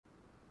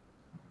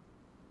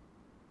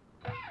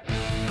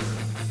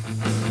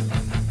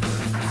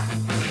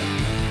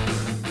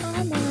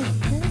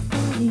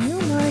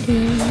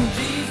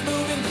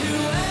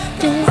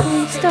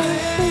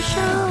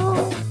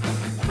show.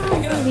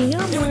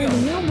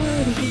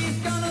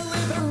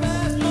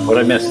 What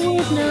I missed? We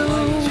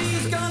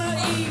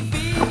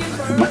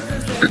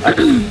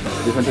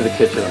went to the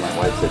kitchen and my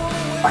wife said,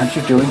 "Aren't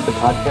you doing the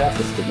podcast?"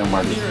 I said, "No,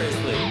 Marty.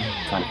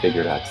 Trying to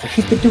figure it out." She said,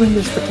 "He's been doing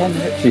this for 10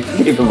 minutes." She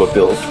gave him a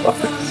bill of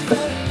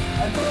 $12.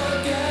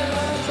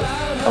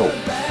 Oh.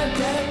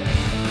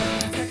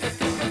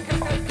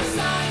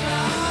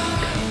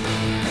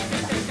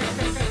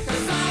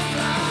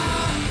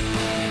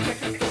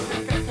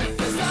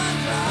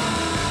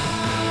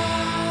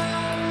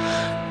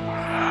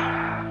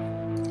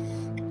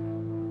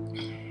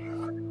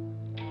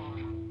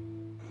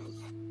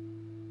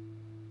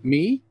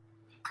 Me?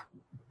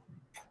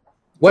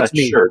 What's That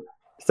me? shirt.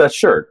 It's that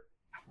shirt.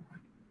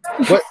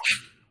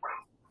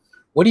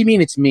 What do you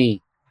mean it's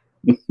me?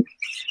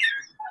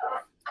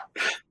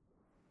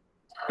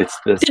 It's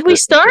this. Did we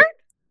start?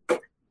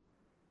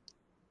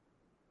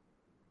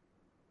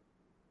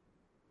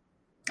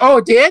 Oh,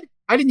 it did?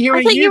 I didn't hear I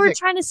any thought music. you were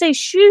trying to say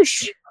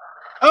shoosh.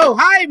 Oh,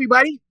 hi,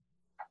 everybody.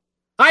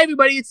 Hi,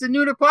 everybody. It's the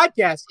Nooner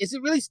Podcast. Is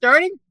it really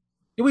starting?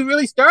 Did we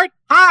really start?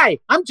 Hi,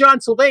 I'm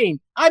John Sylvain.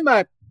 I'm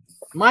a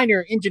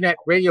minor internet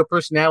radio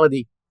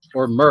personality,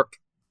 or Merc.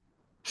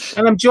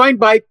 And I'm joined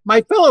by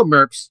my fellow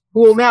Mercs,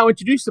 who will now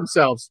introduce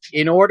themselves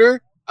in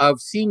order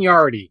of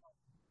seniority.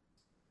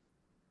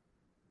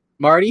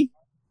 Marty?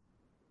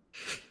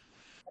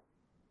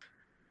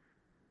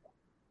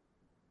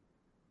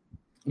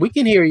 We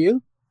can hear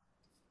you.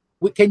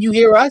 Can you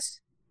hear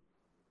us?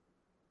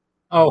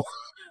 Oh.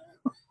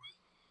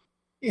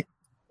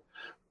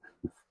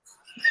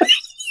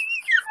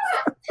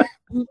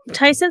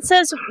 Tyson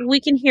says we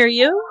can hear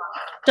you. ...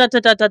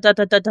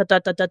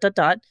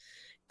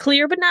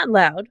 Clear but not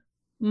loud.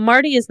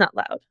 Marty is not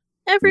loud.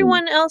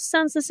 Everyone else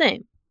sounds the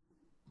same.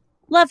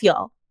 Love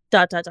y'all. ...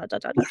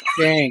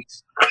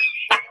 Thanks.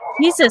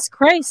 Jesus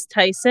Christ,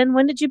 Tyson.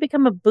 When did you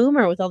become a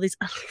boomer with all these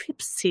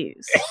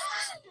ellipses?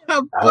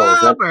 A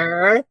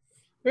bummer.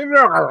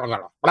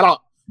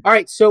 All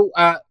right, so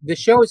the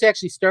show has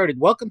actually started.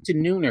 Welcome to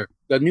Nooner,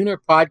 the Nooner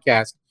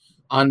Podcast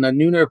on the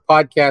Nooner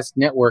Podcast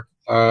Network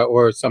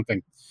or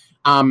something.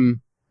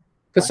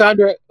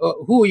 Cassandra,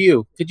 who are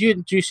you? Could you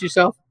introduce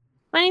yourself?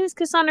 My name is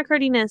Cassandra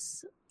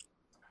Cardenas.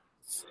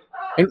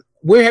 And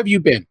where have you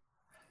been?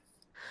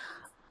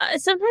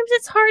 Sometimes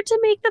it's hard to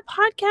make the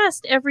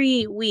podcast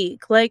every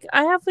week. Like,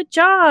 I have a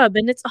job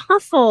and it's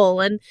awful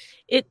and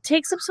it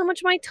takes up so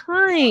much of my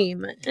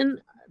time.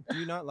 And do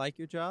you not like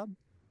your job?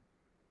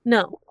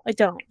 No, I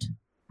don't.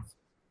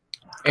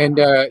 And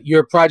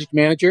you're a project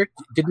manager.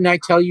 Didn't I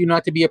tell you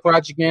not to be a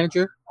project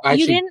manager?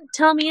 You didn't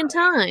tell me in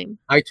time.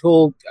 I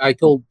told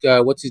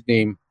what's his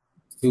name,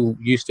 who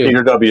used to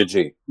Peter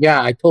W.G.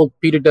 Yeah, I told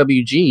Peter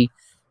W.G.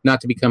 not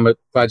to become a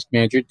project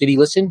manager. Did he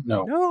listen?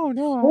 No. No. Oh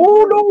no!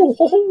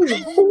 Oh,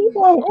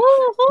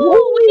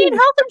 we need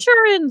health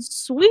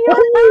insurance. We are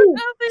part of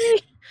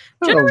a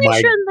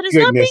generation that is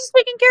not being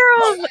taken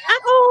care of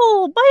at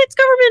all by its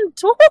government.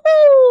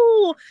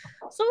 Oh!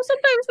 So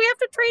sometimes we have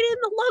to trade in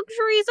the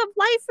luxuries of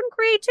life and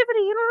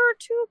creativity in order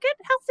to get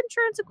health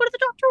insurance and go to the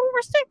doctor when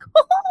we're sick.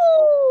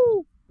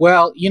 Oh!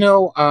 Well,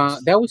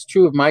 that was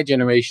true of my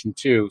generation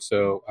too.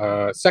 So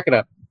suck it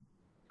up.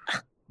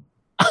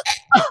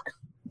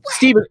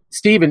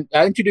 Stephen,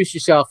 introduce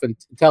yourself and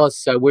tell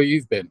us where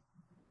you've been.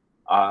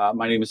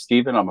 My name is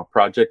Stephen. I'm a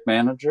project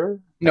manager.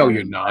 No,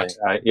 you're not.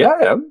 I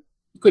am.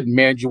 You couldn't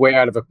manage your way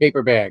out of a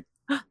paper bag.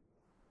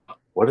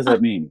 What does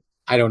that mean?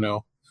 I don't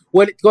know.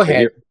 Go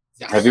ahead.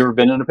 Have you ever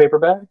been in a paper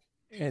bag?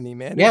 And he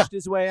managed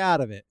his way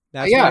out of it.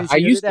 That's yeah, why he's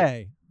here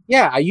today.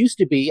 I used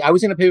to be. I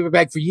was in a paper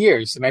bag for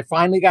years, and I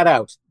finally got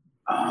out.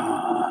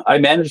 I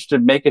managed to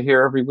make it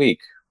here every week.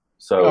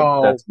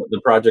 So that's the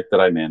project that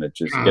I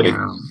manage is getting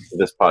to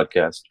this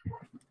podcast.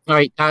 All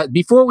right.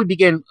 Before we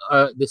begin,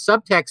 the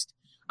subtext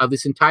of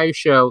this entire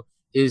show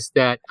is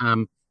that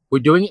we're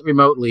doing it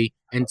remotely,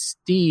 and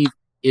Steve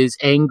is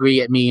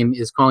angry at me and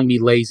is calling me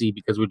lazy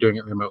because we're doing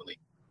it remotely.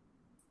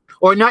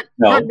 Or not?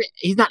 No.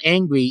 He's not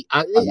angry.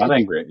 I'm not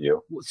angry at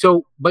you.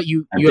 So, but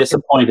I'm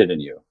disappointed in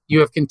you. You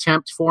have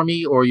contempt for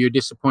me, or you're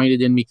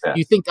disappointed in me. Yes.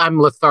 You think I'm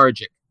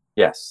lethargic.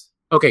 Yes.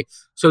 Okay.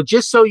 So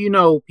just so you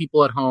know,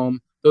 people at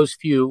home, those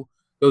few,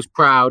 those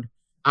proud,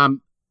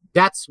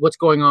 that's what's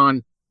going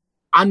on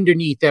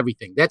underneath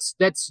everything. That's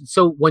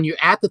so when you're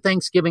at the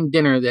Thanksgiving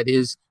dinner that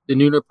is the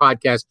Nooner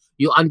Podcast,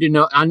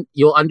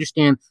 you'll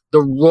understand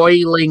the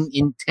roiling,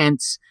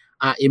 intense,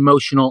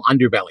 emotional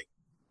underbelly.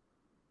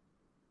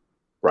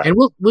 Right. And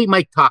we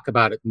might talk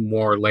about it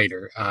more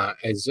later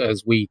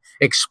as we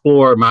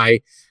explore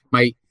my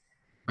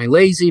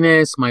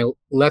laziness, my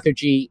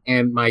lethargy,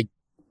 and my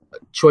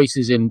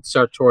choices in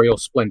sartorial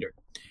splendor.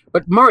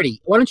 But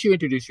Marty, why don't you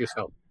introduce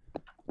yourself?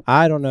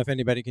 I don't know if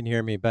anybody can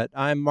hear me, but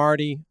I'm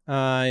Marty.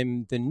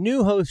 I'm the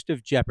new host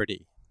of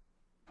Jeopardy.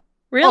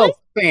 Really?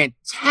 Oh,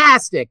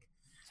 fantastic.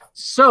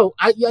 So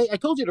I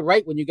told you to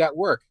write when you got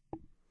work.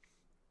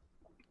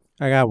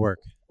 I got work.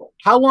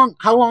 How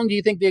long do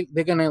you think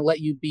they're going to let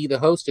you be the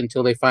host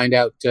until they find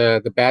out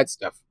the bad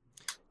stuff?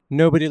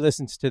 Nobody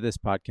listens to this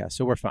podcast,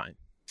 so we're fine.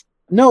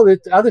 No,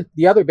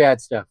 the other bad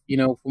stuff.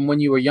 From when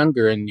you were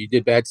younger and you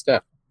did bad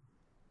stuff.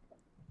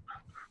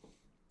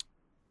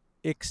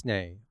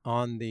 Ixnay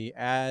on the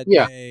ad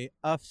Yeah.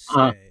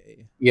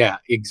 Ufsay. Yeah,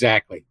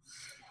 exactly.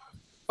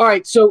 All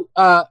right, so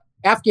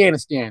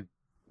Afghanistan.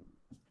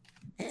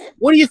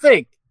 What do you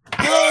think?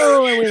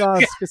 Oh, and we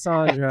lost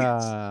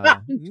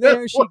Cassandra.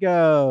 There she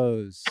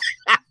goes.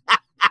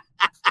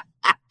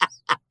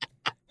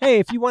 Hey,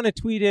 if you want to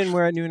tweet in,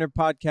 we're at Nooner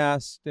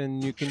Podcast,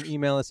 and you can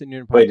email us at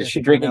noonerpodcast. Wait, is she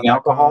drinking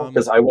alcohol?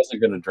 Because I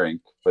wasn't going to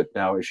drink, but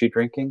now is she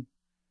drinking?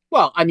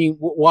 Well, I mean,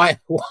 why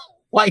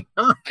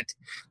not?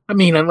 I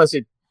mean, unless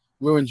it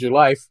ruins your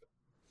life.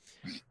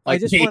 I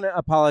just want to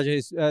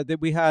apologize that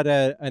we had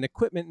an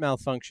equipment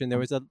malfunction. There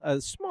was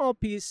a small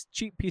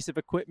cheap piece of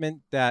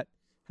equipment that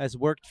has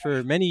worked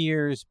for many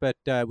years, but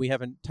we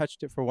haven't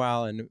touched it for a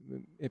while, and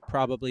it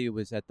probably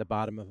was at the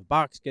bottom of a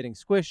box getting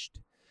squished,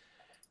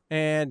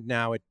 and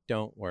now it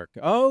don't work.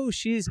 Oh,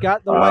 she's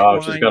got the white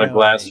wine. She's got a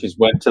glass. She's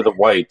went to the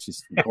white.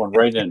 She's going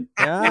right in.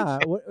 Yeah.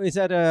 Is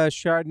that a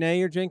Chardonnay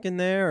you're drinking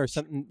there or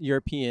something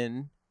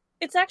European?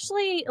 It's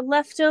actually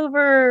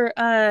leftover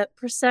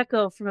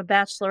Prosecco from a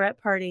bachelorette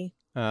party.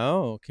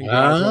 Oh,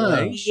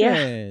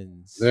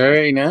 congratulations. Yeah.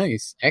 Very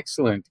nice.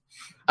 Excellent.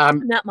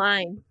 Not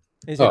mine.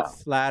 Is it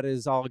flat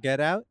as all get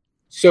out?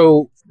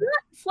 So it's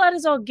not flat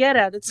as all get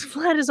out. It's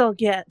flat as all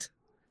get.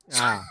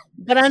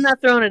 But I'm not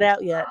throwing it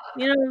out yet.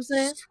 You know what I'm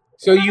saying?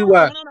 So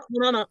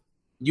No.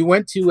 You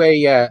went to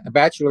a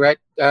bachelorette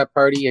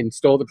party and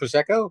stole the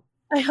Prosecco?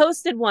 I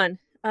hosted one.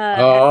 At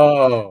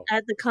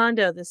the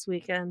condo this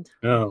weekend.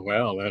 Oh,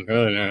 well. Wait,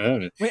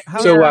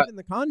 how did in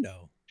the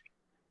condo?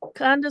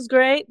 Condo's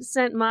great.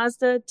 Sent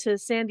Mazda to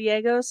San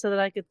Diego so that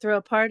I could throw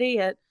a party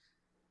at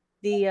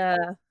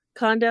the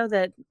condo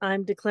that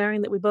I'm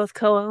declaring that we both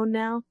co-own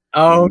now.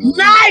 Oh,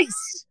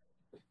 nice!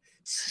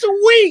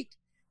 Sweet!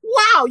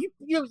 Wow!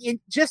 You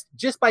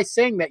just by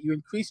saying that you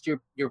increased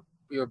your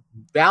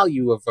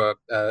value of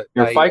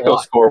your FICO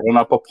score went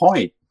up a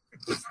point.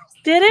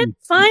 Did it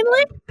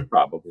finally?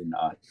 Probably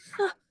not.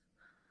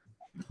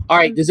 All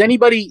right. Does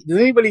anybody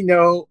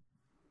know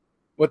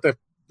what the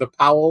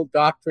Powell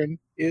Doctrine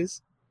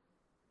is?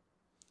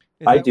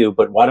 I do,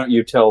 but why don't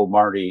you tell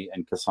Marty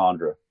and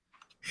Cassandra?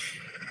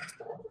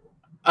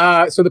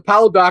 So the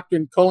Powell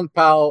Doctrine, Colin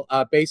Powell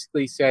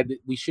basically said that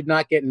we should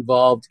not get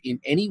involved in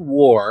any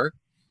war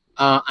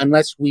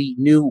unless we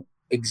knew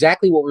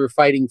exactly what we were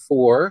fighting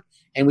for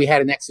and we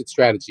had an exit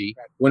strategy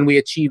when we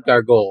achieved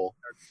our goal.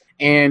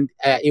 And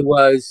it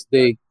was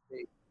the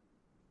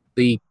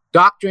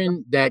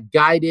doctrine that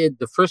guided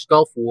the first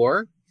Gulf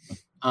War,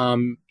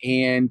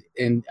 and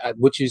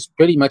which is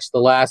pretty much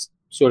the last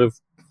sort of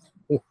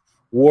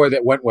war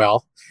that went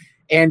well.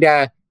 And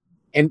I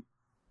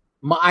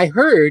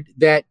heard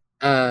that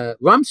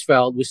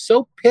Rumsfeld was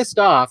so pissed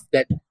off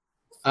that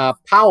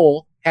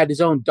Powell had his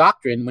own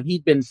doctrine when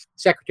he'd been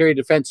Secretary of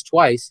Defense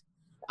twice,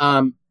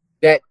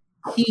 that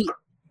he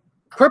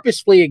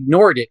purposefully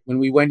ignored it when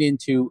we went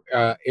into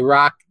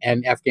Iraq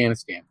and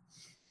Afghanistan.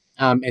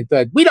 And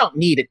said, we don't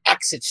need an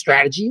exit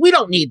strategy. We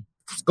don't need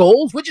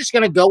goals. We're just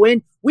going to go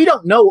in. We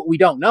don't know what we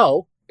don't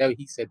know.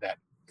 He said that.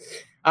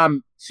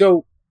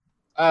 So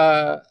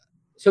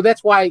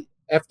that's why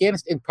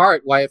Afghanistan, in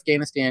part, why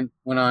Afghanistan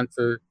went on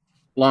for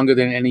longer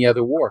than any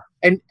other war.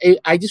 And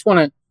I just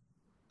want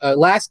to,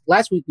 last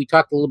week we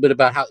talked a little bit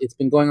about how it's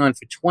been going on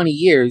for 20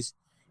 years.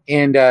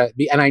 And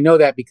I know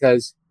that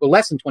because,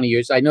 less than 20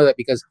 years, I know that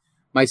because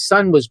my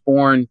son was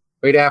born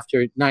right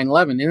after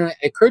 9/11. And it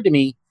occurred to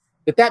me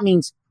that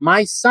means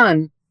my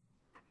son,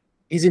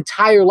 his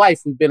entire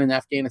life, we've been in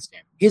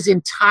Afghanistan. His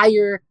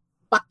entire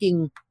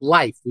fucking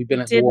life, we've been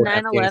at war.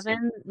 Did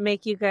 9/11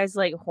 make you guys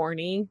like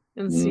horny?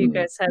 And so you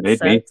guys had made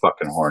sex? Me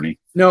fucking horny.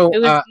 No,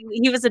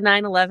 he was a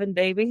 9/11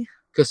 baby.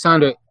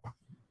 Cassandra,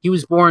 he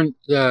was born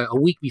a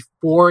week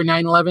before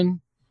 9/11.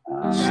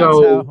 That's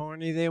how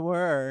horny they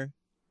were.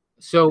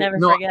 So never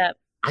forget.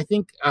 I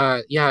think,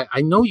 I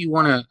know you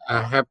want to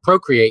have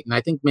procreate, and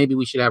I think maybe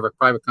we should have a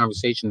private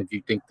conversation if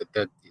you think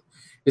that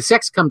the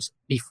sex comes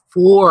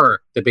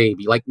before the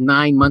baby, like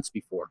 9 months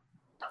before.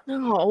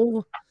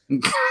 No.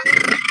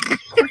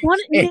 What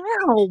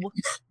now?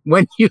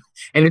 When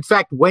in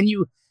fact, when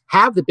you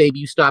have the baby,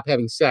 you stop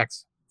having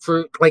sex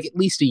for like at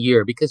least a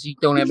year because you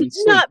don't have any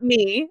sleep. Not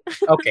me.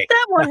 Okay.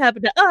 That won't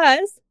happen to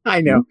us. I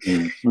know.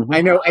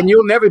 I know. And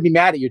you'll never be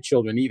mad at your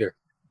children either.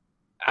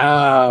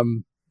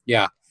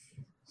 Yeah.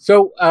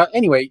 So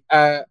anyway,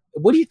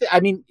 what do you think? I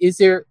mean,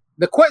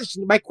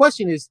 my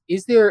question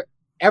is there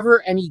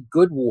ever any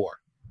good war?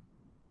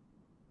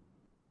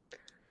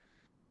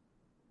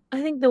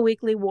 I think the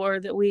weekly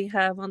war that we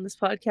have on this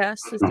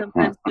podcast is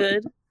sometimes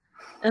good.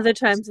 Other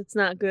times it's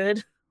not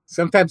good.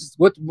 Sometimes it's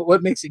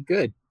what makes it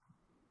good?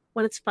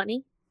 When it's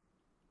funny.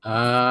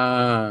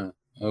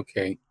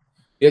 Okay.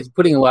 It's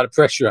putting a lot of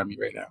pressure on me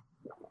right now.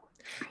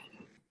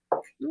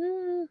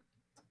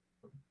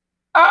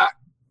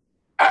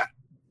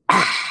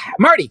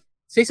 Marty,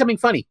 say something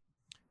funny.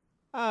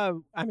 I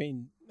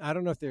mean, I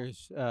don't know if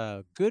there's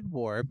a good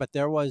war, but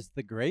there was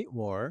the Great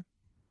War.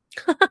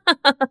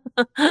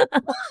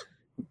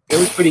 It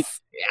was pretty.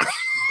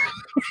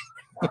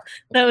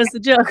 That was the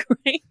joke,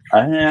 right?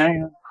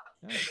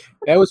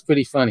 That was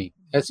pretty funny.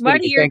 That's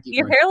Marty, pretty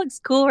your hair looks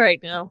cool right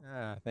now.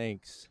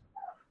 Thanks.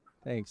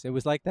 It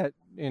was like that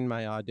in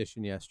my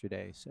audition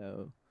yesterday.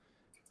 So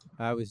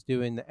I was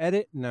doing the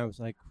edit, and I was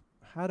like,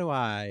 how do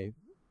I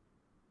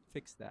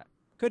fix that?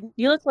 Couldn't.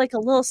 You look like a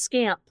little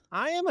scamp.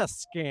 I am a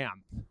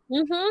scamp.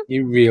 Mm-hmm.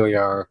 You really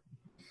are.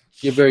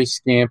 You're very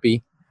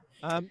scampy.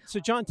 So,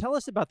 John, tell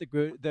us about the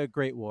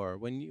Great War.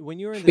 When you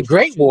were in the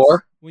Great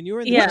War. When you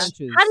were in the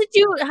trenches.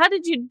 How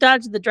did you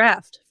dodge the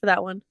draft for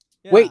that one?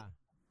 Yeah. Wait,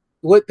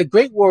 what? The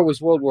Great War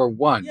was World War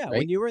I. Yeah, right?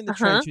 when you were in the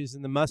trenches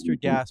and the mustard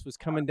gas was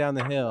coming down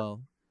the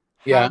hill.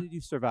 Yeah. How did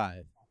you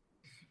survive?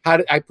 How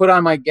did I put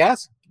on my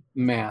gas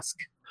mask?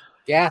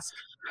 I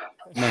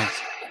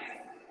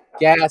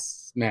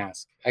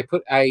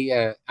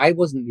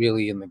wasn't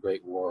really in the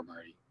Great War,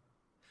 Marty.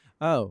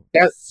 Oh,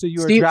 so you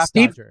were a draft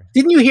dodger.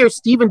 Didn't you hear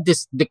Stephen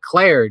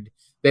declared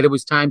that it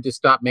was time to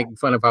stop making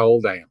fun of how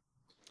old I am?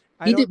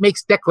 He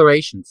makes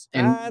declarations,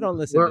 and I don't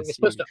listen to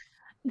supposed to,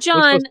 John,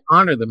 we're supposed to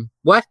honor them.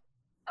 What?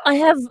 I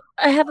have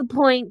a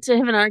point to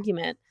have an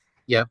argument.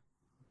 Yeah.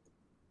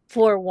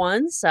 For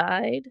one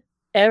side,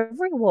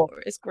 every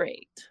war is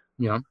great.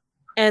 Yeah.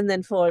 And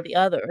then for the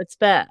other, it's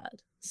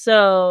bad.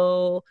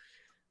 So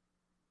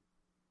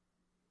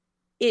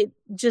it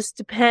just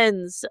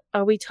depends.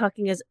 Are we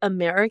talking as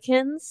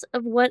Americans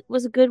of what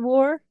was a good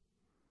war?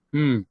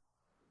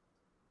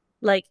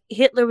 Like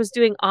Hitler was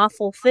doing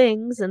awful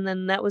things, and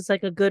then that was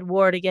like a good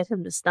war to get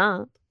him to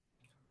stop.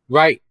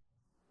 Right.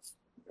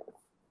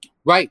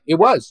 It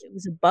was. It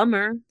was a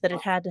bummer that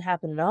it had to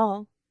happen at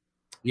all.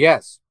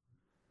 Yes.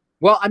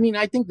 Well, I mean,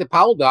 I think the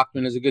Powell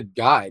Doctrine is a good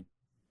guide.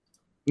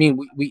 I mean,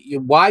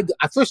 why?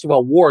 First of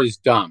all, war is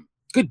dumb.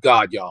 Good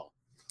God, y'all.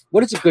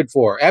 What is it good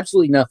for?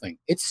 Absolutely nothing.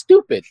 It's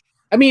stupid.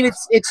 I mean,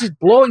 it's just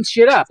blowing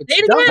shit up.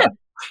 It's dumb.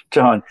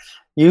 John,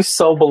 you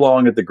so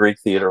belong at the Greek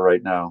theater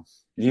right now.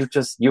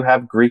 You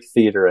have Greek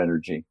theater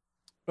energy.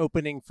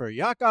 Opening for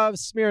Yakov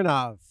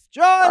Smirnov,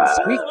 John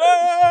Silver.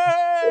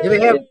 Do they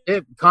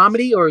have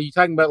comedy, or are you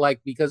talking about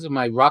like because of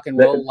my rock and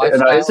roll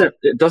lifestyle?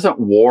 Doesn't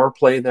War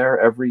play there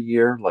every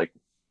year? Like,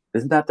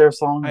 isn't that their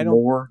song?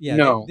 War? Yeah,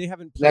 no, they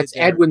haven't played that's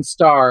there. Edwin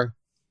Starr.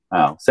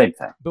 Oh, same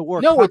thing. But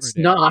War. No, it's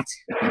not.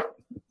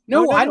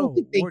 No, I don't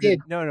think they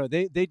did. No,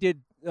 they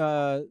did.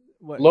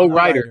 Low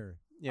Rider.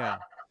 Yeah.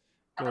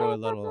 Go a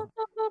little.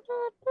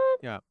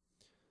 Yeah.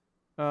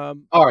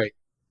 All right.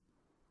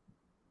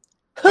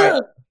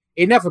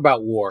 Enough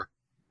about war.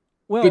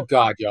 Well, good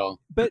God, y'all.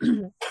 But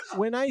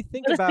when I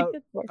think about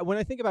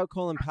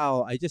Colin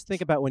Powell, I just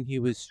think about when he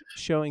was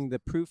showing the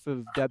proof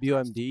of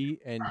WMD,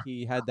 and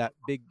he had that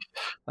big,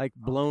 like,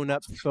 blown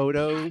up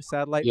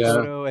satellite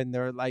photo, and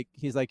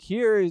he's like,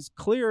 here is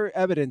clear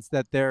evidence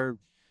that they're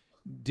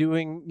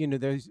doing,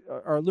 there's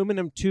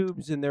aluminum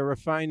tubes and they're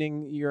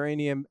refining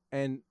uranium,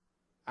 and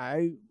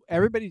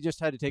everybody just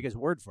had to take his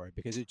word for it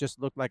because it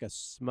just looked like a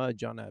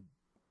smudge on a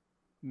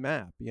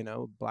map,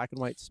 black and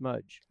white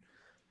smudge.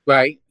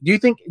 Right. Do you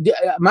think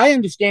my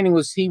understanding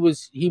was he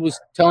was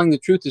telling the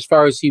truth as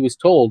far as he was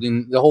told,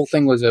 and the whole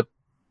thing was a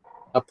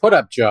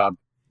put-up job?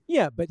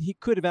 Yeah, but he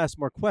could have asked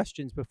more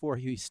questions before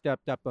he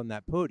stepped up on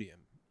that podium,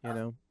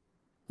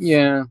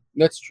 Yeah,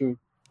 that's true.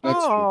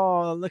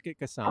 True. Look at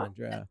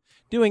Cassandra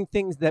doing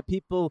things that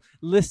people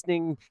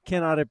listening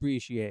cannot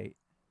appreciate.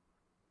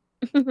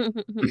 All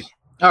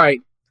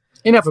right.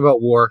 Enough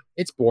about war.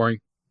 It's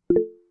boring.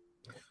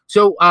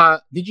 So,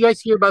 did you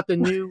guys hear about the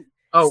new...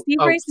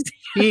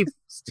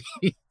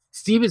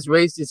 Steve has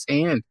raised his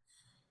hand.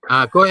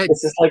 Go ahead.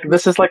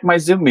 This is like my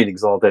Zoom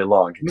meetings all day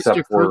long,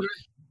 except for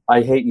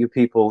I hate you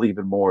people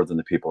even more than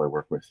the people I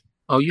work with.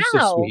 Oh, you're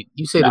so sweet.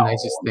 You say the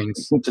nicest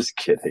things. I'm just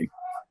kidding.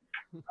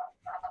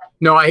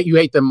 No, you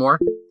hate them more?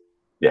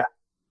 Yeah.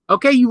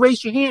 Okay, you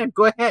raised your hand.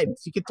 Go ahead.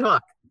 You can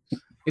talk.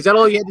 Is that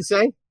all you had to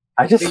say?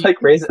 I just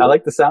like raise. I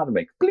like the sound to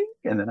make blink,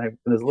 and then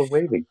there's a little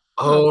waving.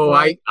 Oh,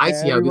 I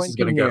see how this is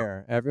going to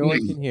go.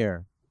 Everyone can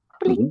hear.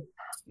 Blink,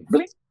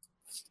 blink.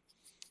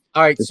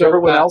 All right. So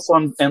everyone else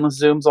on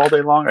endless Zooms all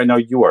day long? I know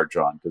you are,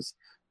 John, because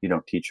you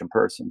don't teach in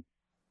person.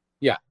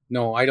 Yeah.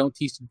 No, I don't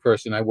teach in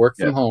person. I work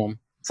from home.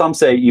 Some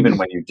say even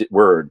when you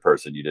were in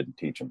person, you didn't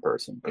teach in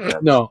person.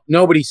 But no,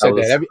 nobody said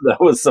that.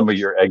 That was some of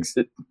your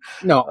exit.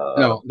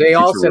 No. They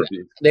all said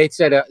they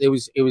said it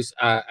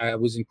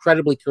was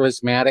incredibly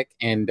charismatic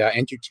and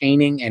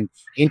entertaining and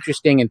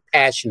interesting and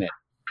passionate.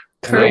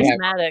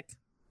 Charismatic.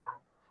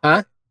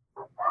 Huh?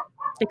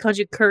 They called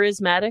you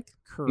charismatic.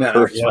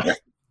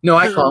 No,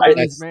 I call it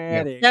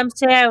charismatic. Some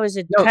say I was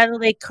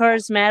incredibly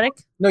charismatic.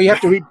 No, you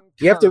have to read.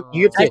 You have to.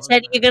 I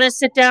said you're gonna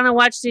sit down and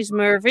watch these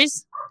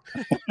movies.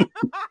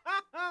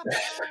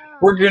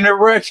 We're gonna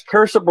watch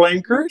Curse of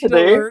Blanker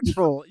today.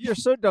 You're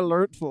so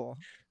delightful.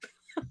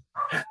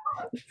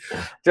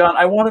 John,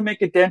 I want to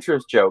make a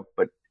dentures joke,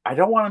 but I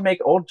don't want to make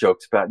old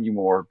jokes about you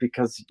more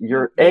because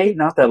you're A,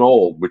 not that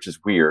old, which is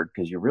weird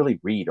because you really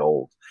read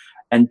old,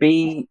 and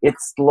B,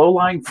 it's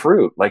low-lying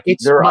fruit. Like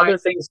there are other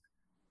things.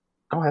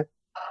 Go ahead.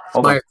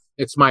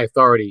 It's my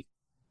authority.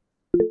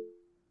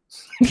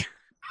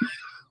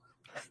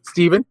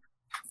 Stephen,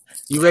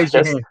 you raised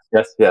your hand.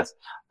 Yes.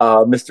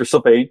 Mr.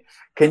 Sylvain,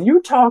 can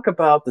you talk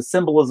about the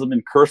symbolism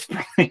in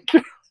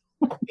Curseblinker?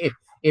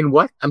 In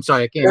what? I'm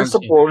sorry, I can't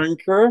understand.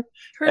 Curseblinker.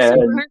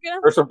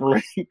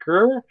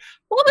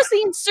 What was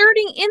the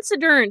inserting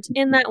incident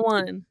in that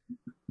one?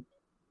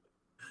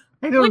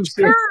 Which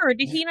cur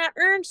did he not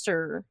earn,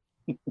 sir?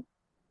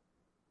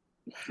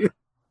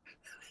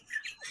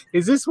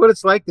 Is this what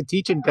it's like to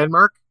teach in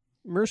Denmark?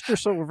 Mr.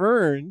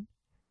 Sylvain.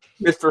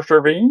 Mr.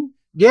 Sylvain?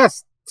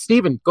 Yes.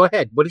 Stephen, go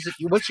ahead. What is it?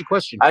 What's your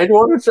question? I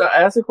wanted to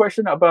ask a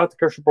question about the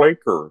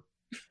Curseblinker.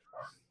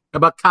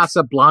 About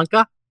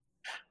Casablanca?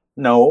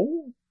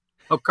 No.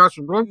 Oh,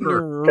 Casablanca.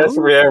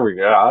 There we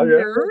go.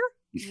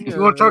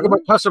 You want to talk about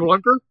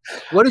Casablanca?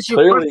 What is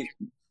your question?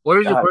 What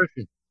is your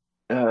question?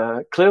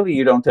 Clearly,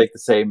 you don't take the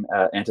same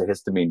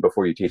antihistamine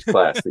before you teach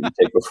class that you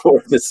take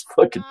before this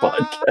fucking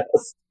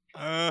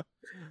podcast.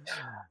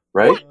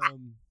 Right?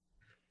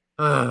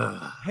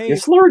 Hey, you're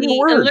slurring your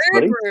words,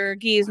 buddy.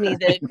 Gives me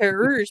the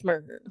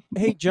charisma.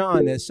 Hey,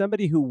 John, as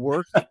somebody who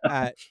worked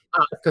at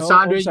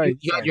Cassandra,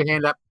 you had your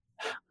hand up.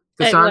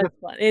 Cassandra,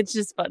 it's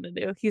just fun to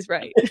do. He's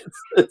right.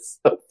 It's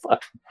so fun.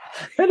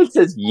 And it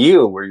says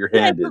 "you" where your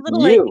hand is.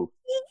 You.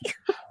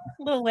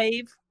 Little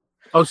wave.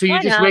 Oh, so you're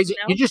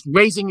just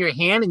raising your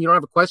hand and you don't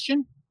have a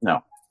question?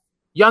 No.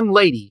 Young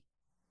lady.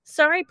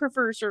 Sorry,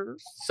 Professor.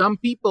 Some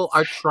people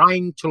are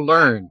trying to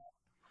learn.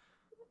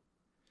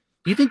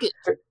 Do you think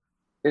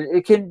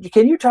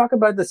Can you talk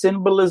about the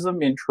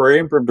symbolism in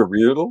Triumph of the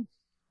Will?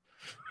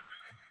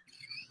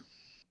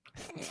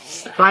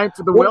 Triumph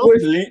of the Will? What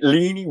was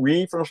Leni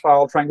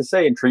Riefenstahl trying to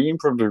say in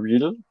Triumph of the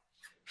Will?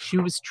 She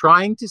was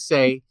trying to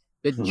say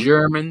that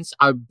Germans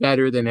are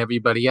better than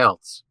everybody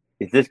else.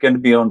 Is this going to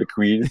be on the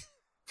quiz?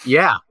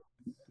 Yeah.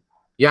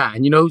 Yeah,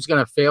 and you know who's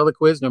going to fail the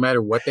quiz no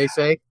matter what they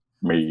say?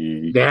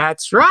 Me.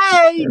 That's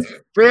right.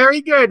 Very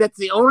good. That's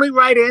the only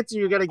right answer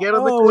you're going to get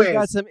on the quiz. We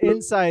got some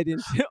insight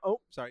into... Oh,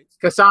 sorry.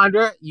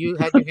 Cassandra, you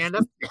had your hand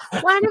up?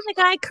 Why did the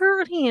guy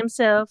curl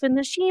himself in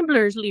the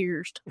Schindler's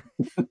List?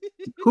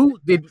 Who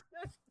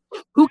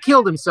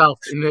killed himself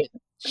in the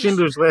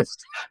Schindler's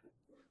List?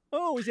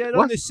 Oh, is that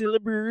on the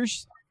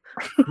syllabus?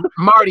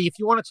 Marty, if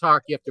you want to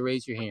talk, you have to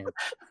raise your hand.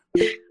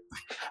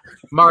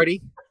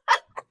 Marty?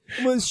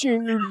 Was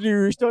Schindler's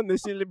List on the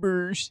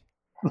syllabus?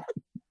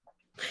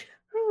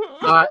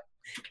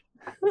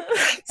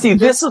 See,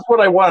 this is what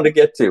I wanted to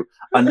get to.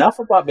 Enough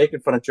about making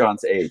fun of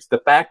John's age. The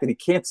fact that he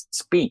can't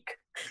speak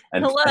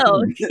and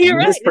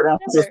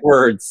mispronounces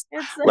words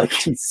like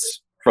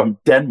he's from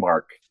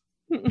Denmark.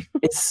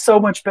 It's so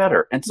much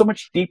better and so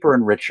much deeper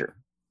and richer.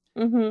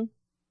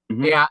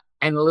 Yeah,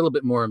 and a little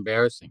bit more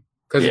embarrassing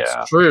because it's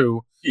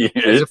true. Yeah,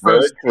 it's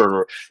very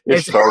true.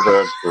 It's so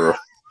very true.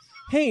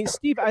 Hey,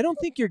 Steve, I don't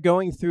think you're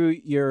going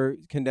through your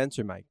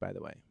condenser mic, by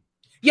the way.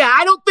 Yeah,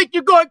 I don't think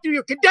you're going through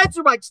your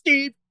condenser mic,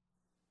 Steve.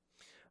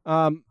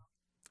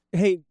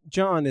 Hey,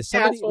 John, as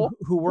somebody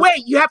who works...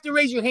 Wait, you have to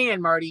raise your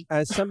hand, Marty.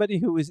 As somebody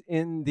who is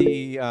in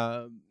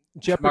the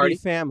Jeopardy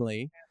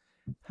family,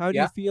 how do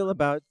you feel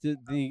about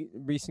the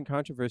recent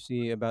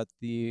controversy about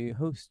the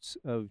hosts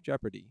of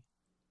Jeopardy?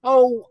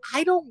 Oh,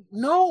 I don't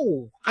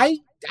know. I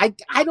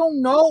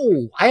don't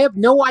know. I have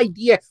no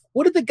idea.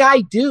 What did the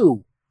guy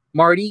do,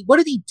 Marty? What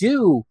did he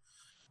do?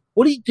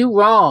 What did he do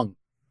wrong?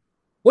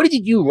 What did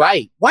he do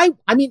right? Why?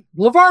 I mean,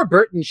 LeVar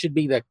Burton should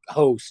be the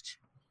host.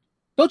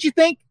 Don't you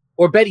think?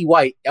 Or Betty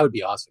White. That would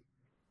be awesome.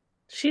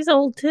 She's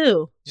old,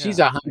 too. She's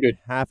 100.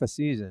 Half a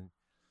season.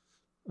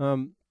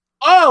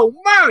 Oh,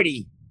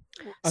 Marty!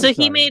 So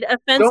he made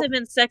offensive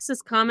and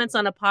sexist comments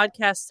on a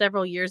podcast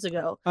several years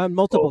ago.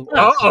 Multiple.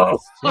 I'll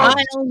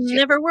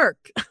never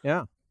work.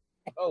 Yeah.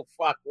 Oh,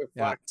 fuck. We're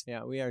fucked.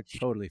 Yeah, we are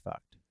totally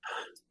fucked.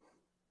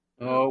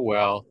 Oh,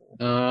 well.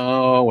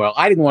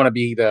 I didn't want to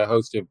be the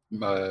host of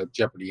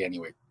Jeopardy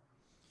anyway.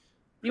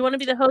 You want to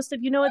be the host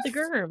of You Know What the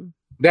Germ.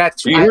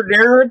 That's right. You're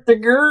there at the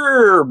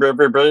Germ,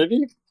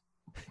 everybody.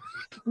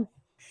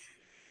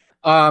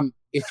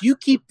 If you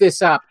keep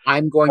this up,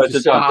 I'm going to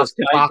stop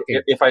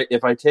talking.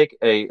 If I take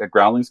a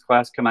Growlings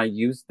class, can I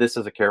use this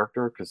as a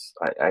character? Because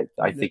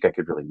I think I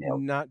could really nail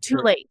it. Not too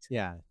late.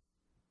 Yeah.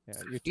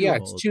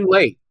 It's too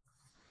late.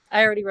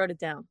 I already wrote it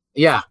down.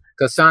 Yeah,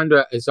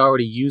 Cassandra is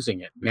already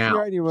using it now. She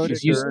already wrote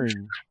it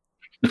down.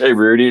 Hey,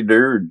 Rudy,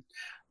 dude.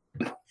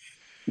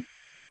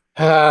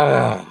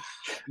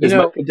 Is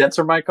my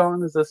condenser mic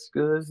on? Is this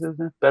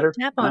better?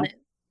 Tap on it.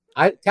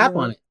 I tap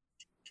on it.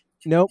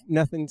 Nope,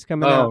 nothing's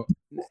coming out.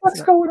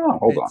 What's going on?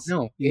 Hold on.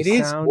 No, it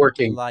is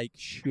working like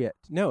shit.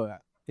 No,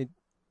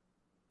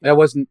 that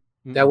wasn't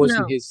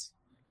his.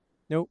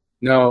 Nope.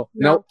 No.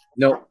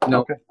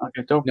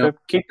 Okay, don't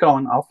keep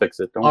going. I'll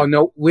fix it. Don't worry.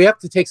 No, we have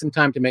to take some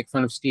time to make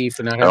fun of Steve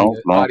for not having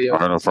the audio.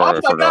 Oh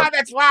my God,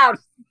 that's loud.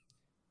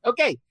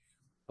 Okay,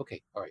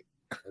 all right.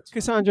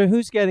 Cassandra,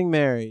 who's getting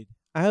married?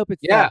 I hope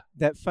it's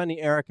that funny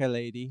Erica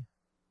lady.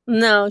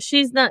 No,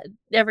 she's not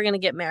ever going to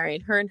get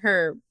married. Her and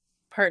her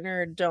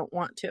partner don't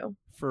want to.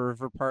 For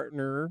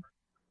partner?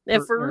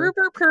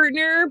 For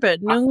partner, but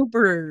no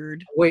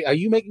bird. Wait, are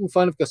you making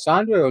fun of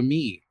Cassandra or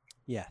me?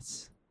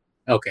 Yes.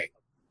 Okay.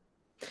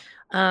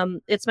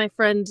 It's my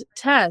friend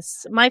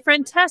Tess. My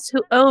friend Tess,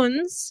 who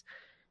owns.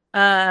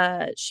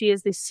 She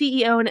is the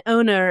CEO and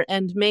owner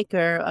and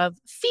maker of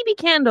Phoebe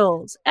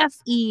Candles.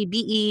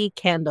 Febe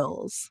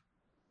Candles.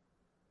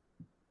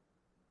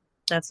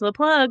 That's the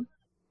plug.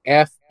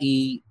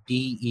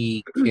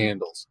 Febe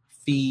Candles.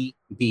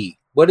 Phoebe.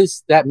 What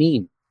does that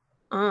mean?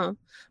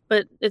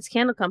 But it's a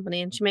candle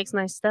company, and she makes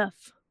nice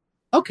stuff.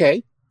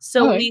 Okay.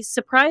 So we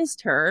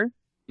surprised her.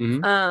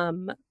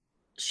 Mm-hmm.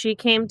 She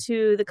came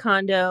to the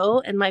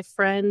condo, and my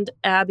friend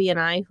Abby and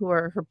I, who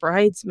are her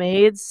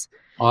bridesmaids.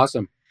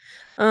 Awesome.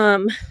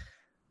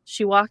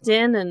 She walked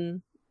in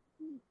and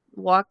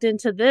walked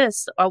into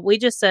this. We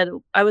just said,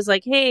 I was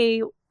like,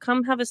 hey,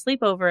 come have a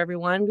sleepover,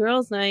 everyone,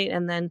 girls' night.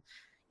 And then,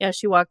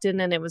 she walked in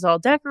and it was all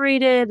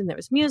decorated and there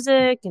was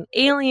music and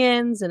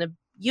aliens and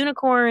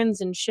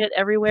unicorns and shit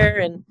everywhere.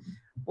 And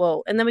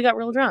whoa. And then we got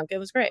real drunk. It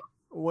was great.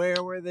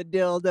 Where were the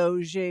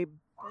dildo-shaped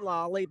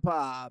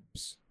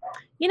lollipops?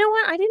 You know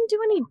what? I didn't do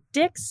any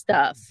dick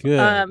stuff.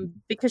 Good.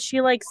 Because she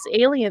likes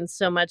aliens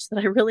so much that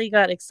I really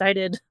got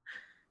excited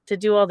to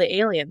do all the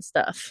alien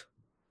stuff.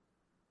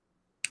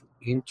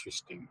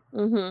 Interesting.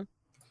 Mm-hmm.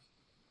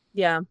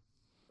 Yeah.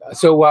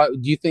 So,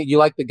 do you think you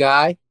like the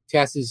guy?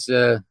 Tess is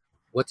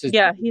what's his?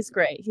 Yeah, he's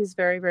great. He's a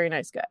very, very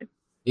nice guy.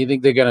 Do you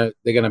think they're gonna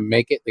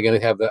make it? They're gonna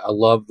have a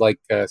love like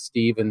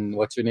Steve and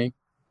what's her name,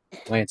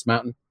 Lance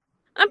Mountain.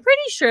 I'm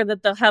pretty sure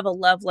that they'll have a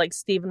love like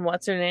Steve and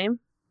what's her name.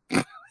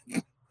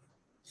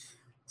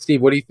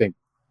 Steve, what do you think?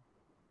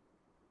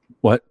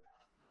 What?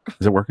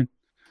 Is it working?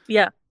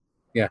 Yeah.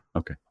 Yeah.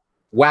 Okay.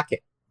 Whack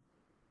it.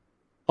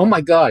 Oh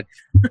my God.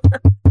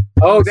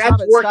 Oh,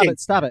 that's working.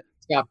 Stop it.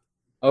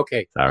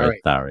 Okay. Sorry. All right.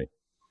 Sorry.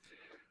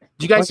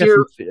 Do you guys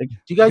hear? Do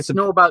you guys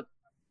know about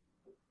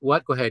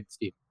what? Go ahead,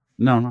 Steve.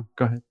 No.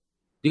 Go ahead.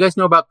 Do you guys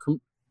know about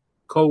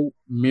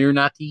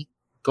Comirnaty?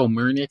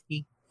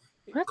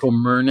 What?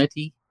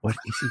 Comirnaty? What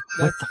is it?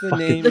 That's the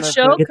name The of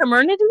show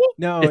Community?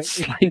 No, It's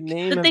it's like- the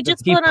name Did of they the...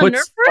 just He put on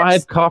puts Nerf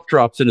 5 cough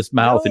drops in his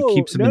mouth and No,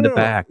 keeps them in the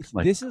back.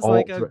 This is all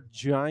like a through-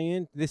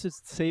 giant... This is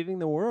saving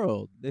the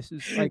world. This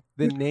is like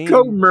the name...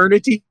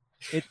 Comirnaty?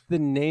 It's the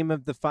name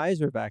of the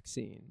Pfizer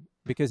vaccine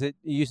because it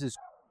uses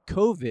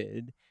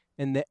COVID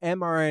and the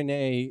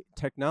mRNA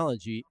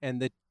technology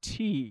and the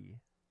T.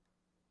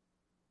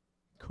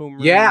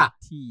 Yeah. Comirnaty.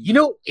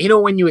 You know,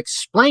 when you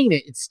explain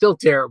it, it's still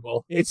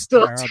terrible. It's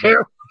still terrible.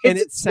 terrible. And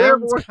it It's a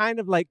terrible sounds word. kind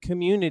of like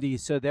community,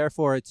 so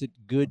therefore it's a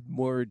good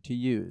word to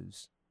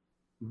use.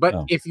 But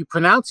if you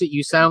pronounce it,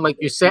 you sound like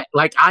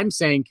like I'm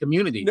saying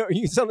community. No,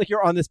 you sound like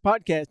you're on this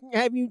podcast.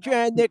 Have you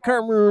tried the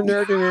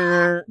community?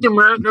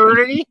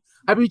 Community?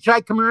 Have you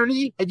tried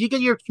community? Did you get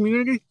your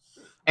community?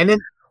 And then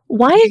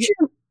Why did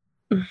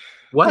you?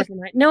 what? Never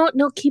mind.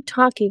 No, keep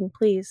talking,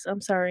 please. I'm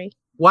sorry.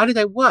 Why did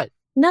I what?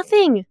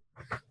 Nothing.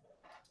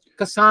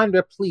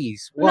 Cassandra,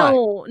 please. What?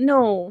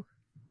 No.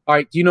 All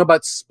right. Do you know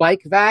about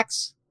Spike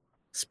Vax?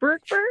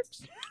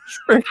 Spurtverse?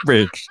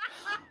 Briggs.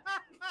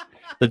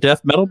 The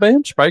death metal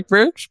band, Spike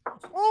Briggs?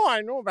 Oh,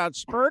 I know about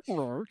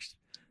Spurtworks.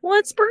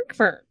 What's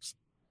Spurtverse?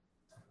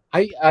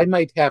 I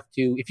might have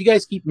to. If you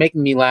guys keep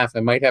making me laugh, I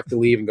might have to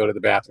leave and go to the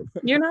bathroom.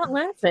 You're not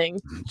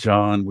laughing.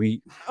 John,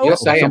 we...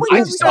 Yes, I am.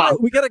 somebody- I saw.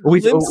 We got a We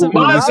glimpse of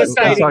Mazda I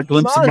sighting. saw a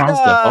glimpse of Mazda.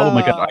 Mazda. Oh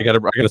my God. I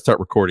gotta start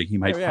recording. He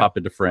might Oh, yeah. pop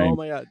into frame. Oh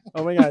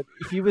my god.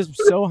 He was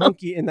so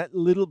hunky in that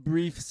little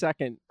brief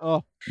second.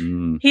 Oh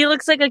He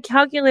looks like a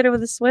calculator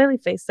with a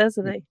swiley face,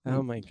 doesn't he?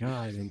 my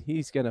god. And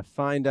he's gonna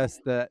find us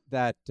that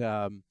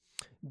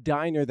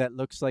diner that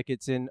looks like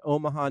it's in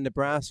Omaha,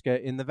 Nebraska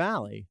in the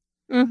valley.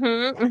 Yeah.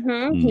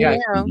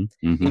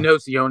 Mhm. He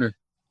knows the owner.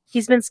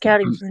 He's been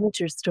scouting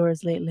furniture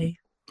stores lately.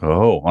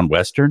 Oh, on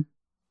Western?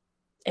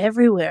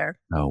 Everywhere.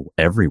 Oh,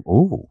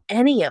 ooh.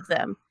 Any of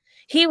them.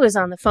 He was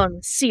on the phone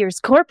with Sears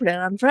Corporate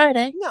on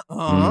Friday.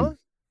 Nuh-uh.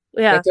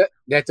 Yeah.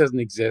 That doesn't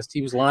exist.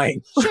 He was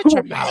lying. Shut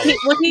your mouth.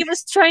 He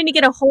was trying to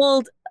get a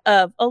hold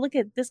of. Oh, look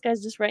at this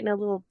guy's just writing a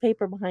little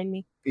paper behind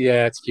me.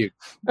 Yeah, it's cute.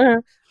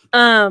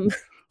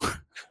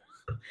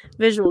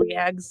 Visual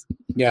gags.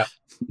 Yeah.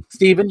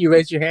 Steven, you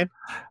raised your hand?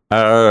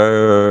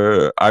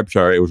 I'm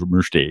sorry. It was a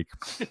mistake.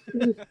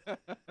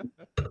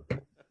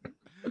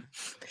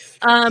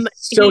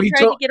 So he he tried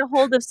told- to get a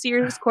hold of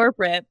Sears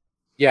Corporate.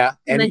 Yeah.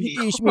 And And then he,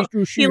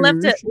 he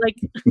left it like,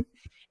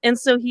 and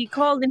so he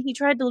called and he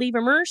tried to leave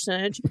a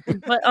message,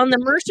 but on the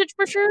message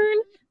return,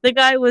 the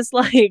guy was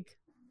like,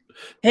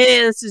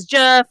 "Hey, this is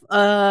Jeff.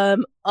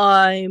 I'm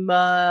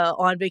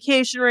on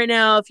vacation right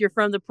now. If you're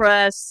from the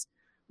press,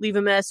 leave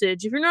a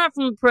message. If you're not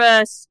from the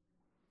press,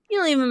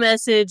 you leave a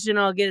message and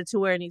I'll get it to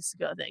where it needs to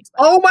go. Thanks." Bye."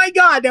 oh my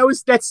God,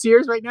 that's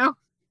Sears right now?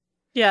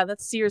 Yeah,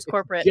 that's Sears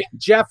Corporate.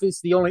 Jeff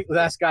is the only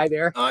last guy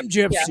there. I'm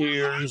Jeff Yeah.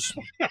 Sears.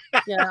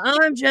 Yeah,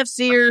 I'm Jeff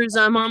Sears.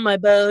 I'm on my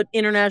boat.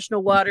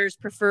 International waters.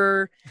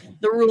 Prefer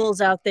the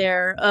rules out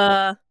there.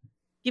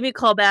 Give me a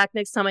call back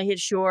next time I hit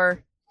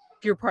shore.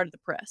 If you're part of the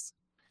press.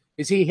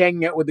 Is he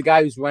hanging out with the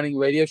guy who's running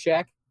Radio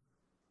Shack?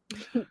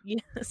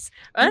 Yes.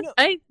 You know-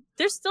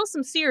 There's still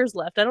some Sears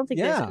left. I don't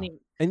think there's Yeah. any.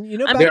 And you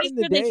know, I'm back pretty in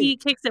the sure that day, he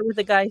kicks it with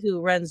the guy who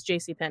runs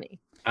JCPenney.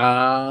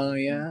 Oh,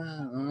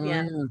 yeah. Oh,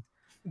 Yeah.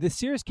 The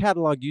Sears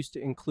catalog used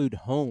to include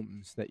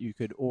homes that you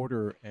could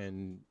order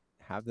and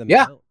have them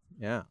built.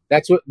 Yeah.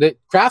 That's what the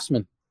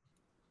Craftsman.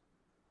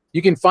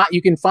 You can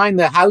find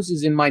the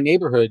houses in my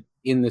neighborhood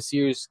in the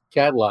Sears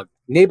catalog.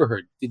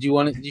 Neighborhood. Did you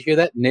hear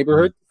that?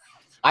 Neighborhood?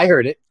 I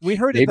heard it. We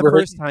heard it the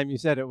first time you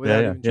said it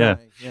without even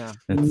trying. Yeah.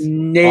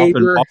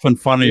 It's often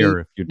funnier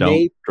if you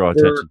don't draw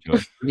attention to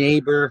it.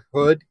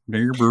 Neighborhood.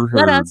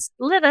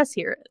 Let us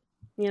hear it.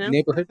 You know?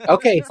 Neighborhood.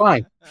 Okay,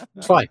 fine.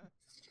 It's fine.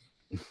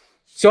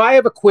 So I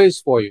have a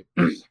quiz for you.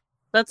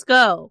 Let's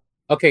go.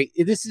 Okay,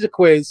 this is a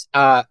quiz.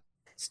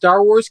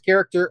 Star Wars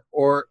character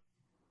or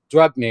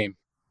drug name?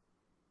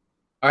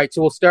 All right, so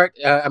we'll start.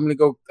 I'm going to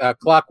go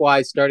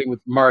clockwise, starting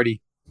with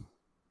Marty.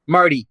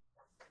 Marty.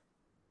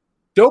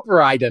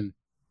 Doper Iden.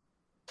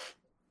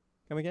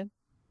 Come again?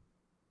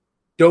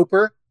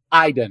 Doper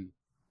Iden.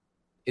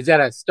 Is that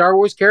a Star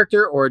Wars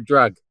character or a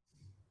drug?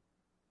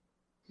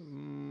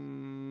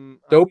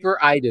 Doper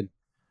Iden.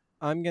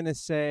 I'm going to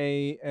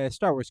say a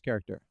Star Wars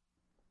character.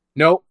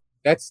 No,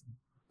 that's,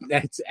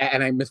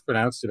 and I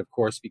mispronounced it, of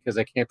course, because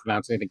I can't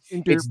pronounce anything.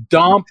 It's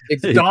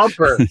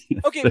Domper.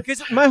 Okay,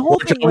 because my whole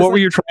thing was what were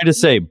you trying to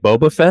say?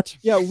 Boba Fett?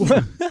 Yeah.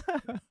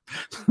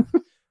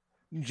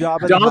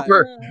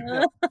 Domper.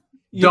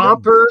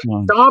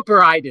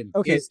 Domper Iden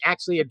is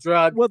actually a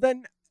drug. Well,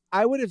 then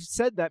I would have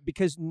said that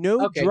because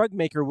no drug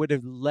maker would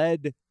have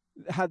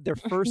had their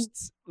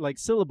first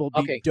syllable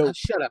be dope.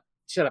 Shut up.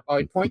 All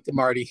right, point to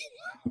Marty.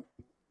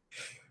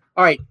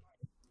 All right.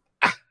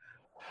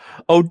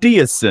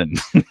 Odeasin.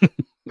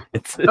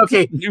 It's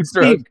a new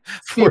drug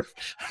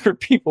for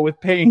people with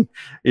pain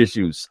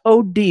issues.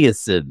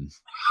 Odeasin.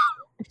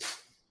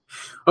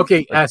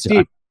 Okay,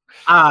 Steve.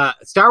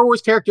 Star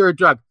Wars character or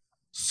drug?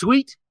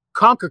 Sweet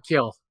Conquer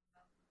Kill.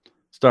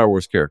 Star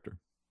Wars character.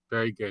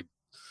 Very good.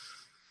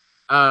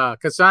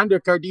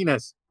 Cassandra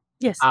Cardenas.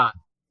 Yes.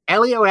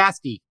 Elio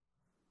Asti.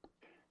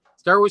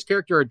 Star Wars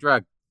character or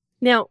drug?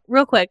 Now,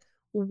 real quick,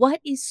 what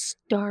is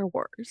Star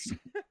Wars?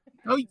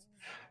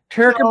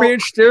 Talk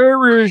about Star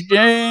Wars,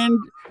 Dan.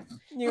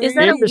 Is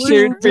that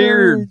episode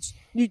beard?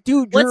 You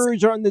do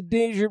George on the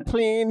desert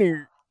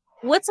planet.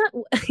 What's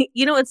that?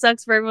 You know what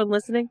sucks for everyone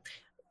listening?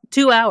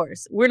 2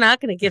 hours. We're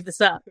not going to give this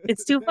up.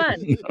 It's too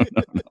fun.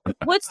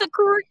 What's the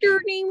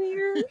character name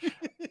here?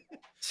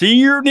 See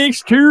you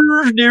next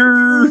Tuesday.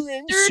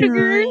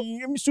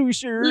 I'm so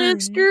sorry. Luke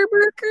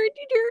Skywalker.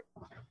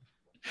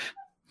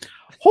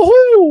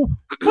 Ho!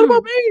 What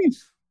about me?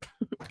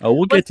 Oh,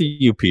 we'll get to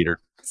you, Peter.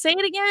 Say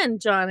it again,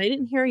 John. I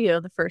didn't hear you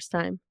the first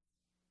time.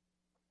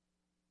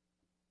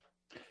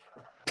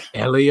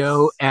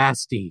 Elio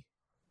Asti.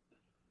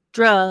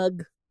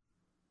 Drug.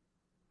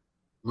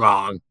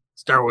 Wrong.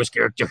 Star Wars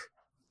character.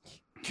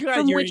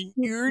 God,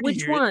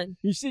 which one?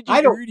 You said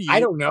I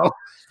don't know.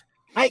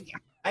 I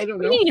don't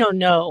know. You don't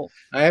know.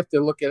 I have to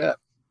look it up.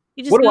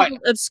 You just Googled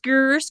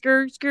obscure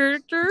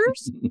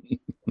characters?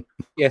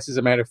 Yes, as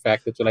a matter of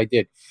fact, that's what I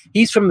did.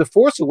 He's from The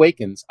Force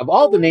Awakens. Of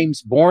all the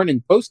names born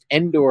in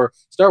post-Endor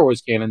Star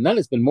Wars canon, none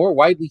has been more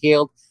widely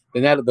hailed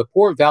than that of the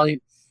poor,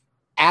 valiant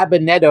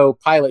Abednego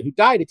pilot who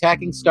died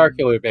attacking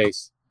Starkiller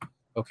Base.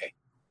 Okay.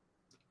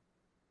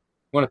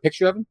 Want a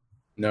picture of him?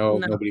 No.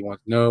 Nobody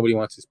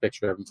wants this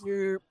picture of him.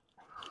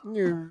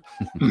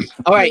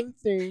 All right.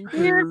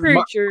 Your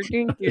picture,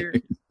 thank you.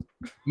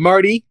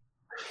 Marty.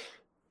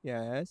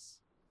 Yes.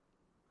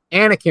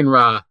 Anakin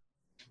Ra.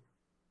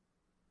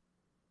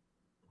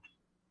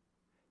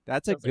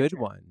 That's a good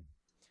one.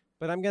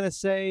 But I'm going to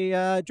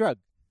say drug.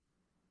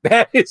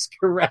 That is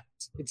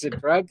correct. It's a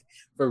drug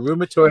for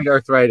rheumatoid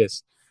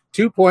arthritis.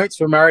 2 points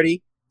for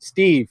Marty.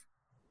 Steve.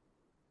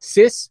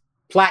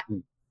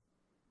 Cisplatin.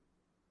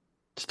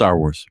 Star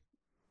Wars.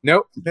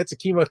 Nope, that's a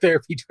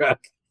chemotherapy drug.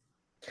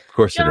 Of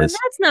course John, it is.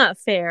 That's not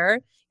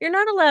fair. You're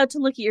not allowed to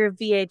look at your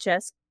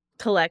VHS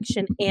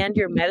collection and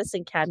your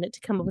medicine cabinet to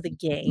come up with a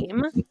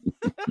game.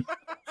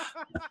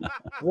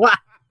 What?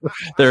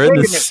 They're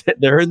in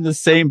the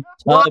same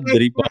tub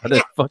that he bought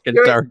at fucking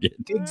Target.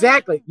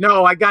 Exactly.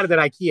 No, I got it at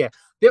IKEA.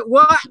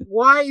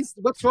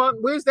 What's wrong?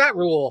 Where's that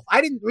rule?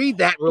 I didn't read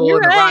that rule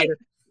in the rider.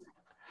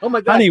 Oh my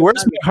God. Honey,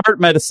 where's my heart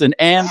medicine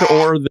and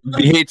or the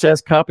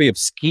VHS copy of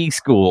Ski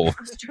School?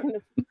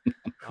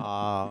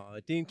 Oh,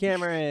 Dean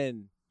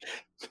Cameron.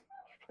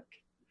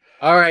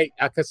 All right,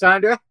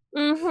 Cassandra.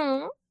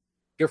 Mm-hmm.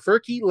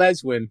 Gafurki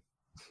Leswin.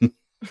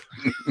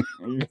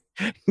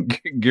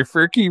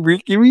 Gafurki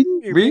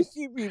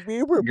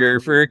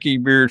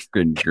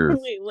Beerskin.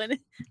 Wait, what?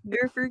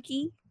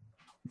 Gafurki?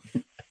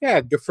 Yeah,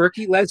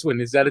 Gafurki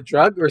Leswin. Is that a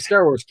drug or a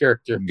Star Wars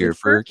character?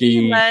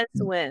 Gafurki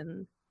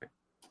Leswin.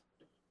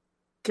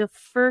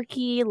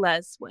 Gafurki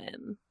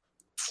Leswin.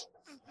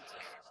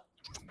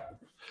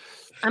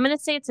 I'm going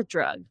to say it's a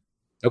drug.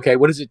 Okay,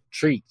 what does it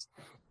treat?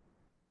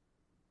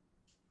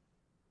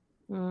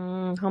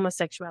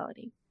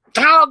 Homosexuality.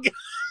 Oh,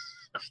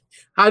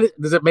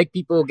 does it make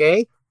people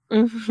gay?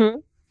 Mm-hmm.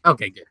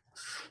 Okay, good.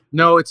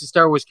 No, it's a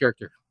Star Wars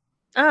character.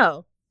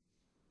 Oh.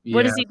 Yeah,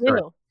 what does he do?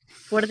 sorry.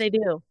 What do they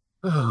do?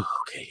 Oh,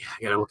 okay,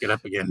 I gotta look it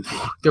up again.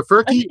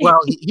 Gafurki, well,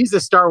 he's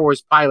a Star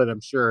Wars pilot,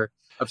 I'm sure,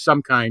 of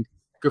some kind.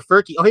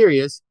 Gafurky. Oh, here he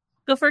is.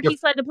 Gafurky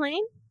fly the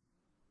plane?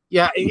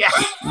 Yeah. He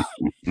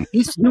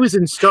was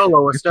in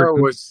Solo, a Star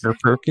Wars.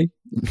 Gafurky?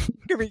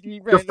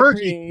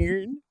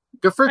 Gafurky.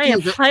 I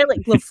am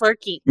pilot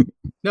Gafurky.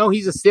 No,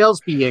 he's a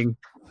sales being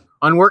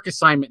on work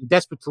assignment and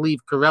desperate to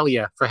leave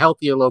Corellia for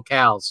healthier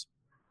locales.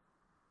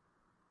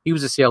 He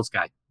was a sales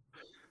guy.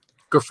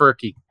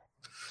 Gafurky.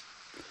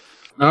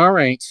 All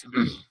right.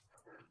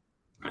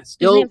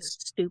 Still His name's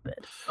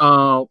stupid.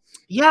 Oh,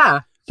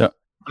 yeah. So,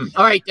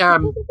 all right,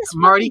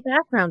 Marty.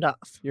 Background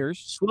off. Yours?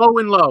 Slow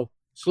and low.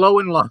 Slow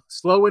and low.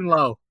 Slow and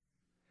low.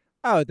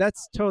 Oh,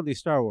 that's totally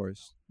Star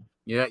Wars.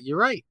 Yeah, you're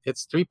right.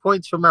 It's 3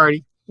 points for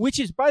Marty. Which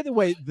is, by the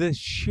way, the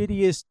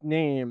shittiest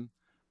name.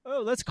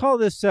 Oh, let's call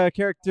this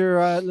character,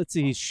 let's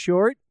see, he's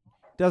short,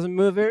 doesn't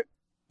move it,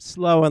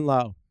 slow and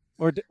low.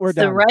 Or It's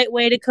down. the right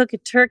way to cook a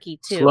turkey,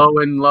 too. Slow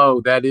and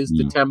low. That is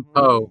the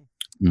tempo.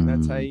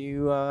 That's how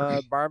you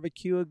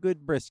barbecue a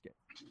good brisket.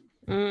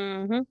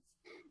 Mm-hmm.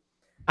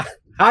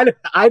 I'd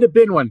have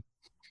been one.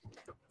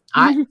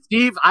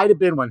 Steve, I'd have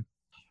been one.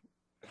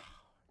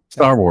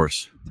 Star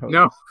Wars.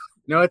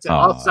 No, it's an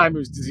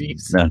Alzheimer's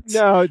disease.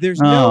 No, there's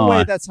no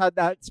way that's how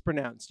that's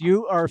pronounced.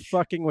 You are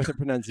fucking with the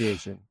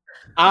pronunciation.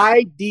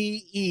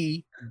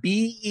 IDEBENONE.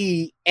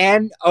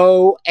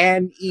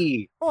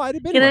 Oh, I'd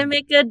have been Can one. I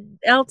make a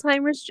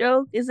Alzheimer's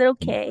joke? Is it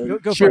okay?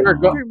 Go Sure, for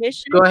it.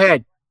 Permission? go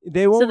ahead.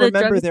 They won't So the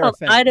remember drug is their called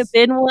offense. I'd have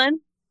been one.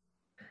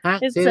 Huh?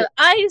 It Say said, that-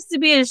 I used to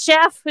be a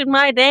chef in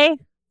my day. I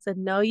said,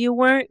 no, you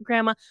weren't,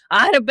 Grandma.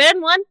 I'd have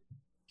been one.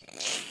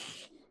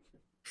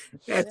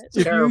 That's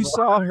If terrible. you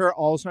saw her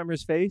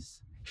Alzheimer's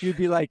face, you'd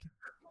be like,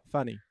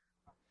 funny.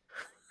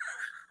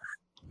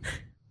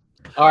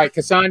 All right,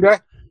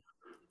 Cassandra.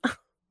 I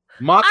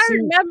Moxie.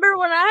 remember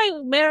when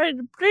I married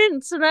a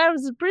prince and I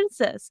was a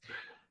princess.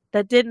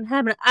 That didn't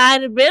happen.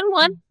 I'd have been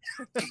one.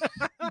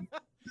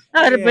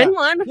 I'd have Yeah. been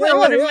one if I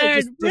would have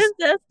married a just-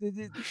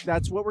 princess.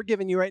 That's what we're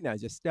giving you right now.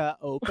 Just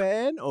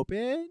open.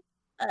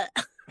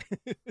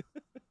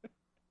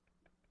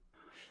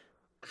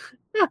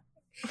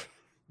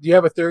 Do you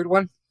have a third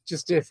one?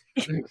 Just to...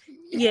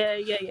 Yeah.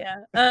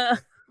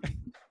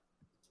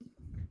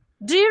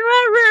 Do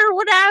you remember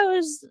when I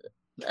was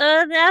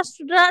an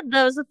astronaut and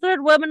I was the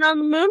third woman on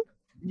the moon?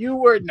 You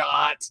were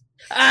not.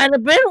 I'd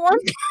have been one.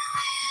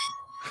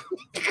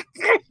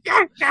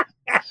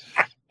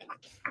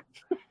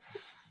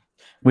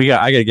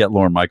 I gotta get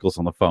Lauren Michaels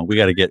on the phone. We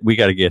gotta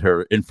get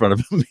her in front of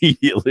him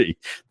immediately.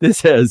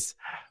 This has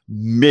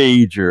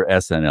major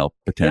SNL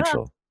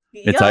potential.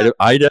 It's Yeah.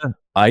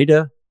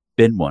 Ida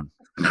Binwan.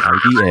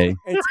 IDA.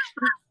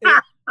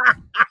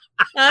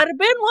 I'd have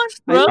been one.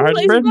 I'd Wrong have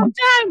place, been wrong one.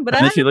 time. But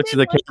And then I'd she have looks at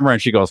been the camera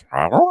and she goes,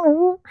 I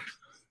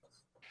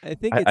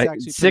think it's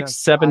actually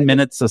 6-7 Ida.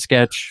 minutes a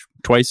sketch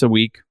twice a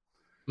week.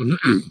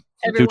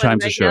 Everyone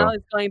times a right show. now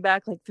is going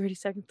back like 30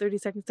 seconds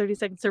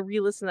to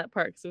re-listen to that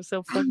part because it was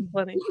so fucking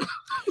funny.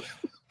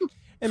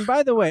 And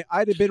by the way,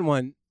 I'd have been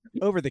one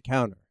over the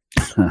counter.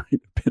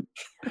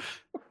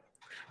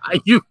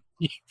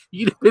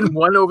 You'd have been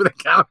one over the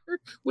counter.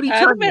 What are you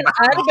talking about?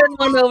 I'd have been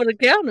one over the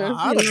counter.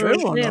 I'd have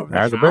been one over the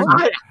I'd have been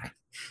counter.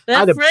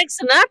 That I'd have- Frank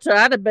Sinatra,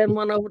 I'd have been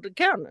one over the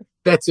counter.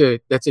 That's a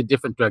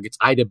different drug. It's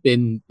Ida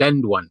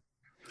Bend one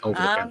over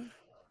the counter.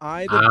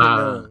 I'd have been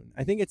known.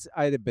 I think it's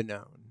I'd have been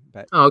known.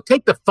 But Oh,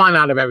 take the fun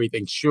out of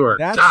everything. Sure.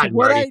 that's God,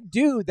 what Marty. I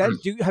do.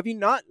 Have you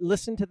not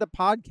listened to the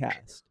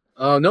podcast?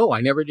 Oh no,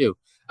 I never do.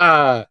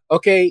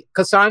 Okay,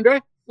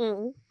 Cassandra.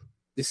 Mhm.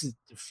 This is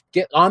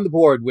get on the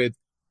board with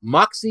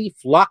Moxie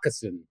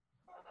Flockason.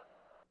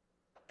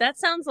 That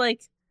sounds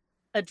like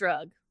a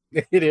drug.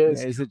 It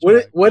is. Yeah, is it What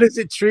drug? what does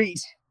it treat?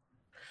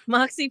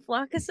 Moxie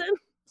Flockason?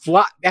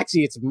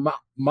 Actually, it's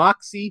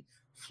Moxie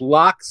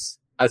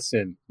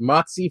Floxacin.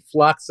 Moxie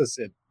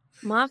Floxacin.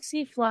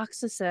 Moxie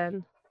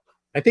Floxacin.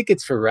 I think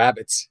it's for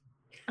rabbits.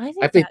 I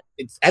I think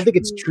think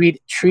it's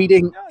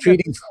treating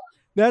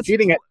That's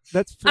it.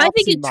 that's. I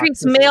think it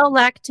treats flopsy male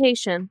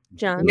lactation,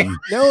 John.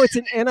 No, it's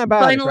an antibiotic.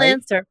 Final right?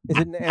 answer. Is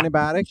it an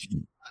antibiotic?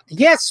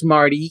 Yes,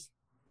 Marty.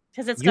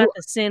 Because it's You- got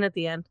the sin at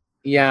the end.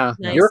 Yeah,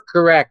 Nice. you're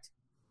correct.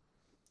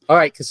 All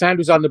right,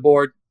 Cassandra's on the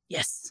board.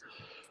 Yes.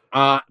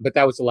 But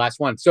that was the last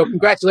one. So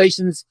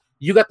congratulations.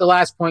 You got the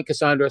last point,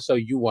 Cassandra, so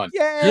you won.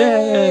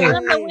 Yay!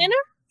 I'm the winner?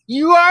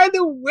 You are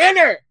the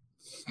winner.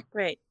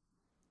 Great.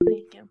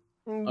 Thank you.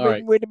 All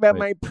right. What about Wait.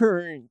 my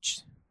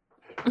punch?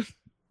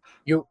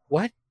 You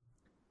what?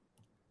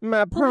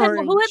 My Who had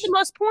punch. the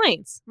most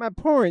points? My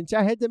punch.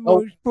 I had the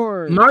Oh, most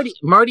punch.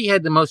 Marty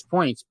had the most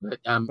points, but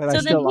But I So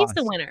still then he's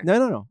the lost. winner.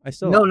 No. I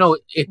still no.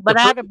 But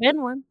I'd have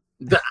been one.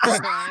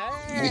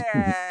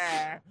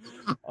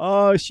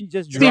 Oh, she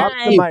just Steve, dropped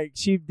the Steve. mic.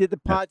 She did the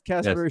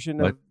podcast Yes. version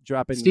What? of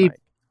dropping Steve.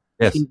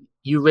 the mic. Yes.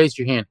 You raised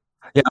your hand.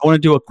 Yeah, I want to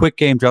do a quick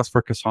game just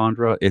for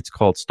Cassandra. It's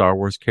called Star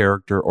Wars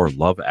character or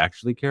Love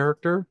Actually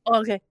character.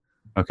 Oh, okay.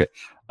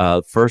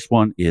 First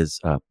one is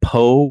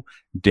Poe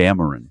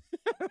Dameron.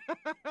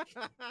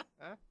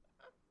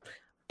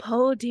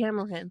 Poe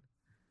Dameron.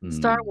 Hmm.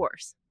 Star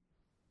Wars.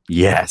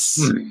 Yes.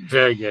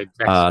 Very good.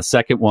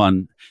 Second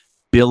one,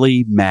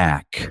 Billy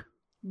Mack.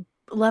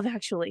 Love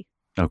Actually.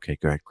 Okay,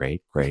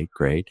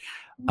 great.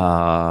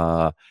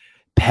 Padme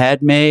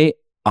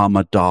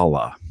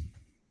Amidala.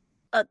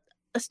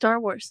 A Star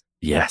Wars.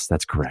 Yes,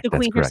 that's correct. The That's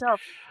Queen correct.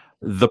 herself.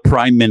 The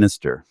Prime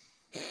Minister.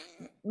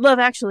 Love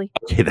Actually.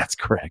 Okay, that's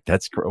correct.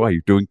 That's correct. Wow,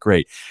 you're doing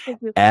great.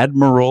 Thank you.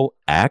 Admiral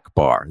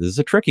Akbar. This is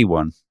a tricky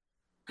one.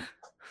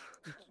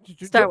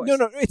 Star Wars.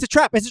 No, it's a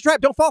trap. It's a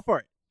trap. Don't fall for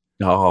it.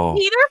 Oh,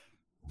 Either?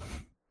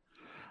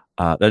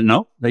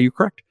 no, you're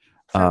correct.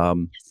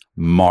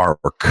 Mark.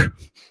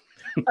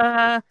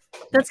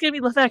 That's gonna be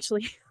Love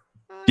Actually.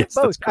 Yes,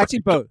 Both. that's correct. Actually,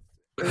 both.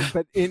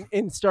 But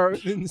in Star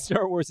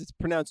Wars, it's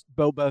pronounced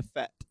Boba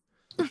Fett.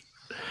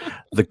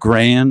 The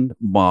Grand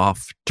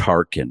Moff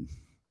Tarkin.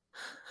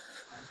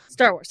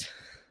 Star Wars.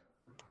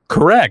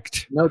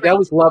 Correct. No, that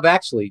was Love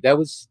Actually.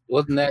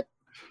 Wasn't that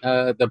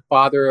the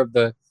father of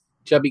the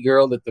chubby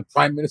girl that the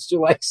prime minister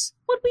likes?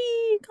 Would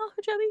we call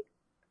her Chubby?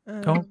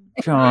 Oh,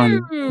 John.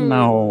 Hmm.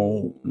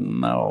 No.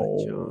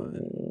 John.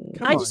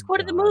 I just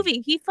quoted the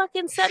movie. He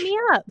fucking set me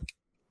up.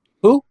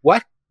 Who?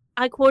 What?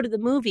 I quoted the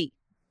movie.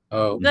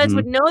 Oh, You guys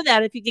would know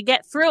that if you could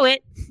get through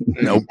it.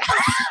 Nope.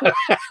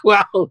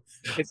 well,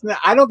 it's not.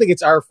 I don't think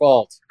it's our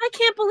fault. I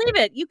can't believe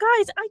it. You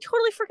guys, I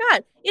totally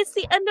forgot. It's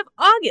the end of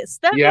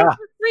August. That Yeah. means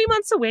we're 3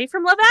 months away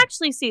from Love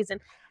Actually season.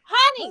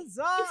 Honey, it's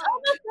almost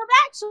Love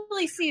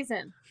Actually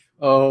season.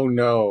 Oh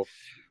no.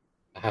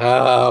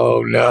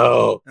 Oh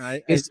no.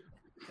 I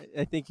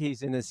think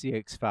he's in a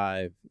CX-5.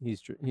 I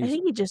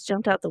think he just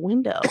jumped out the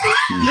window.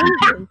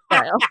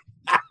 Style.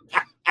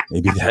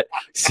 Maybe that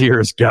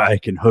Sears guy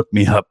can hook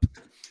me up.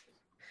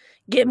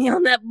 Get me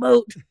on that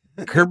boat.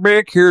 Come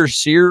back here,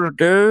 Sears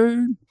guy.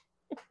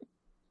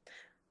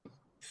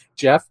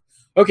 Jeff.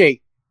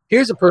 Okay,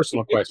 here's a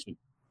personal question,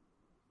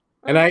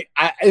 and I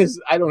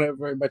don't have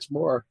very much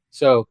more,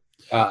 so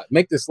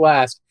make this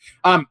last.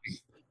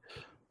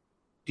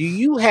 Do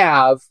you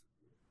have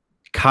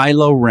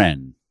Kylo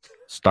Ren.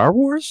 Star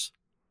Wars?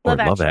 Or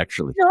Love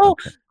Actually? No.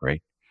 Okay,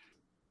 great.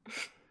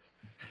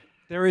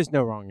 There is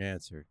no wrong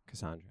answer,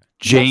 Cassandra.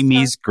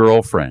 Jamie's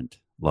girlfriend.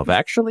 Love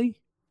Actually?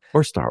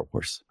 Or Star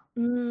Wars?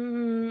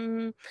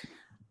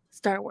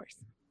 Star Wars.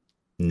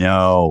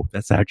 No,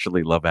 that's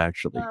actually Love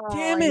Actually. Oh,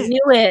 Damn I it.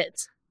 knew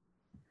it.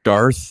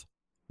 Darth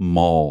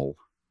Maul.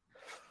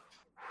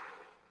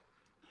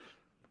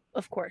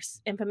 Of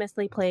course.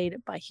 Infamously played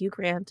by Hugh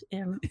Grant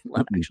in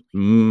Love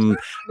Actually.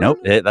 Nope,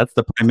 that's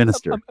the Prime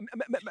Minister.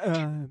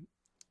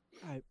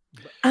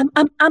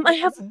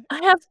 I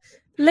have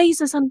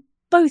lasers on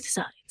both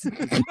sides.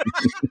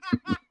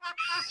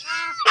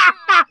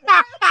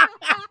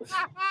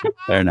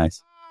 Very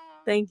nice.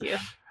 Thank you.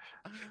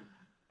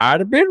 I'd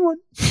have been one.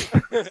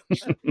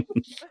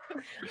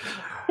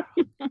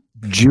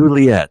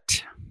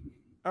 Juliet.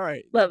 All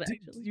right. Love Do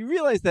Actually. you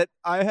realize that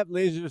I have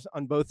lasers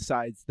on both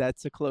sides?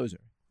 That's a closer.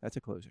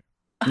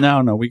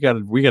 No, we got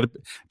to.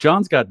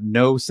 John's got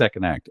no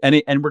second act,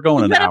 and we're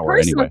going You've an got hour a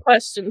personal anyway.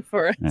 question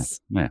for us.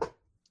 Yeah.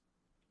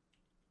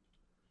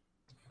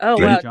 Oh,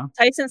 Ready, wow. John?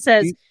 Tyson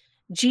says,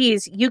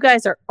 geez, you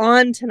guys are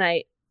on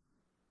tonight.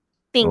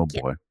 Oh Thank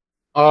you. boy.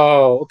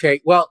 Oh,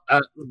 okay. Well,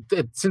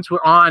 since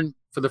we're on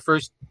for the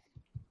first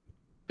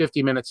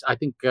 50 minutes, I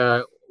think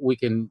we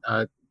can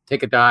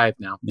take a dive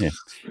now. Yeah.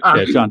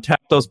 Yeah, John,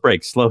 tap those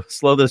brakes.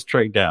 Slow this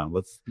train down.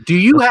 Let's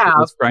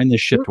grind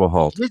this shit to a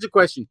halt. Here's a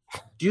question.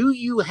 Do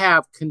you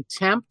have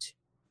contempt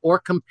or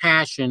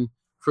compassion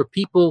for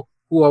people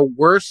who are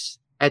worse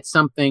at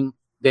something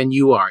than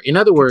you are? In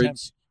other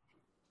words,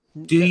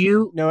 do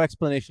you... No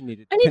explanation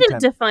needed. I need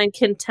Contempt. to define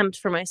contempt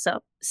for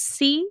myself.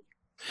 CON.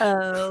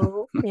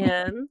 Oh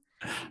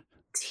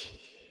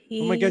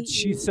my god,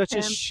 she's such a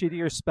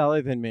shittier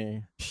speller than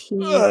me.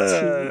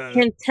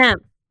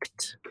 Contempt.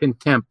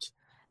 Contempt.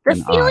 The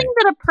An feeling I.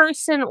 that a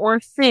person or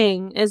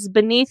thing is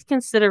beneath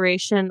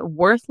consideration,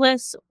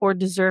 worthless, or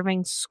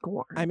deserving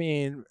scorn. I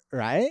mean,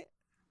 right?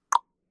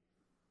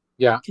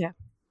 Yeah. Okay.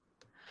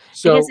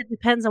 So, I guess it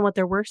depends on what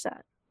they're worse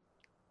at.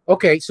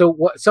 okay, so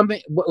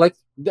like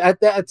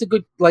that's a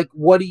good, like,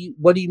 what do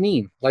you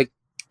mean? Like,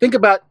 think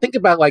about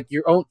like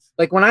your own,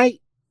 like when I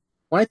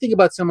think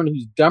about someone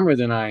who's dumber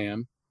than I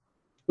am,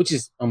 which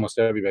is almost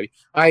everybody,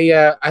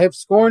 I have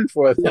scorn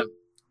for them.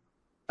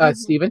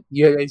 Stephen,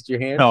 you raised your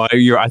hand. No, I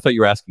thought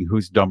you were asking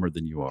who's dumber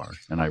than you are,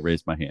 and I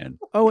raised my hand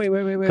Oh wait.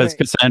 because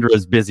Cassandra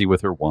is busy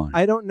with her wine.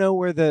 I don't know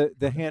where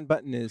the hand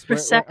button is.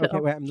 Prosecco. Okay,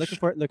 wait, I'm looking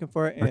for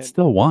it. And It's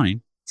still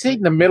wine. It's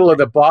in the middle of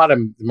the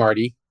bottom,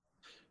 Marty.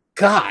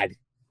 God,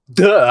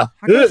 duh.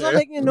 how come it's not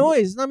making a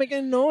noise? It's not making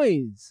a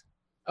noise.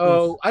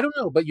 Oh, I don't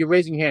know, but you're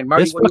raising your hand,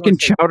 Marty. This what do you fucking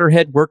want to say?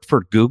 chowderhead worked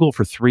for Google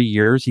for 3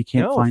 years. He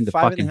can't No, find the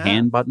 5.5. fucking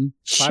hand button.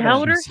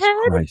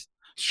 Chowderhead? Christ.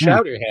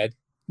 Chowderhead.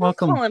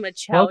 Welcome, Call him a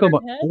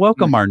chowderhead.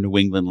 welcome, our New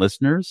England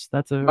listeners.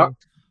 That's a Marty.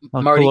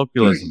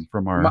 colloquialism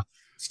from our.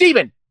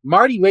 Stephen,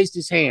 Marty raised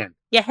his hand.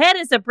 Your head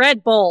is a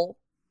bread bowl.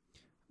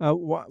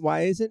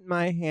 Why isn't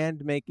my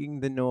hand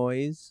making the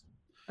noise?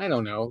 I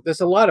don't know.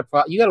 There's a lot of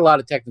you got a lot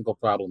of technical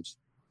problems.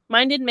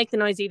 Mine didn't make the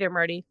noise either,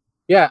 Marty.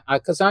 Yeah,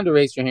 Cassandra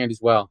raised your hand as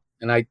well,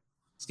 and I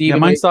Steve, yeah,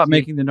 mine stopped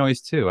making the noise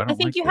too. I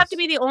think you have to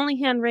be the only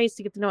hand raised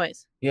to get the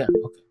noise. Yeah.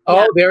 Okay.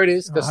 Oh, there it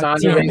is,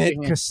 Cassandra. Damn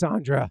it,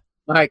 Cassandra.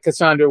 All right,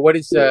 Cassandra. What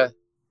is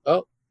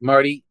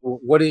Marty?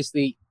 What is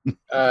the?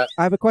 I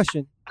have a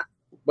question.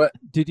 What?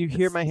 Did you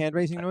hear my hand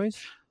raising noise?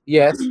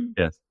 Yes.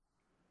 Yes.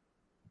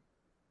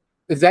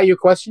 Is that your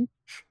question?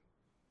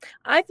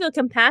 I feel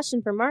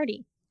compassion for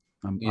Marty.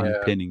 I'm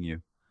pinning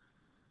you.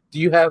 Do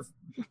you have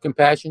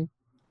compassion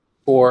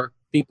for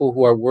people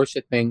who are worse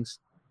at things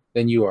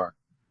than you are?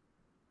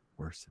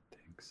 Worse at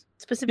things.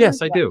 Specifically,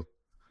 yes, I do.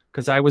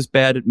 Because I was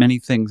bad at many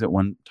things at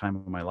one time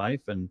of my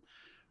life, and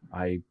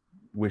I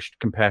wished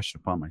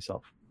compassion upon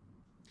myself.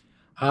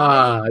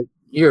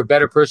 You're a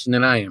better person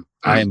than I am.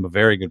 I am a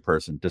very good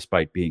person,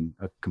 despite being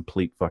a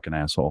complete fucking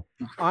asshole.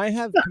 I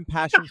have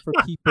compassion for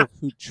people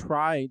who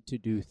try to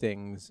do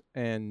things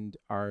and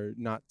are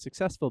not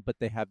successful, but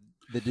they have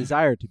the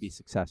desire to be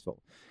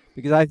successful.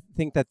 Because I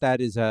think that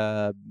is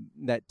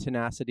that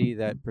tenacity,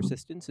 that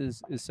persistence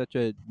is such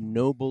a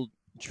noble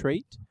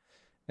trait,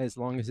 as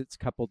long as it's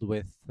coupled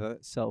with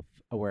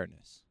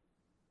self-awareness.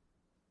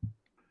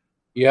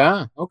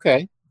 Yeah.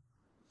 Okay.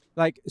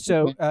 Like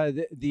so,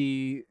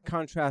 the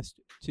contrast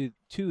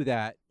to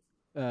that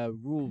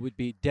rule would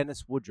be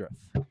Dennis Woodruff.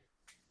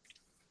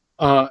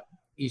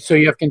 So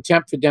you have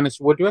contempt for Dennis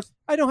Woodruff?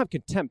 I don't have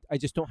contempt. I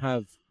just don't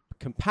have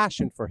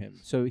compassion for him.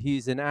 So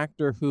he's an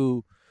actor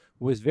who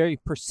was very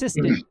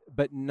persistent,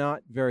 but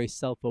not very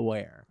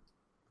self-aware.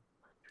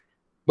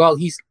 Well,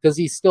 does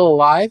he still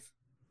alive?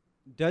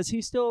 Does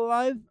he still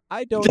alive?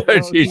 I don't know.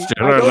 Does he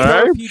still alive? I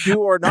don't know if he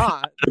do or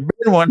not. The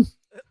big one.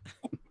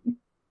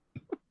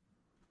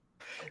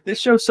 This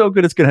show's so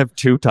good, it's going to have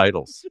 2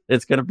 titles.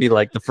 It's going to be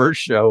like the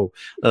first show.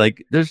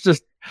 Like, there's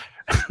just...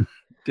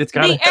 it's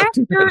got the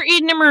actor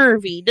in the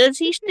movie. Does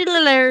he still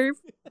alive?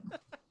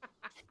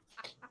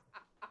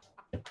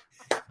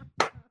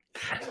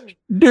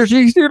 Does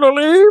he still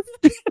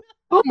alive?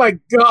 Oh, my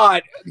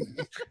God.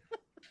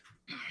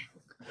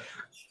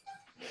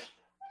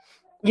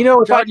 You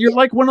know, John, you're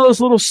like one of those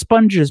little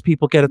sponges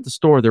people get at the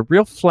store. They're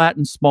real flat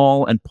and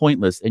small and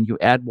pointless, and you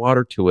add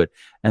water to it,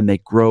 and they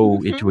grow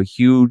into a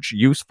huge,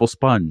 useful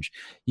sponge.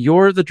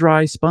 You're the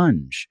dry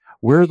sponge.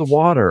 We're the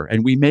water,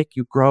 and we make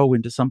you grow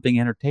into something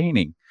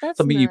entertaining,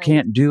 something you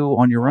can't do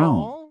on your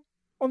own.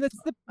 Oh,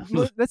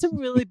 that's a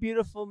really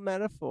beautiful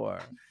metaphor.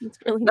 It's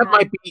really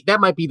that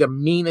might be the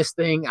meanest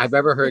thing I've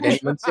ever heard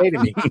anyone say to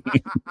me.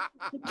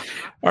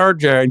 Our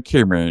John,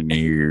 come on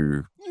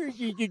here.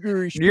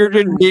 You're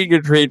the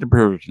biggest trade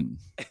person.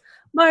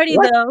 Marty,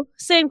 though,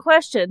 same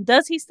question.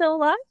 Does he still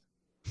alive?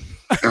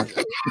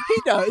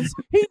 He does.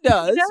 He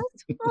does.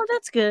 Oh,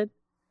 that's good.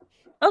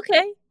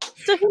 Okay.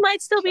 So he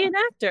might still be an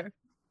actor.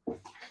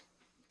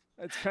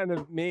 That's kind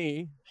of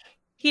me.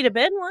 He'd have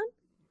been one.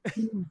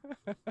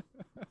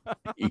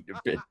 He'd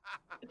have been.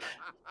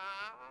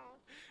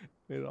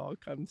 It all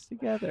comes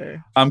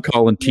together. I'm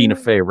calling Tina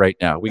Fey right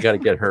now. We got to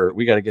get her.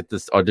 We got to get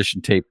this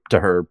audition tape to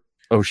her.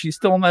 Oh, she's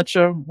still on that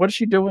show? What is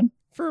she doing?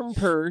 Firm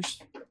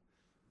purse.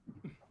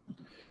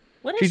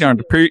 What is she's on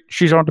the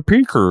she's on the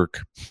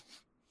Pre-Kirk.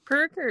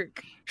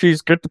 Pre-Kirk.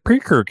 She's got the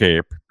Pre-Kirk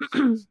ape.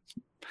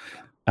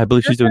 I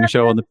believe she's doing a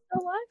show on the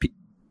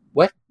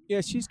What?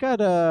 Yeah, she's got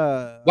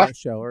a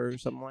show or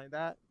something like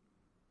that.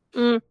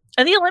 Are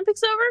the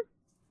Olympics over?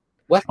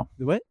 What?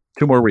 The what?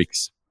 2 more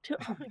weeks.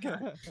 Oh my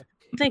God.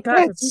 Thank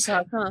God for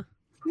Peacock, huh?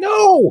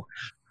 No.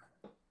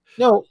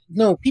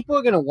 People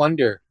are going to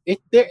wonder.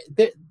 The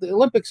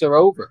Olympics are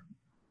over.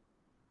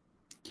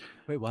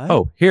 Wait, what?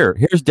 Oh,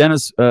 here's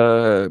Dennis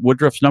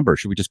Woodruff's number.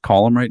 Should we just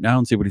call him right now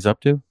and see what he's up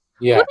to?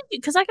 Yeah.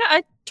 Because I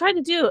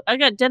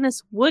got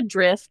Dennis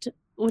Woodruff,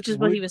 which is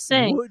what he was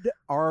saying.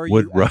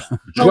 Woodruff.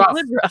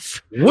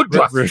 Woodruff.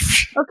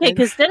 Okay,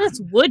 because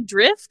Dennis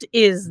Woodruff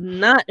is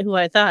not who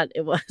I thought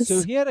it was.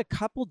 So he had a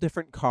couple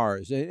different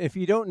cars. If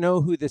you don't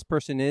know who this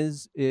person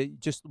is,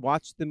 just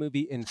watch the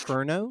movie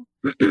Inferno.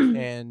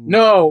 And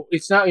no,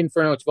 it's not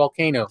Inferno. It's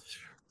Volcano.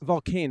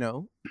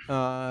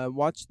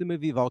 Watch the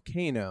movie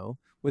Volcano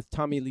with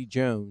Tommy Lee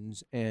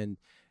Jones, and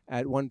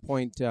at one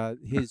point,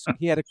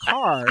 he had a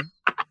car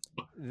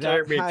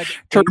that had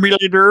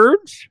Terminator.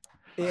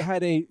 It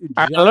had a.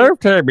 I love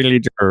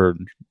Terminator.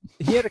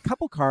 He had a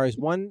couple cars.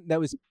 One that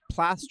was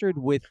plastered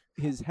with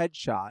his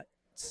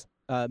headshots,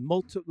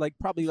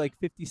 probably like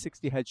 50,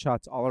 60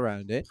 headshots all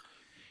around it,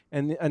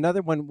 and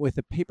another one with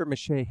a paper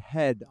mache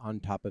head on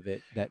top of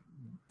it that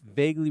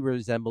vaguely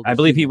resembled. I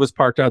believe he was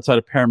parked outside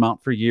of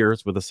Paramount for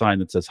years with a sign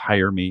that says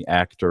 "Hire me,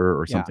 actor"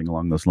 or something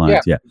along those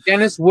lines. Yeah.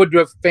 Dennis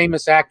Woodruff,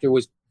 famous actor,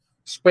 was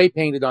spray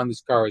painted on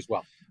this car as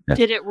well. Yeah.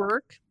 Did it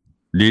work?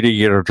 Did he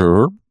get a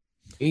job?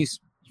 He's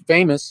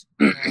famous.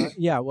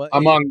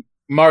 Among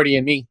Marty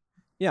and me.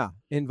 Yeah,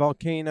 in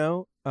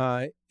Volcano.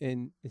 Is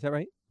that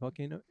right?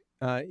 Volcano.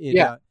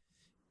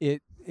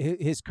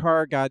 His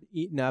car got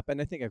eaten up,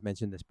 and I think I've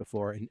mentioned this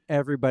before. And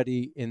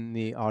everybody in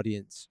the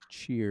audience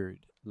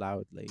cheered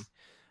loudly.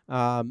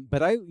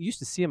 But I used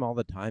to see him all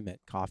the time at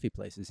coffee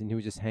places, and he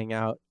would just hang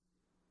out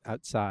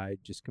outside,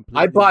 just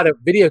completely. I bought a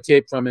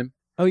videotape from him.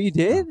 Oh, you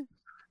did?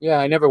 Yeah,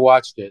 I never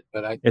watched it,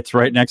 but It's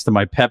right next to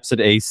my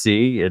Pepsi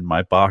AC and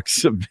my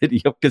box of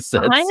video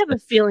cassettes. I have a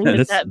feeling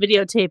that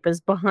videotape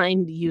is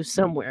behind you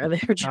somewhere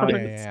there, John.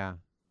 Oh,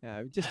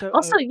 yeah. Just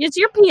also, is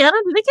your piano?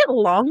 Did it get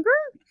longer,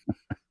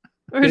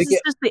 or is this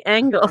just the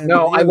angle?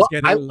 No,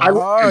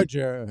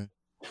 larger.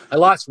 I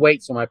lost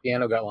weight, so my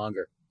piano got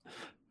longer.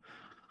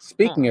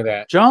 Speaking of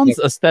that, John's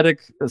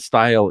aesthetic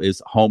style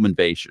is home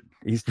invasion.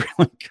 He's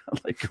really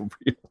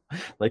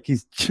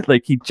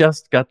he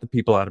just got the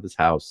people out of his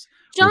house.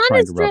 John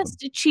is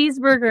just a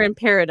cheeseburger in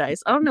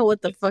paradise. I don't know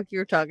what the fuck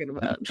you're talking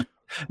about.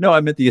 No, I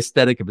meant the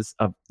aesthetic of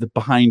the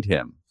behind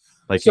him.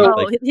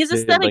 His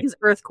aesthetic is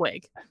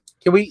earthquake.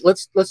 Can we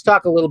let's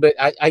talk a little bit?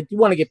 I do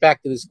want to get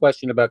back to this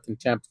question about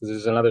contempt because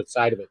there's another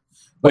side of it.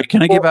 Wait,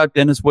 can I give out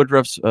Dennis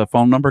Woodruff's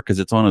phone number because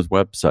it's on his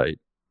website?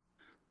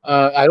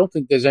 I don't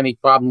think there's any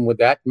problem with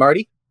that,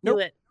 Marty. Do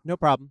it. No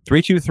problem.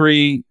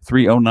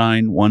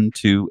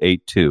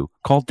 323-309-1282.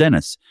 Call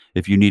Dennis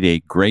if you need a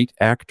great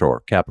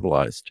actor,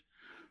 capitalized,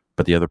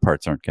 but the other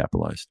parts aren't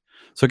capitalized.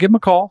 So give him a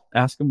call,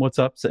 ask him what's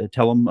up,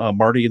 tell him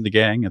Marty and the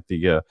gang at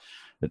the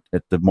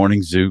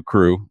Morning Zoo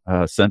crew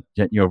sent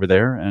you over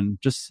there, and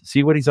just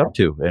see what he's up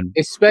to. And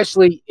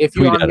especially if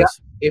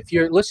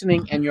you're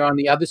listening and you're on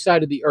the other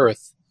side of the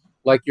earth,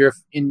 like you're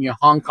in your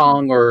Hong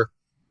Kong or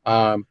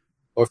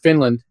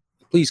Finland,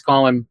 please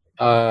call him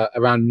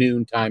around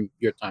noon time,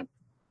 your time,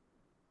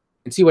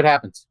 and see what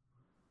happens.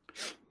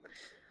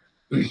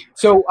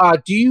 So,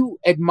 do you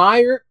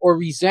admire or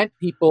resent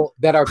people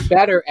that are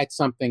better at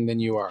something than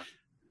you are?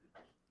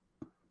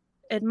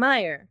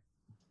 Admire.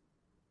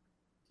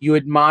 You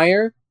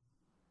admire?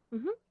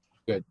 Mm-hmm.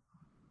 Good.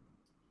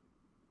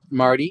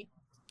 Marty?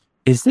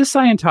 Is this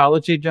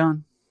Scientology,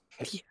 John?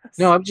 Yes.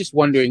 No, I'm just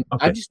wondering.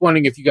 Okay. I'm just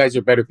wondering if you guys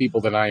are better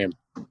people than I am.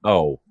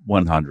 Oh,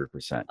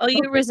 100%. Oh,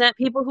 you resent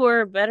people who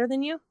are better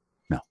than you?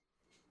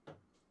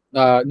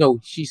 No,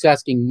 she's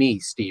asking me,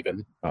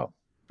 Stephen. Oh.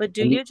 But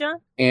do you, John?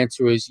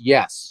 Answer is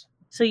yes.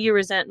 So you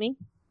resent me?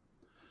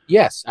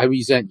 Yes, I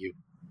resent you.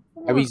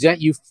 Oh. I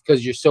resent you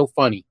because you're so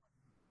funny.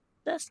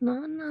 That's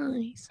not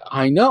nice.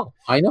 I know.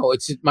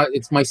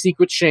 It's my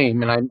secret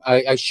shame, and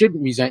I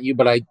shouldn't resent you,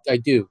 but I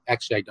do.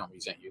 Actually, I don't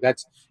resent you.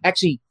 That's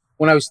actually,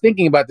 when I was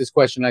thinking about this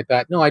question, I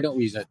thought, no, I don't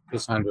resent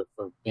Cassandra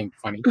for being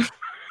funny.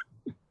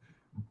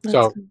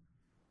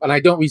 And I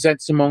don't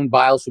resent Simone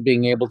Biles for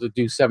being able to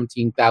do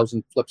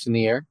 17,000 flips in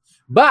the air,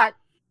 but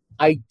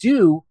I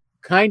do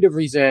kind of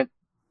resent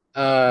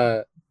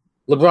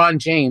LeBron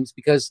James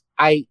because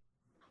I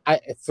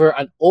for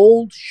an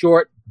old,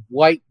 short,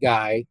 white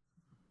guy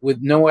with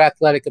no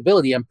athletic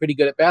ability, I'm pretty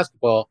good at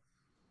basketball,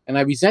 and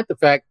I resent the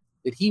fact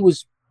that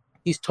he's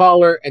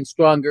taller and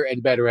stronger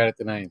and better at it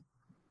than I am.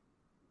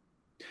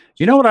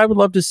 You know what I would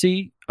love to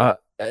see?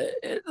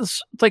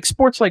 It's like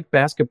sports like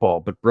basketball,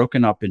 but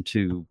broken up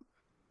into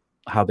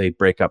how they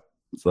break up,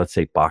 let's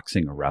say,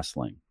 boxing or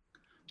wrestling.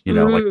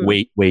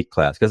 Like weight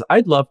class. Because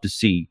I'd love to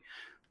see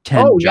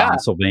 10 John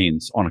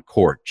Sylvains on a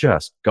court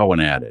just going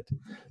at it.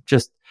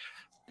 Just,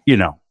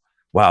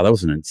 wow, that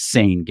was an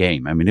insane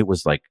game. I mean, it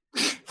was like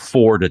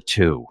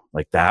 4-2.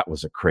 Like, that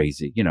was a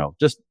crazy,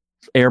 just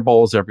air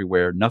balls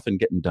everywhere, nothing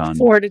getting done.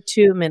 4 to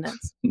 2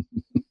 minutes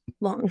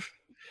long.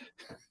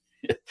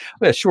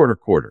 Yeah, shorter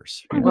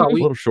quarters. A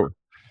little short.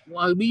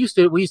 Well, we used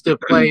to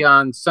play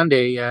on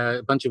Sunday,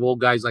 a bunch of old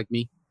guys like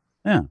me.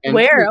 Yeah. And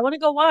where? I want to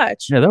go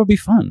watch. Yeah, that would be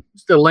fun.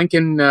 It's the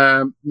Lincoln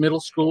Middle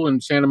School in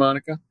Santa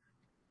Monica.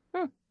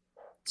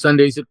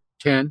 Sundays at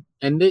 10.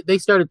 And they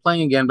started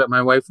playing again, but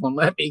my wife won't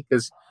let me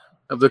because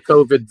of the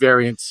COVID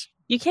variants.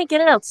 You can't get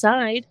it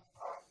outside.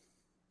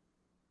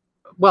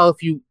 Well,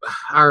 if you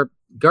are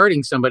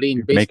guarding somebody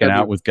and making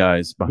out with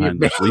guys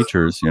behind the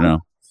bleachers,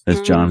 as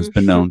John has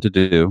been known to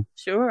do.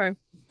 Sure.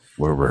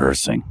 We're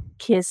rehearsing.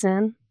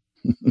 Kissing.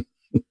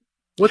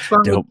 What's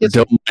wrong don't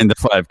mind the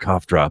 5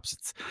 cough drops.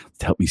 It's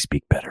help me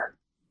speak better.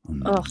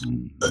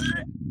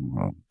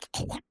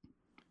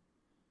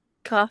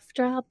 Cough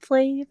drop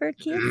flavor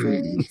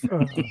kisses.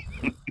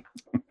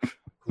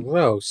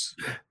 Gross.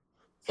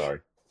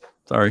 Sorry.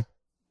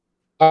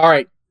 All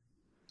right.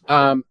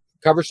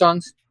 Cover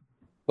songs.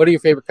 What are your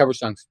favorite cover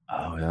songs?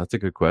 Oh, yeah, that's a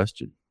good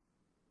question.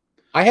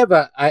 I have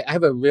a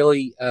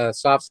really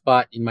soft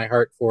spot in my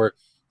heart for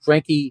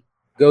Frankie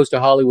Goes to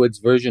Hollywood's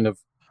version of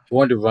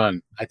Born to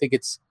Run. I think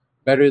it's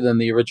better than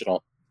the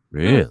original.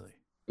 Really?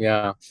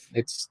 Yeah,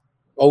 it's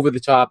over the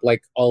top,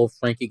 like all of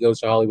Frankie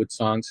Goes to Hollywood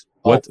songs.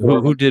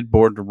 Who did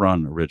Born to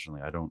Run originally?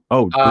 I don't.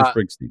 Oh,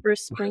 Bruce Springsteen.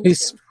 Bruce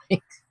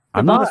Springsteen.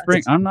 I'm not a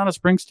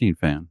Springsteen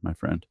fan, my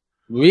friend.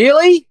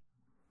 Really?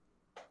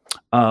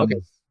 Okay.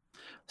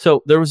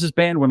 So there was this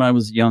band when I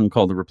was young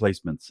called The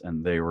Replacements,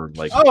 and they were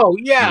like, oh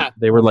yeah,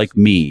 they were like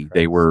me.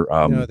 They were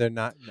no, they're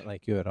not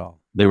like you at all.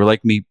 They were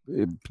like me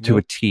to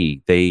a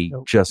T. They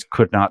just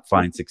could not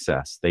find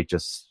success. They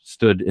just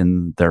stood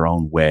in their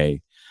own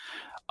way,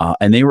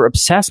 and they were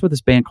obsessed with this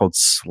band called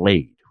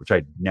Slade, which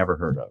I'd never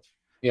heard of.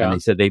 Yeah, and they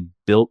said they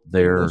built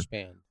their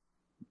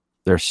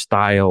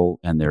style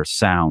and their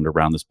sound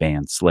around this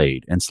band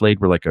Slade, and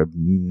Slade were like a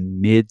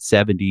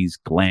mid-70s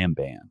glam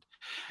band,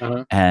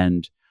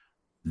 and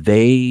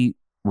they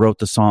wrote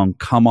the song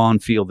 "Come On,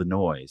 Feel the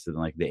Noise" in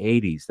like the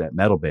 '80s that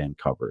metal band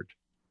covered,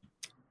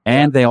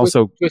 and they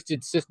also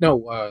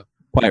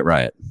Quiet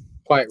Riot.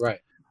 Quiet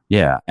Riot.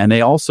 Yeah, and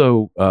they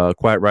also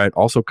Quiet Riot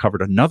also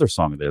covered another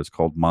song of theirs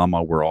called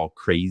 "Mama We're All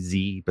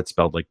Crazy," but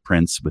spelled like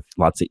Prince with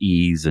lots of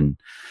E's and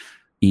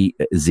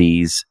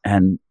Z's,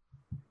 and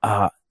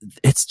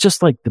it's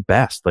just like the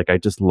best. Like I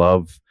just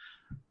love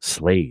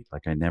Slade.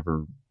 Like I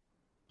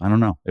don't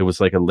know. It was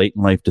like a late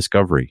in life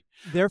discovery.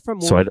 They're from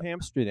Wolf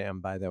Amsterdam,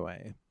 by the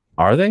way.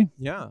 Are they?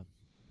 Yeah.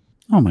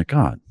 Oh my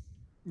God.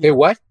 They're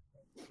what?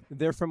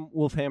 They're from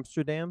Wolf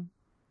Amsterdam.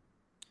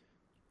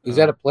 Is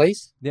that a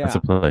place? Yeah. That's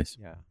a place.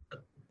 Yeah.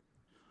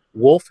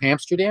 Wolf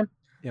Amsterdam?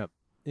 Yep.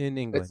 In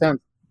England.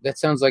 That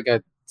sounds like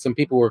some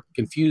people were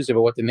confused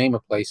about what to name a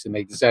place and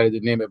they decided to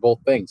name it both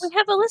things. We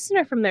have a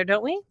listener from there,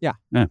 don't we? Yeah.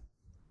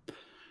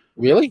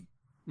 Really?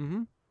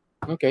 Mm-hmm.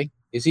 Okay.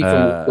 Is he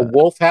from the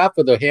wolf half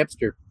or the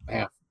hamster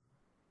half?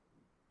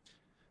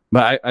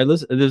 But I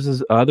listen. There's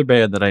this other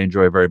band that I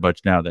enjoy very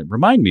much now that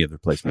remind me of their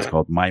place. It's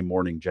called My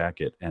Morning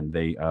Jacket, and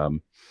they,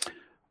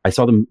 I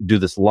saw them do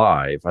this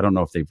live. I don't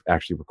know if they've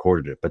actually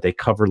recorded it, but they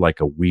cover like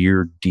a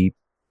weird, deep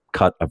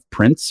cut of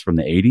Prince from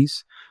the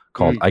 '80s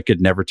called "I Could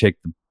Never Take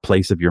the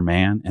Place of Your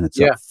Man," and it's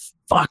a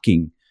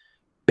fucking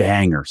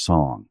banger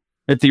song.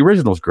 The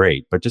original's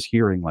great, but just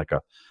hearing like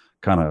a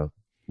kind of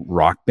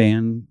rock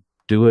band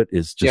do it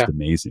is just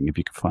amazing. If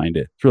you can find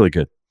it, it's really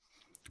good.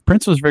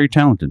 Prince was very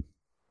talented.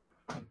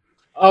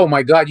 Oh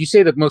my God! You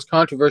say the most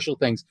controversial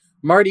things,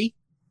 Marty.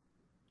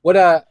 What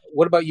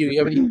about you?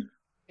 You have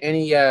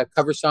any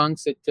cover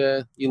songs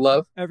that you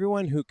love?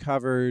 Everyone who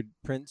covered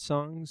Prince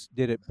songs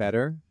did it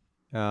better.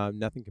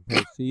 Nothing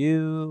Compares to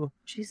You.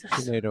 Jesus.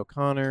 Sinead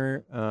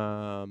O'Connor.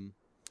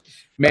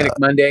 Manic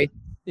Monday.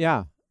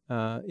 Yeah.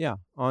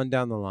 On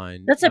down the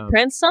line. That's a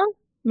Prince song?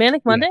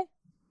 Manic Monday?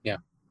 Yeah.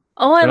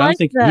 Oh, I like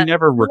that. He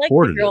never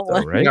recorded it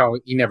though, right? No,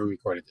 he never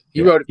recorded it.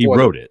 He wrote it. He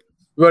wrote it.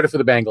 He wrote it for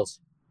the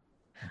Bangles.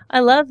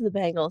 I love the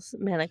Bangles,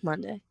 Manic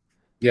Monday.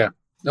 Yeah.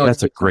 No,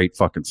 that's a great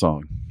fucking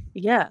song.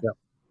 Yeah.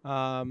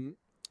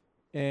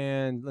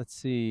 And let's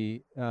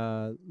see.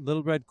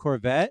 Little Red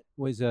Corvette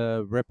was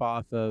a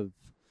ripoff of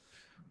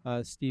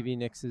Stevie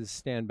Nicks'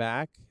 Stand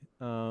Back.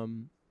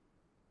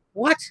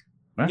 What?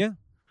 Yeah.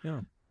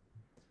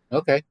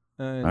 Okay.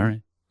 All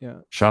right. Yeah.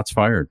 Shots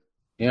fired.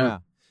 Yeah.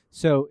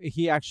 So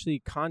he actually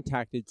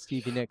contacted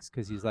Stevie Nicks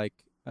because he's like,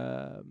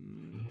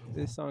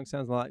 this song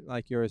sounds a lot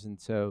like yours.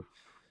 And so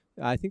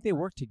I think they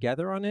worked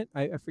together on it.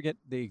 I forget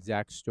the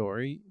exact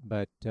story,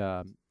 but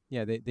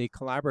they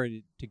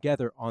collaborated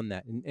together on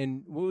that.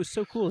 And what was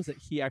so cool is that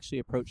he actually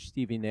approached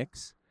Stevie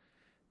Nicks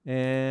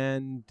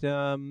and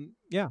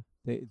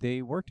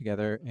they worked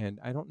together. And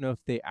I don't know if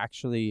they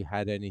actually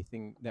had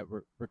anything that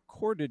were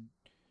recorded.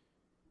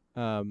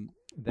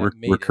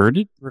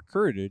 Recorded,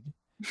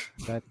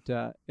 but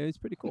it was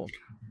pretty cool.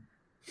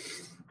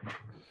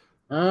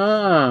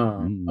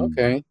 Oh,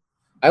 okay.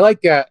 I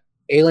like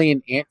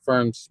Alien Ant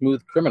Farm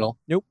Smooth Criminal.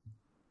 Nope.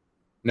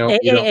 No.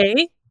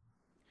 AAA?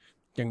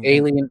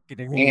 Alien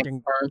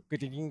Ant Farm.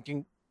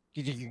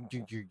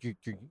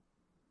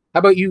 How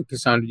about you,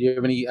 Cassandra? Do you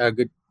have any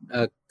good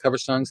cover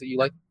songs that you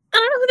like? I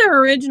don't know who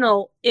their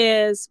original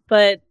is,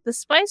 but the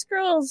Spice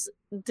Girls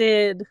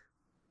did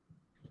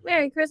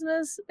Merry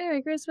Christmas,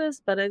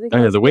 but I think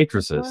The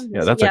Waitresses.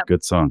 Yeah, that's a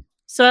good song.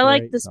 So I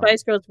like the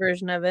Spice Girls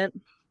version of it.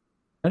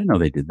 I didn't know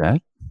they did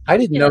that. I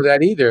didn't know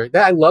that either.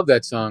 I love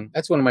that song.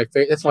 That's one of my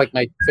favorite. That's like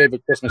my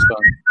favorite Christmas song.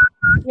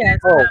 Yeah.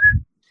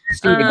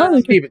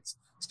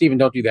 Steven,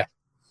 don't do that.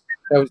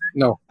 That was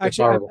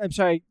actually horrible. I'm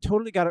sorry, I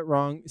totally got it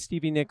wrong.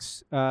 Stevie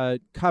Nicks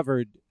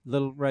covered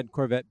Little Red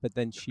Corvette, but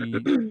then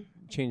she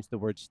changed the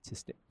words to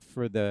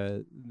for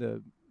the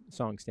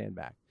song Stand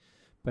Back.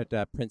 But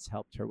Prince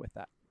helped her with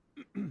that.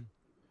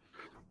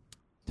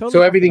 Totally.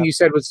 So everything you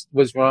said was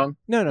wrong?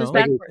 No.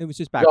 It was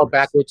just backwards. It's all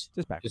backwards?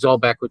 Just backwards. It's all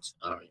backwards?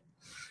 All right.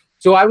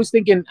 So I was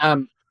thinking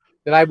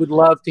that I would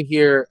love to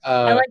hear...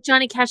 I like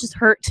Johnny Cash's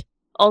Hurt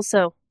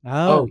also.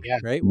 Oh yeah.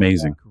 Great.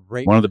 Amazing.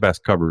 Great. One of the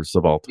best covers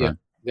of all time.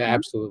 Yeah,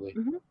 absolutely.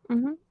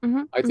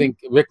 I think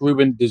Rick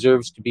Rubin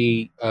deserves to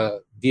be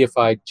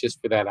deified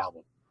just for that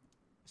album.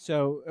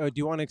 So do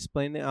you want to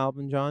explain the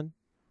album, John?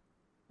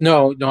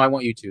 No, I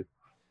want you to.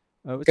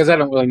 Because I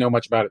don't really know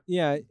much about it.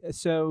 Yeah,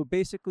 so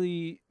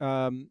basically,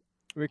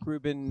 Rick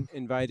Rubin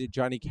invited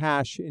Johnny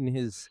Cash in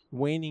his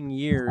waning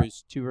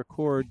years to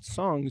record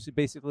songs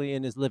basically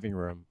in his living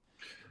room.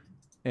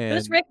 And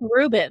who's Rick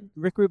Rubin?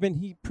 Rick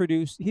Rubin,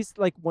 he's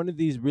like one of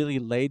these really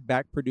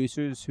laid-back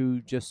producers who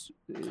just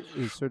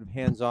is sort of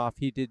hands-off.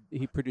 He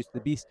produced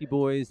the Beastie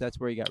Boys. That's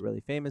where he got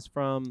really famous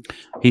from.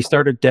 He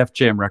started Def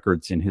Jam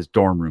Records in his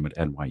dorm room at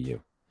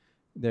NYU.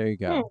 There you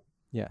go.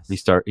 Yes.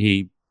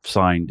 He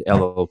signed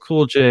LL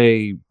Cool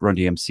J, Run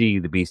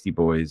DMC, the Beastie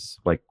Boys,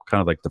 like kind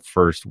of like the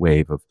first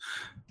wave of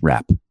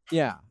rap.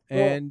 Yeah,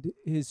 and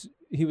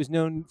he was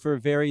known for a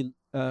very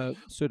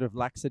sort of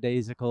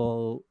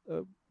lackadaisical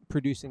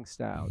producing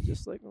style,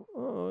 just like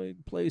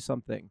he'd play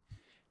something,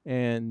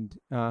 and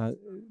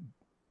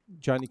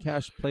Johnny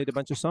Cash played a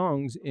bunch of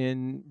songs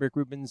in Rick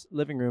Rubin's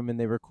living room, and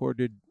they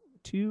recorded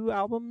 2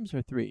 albums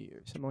or 3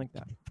 or something like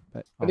that.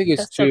 But I think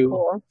it's That's 2. so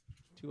cool.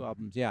 2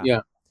 albums, yeah.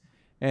 Yeah.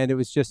 And it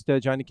was just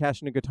Johnny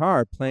Cash and a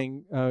guitar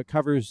playing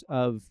covers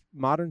of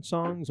modern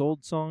songs,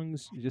 old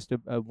songs, just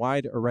a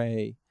wide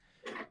array.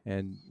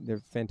 And they're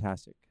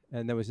fantastic.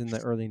 And that was in the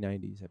early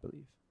 90s, I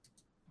believe.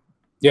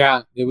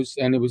 Yeah, it was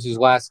his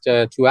last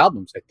 2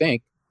 albums, I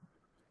think.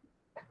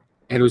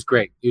 And it was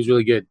great. It was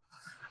really good.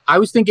 I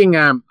was thinking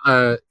of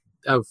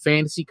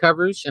fantasy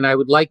covers, and I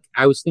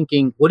was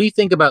thinking, what do you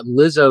think about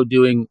Lizzo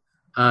doing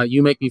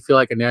You Make Me Feel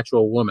Like a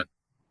Natural Woman?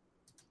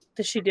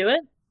 Did she do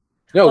it?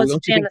 No, it's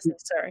fantasy,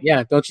 sorry.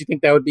 Yeah, don't you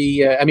think that would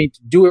be,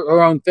 do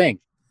her own thing.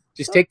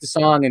 Just take the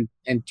song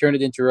and turn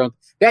it into her own.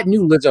 That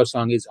new Lizzo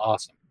song is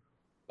awesome,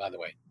 by the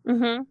way.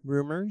 Mm-hmm.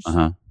 Rumors?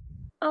 Uh-huh.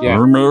 Oh, Yeah.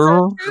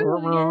 Rumors.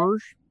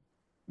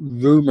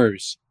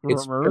 Rumors.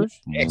 It's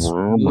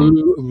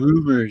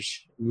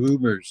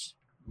rumors.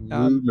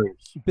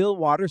 Bill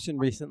Watterson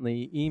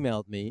recently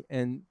emailed me,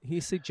 and he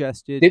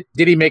suggested...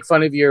 Did he make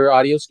fun of your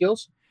audio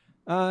skills?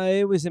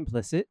 It was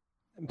implicit.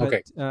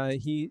 But Okay.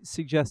 He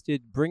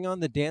suggested Bring on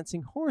the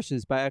Dancing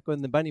Horses by Echo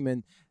and the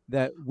Bunnymen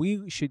that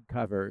we should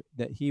cover,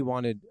 that he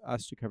wanted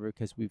us to cover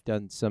because we've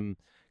done some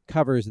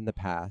covers in the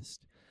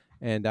past.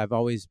 And I've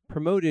always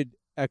promoted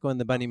Echo and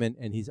the Bunnymen,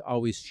 and he's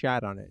always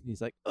shat on it.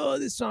 He's like, oh,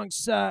 this song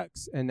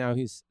sucks. And now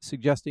he's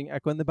suggesting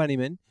Echo and the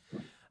Bunnymen.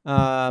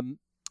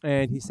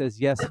 And he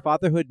says, yes,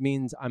 fatherhood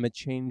means I'm a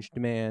changed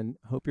man.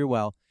 Hope you're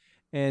well.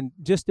 And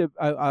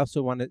I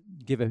also want to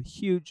give a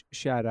huge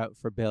shout out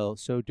for Bill.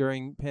 So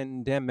during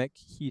pandemic,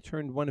 he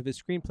turned one of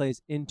his screenplays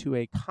into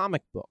a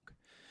comic book.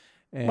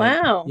 And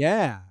wow.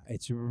 Yeah,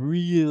 it's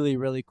really,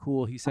 really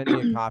cool. He sent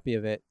me a copy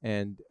of it,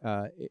 and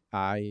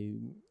I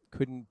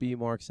couldn't be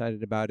more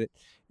excited about it.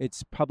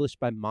 It's published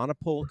by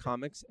Monopole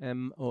Comics,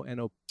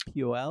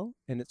 Monopol,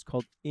 and it's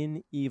called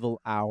In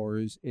Evil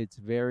Hours. It's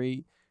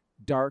very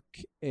dark.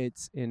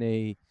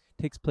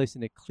 Takes place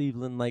in a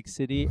Cleveland-like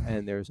city,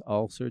 and there's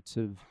all sorts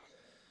of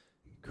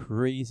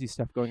crazy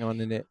stuff going on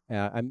in it.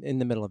 I'm in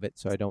the middle of it,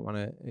 so I don't want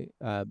to.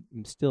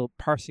 I'm still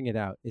parsing it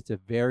out. It's a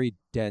very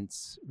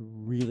dense,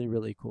 really,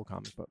 really cool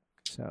comic book.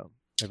 So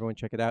everyone,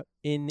 check it out.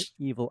 In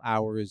Evil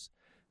Hours,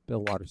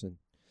 Bill Watterson.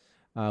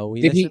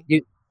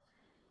 Did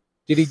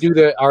he do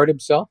the art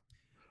himself?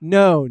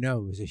 No.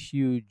 It was a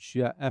huge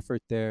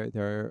effort there.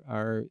 There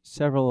are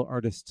several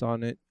artists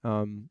on it.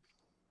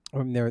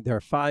 There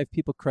are 5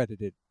 people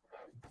credited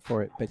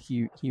for it, but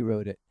he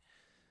wrote it.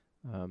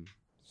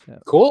 So,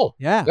 cool.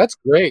 Yeah. That's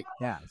great.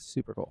 Yeah, it's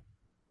super cool.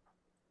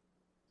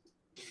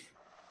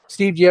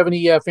 Steve, do you have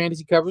any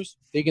fantasy covers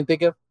that you can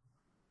think of?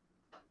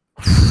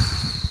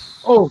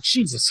 Oh,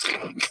 Jesus.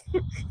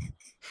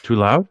 Too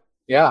loud?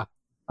 Yeah.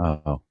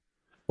 Oh.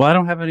 Well, I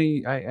don't have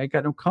any. I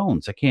got no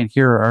cones. I can't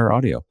hear our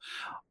audio.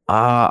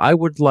 I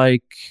would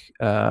like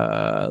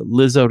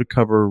Lizzo to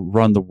cover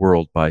 "Run the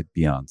World" by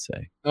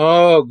Beyonce.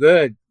 Oh,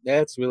 good.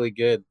 That's really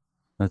good.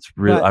 That's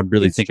really. I'm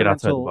really thinking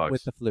outside the box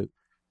with the flute.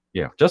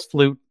 Yeah, just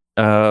flute,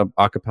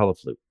 a cappella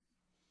flute.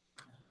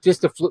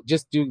 Just the flute.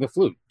 Just doing the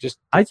flute.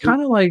 I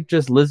kind of like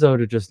just Lizzo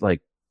to just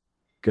like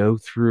go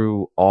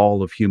through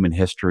all of human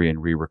history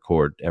and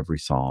re-record every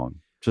song.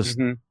 Just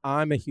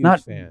I'm a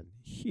huge fan.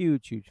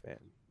 Huge fan.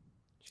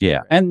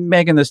 Yeah, and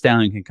Megan Thee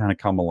Stallion can kind of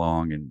come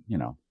along and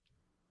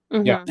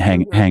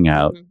hang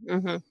out.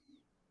 Mm-hmm.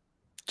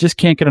 Just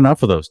can't get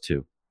enough of those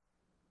two.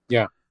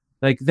 Yeah,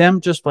 like them.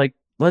 Just like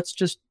let's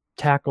just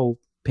tackle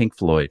Pink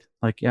Floyd.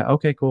 Like, yeah,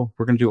 okay, cool.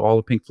 We're gonna do all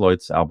of Pink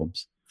Floyd's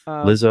albums.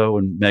 Lizzo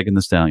and Megan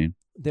Thee Stallion.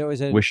 There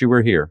was Wish You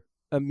Were Here.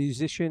 A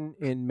musician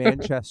in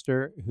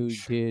Manchester who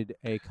did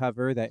a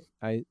cover that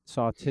I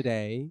saw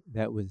today.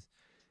 That was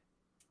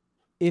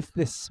If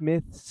the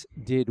Smiths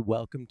did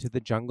Welcome to the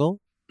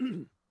Jungle.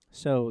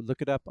 So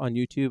look it up on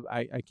YouTube.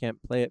 I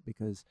can't play it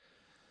because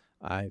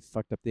I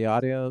fucked up the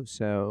audio.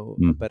 So,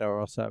 but or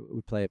else I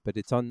would play it. But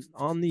it's on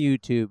the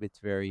YouTube. It's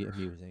very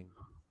amusing.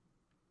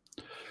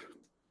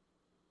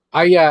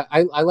 I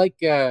like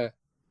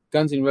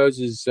Guns N'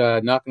 Roses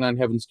Knocking on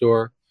Heaven's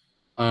Door,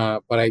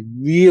 but I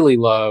really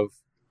love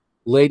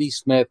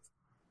Ladysmith,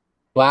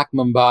 Black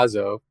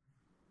Mambazo,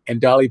 and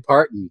Dolly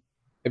Parton.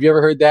 Have you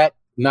ever heard that?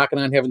 Knocking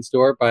on Heaven's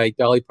Door by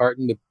Dolly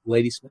Parton to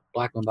Ladysmith,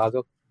 Black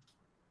Mambazo.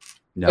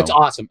 No. It's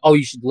awesome. Oh,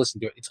 you should listen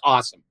to it. It's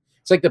awesome.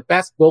 It's like the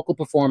best vocal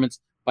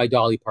performance by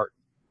Dolly Parton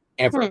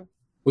ever,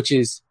 which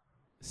is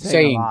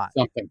saying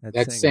something.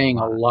 That's saying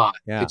a lot.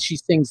 Yeah. She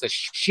sings the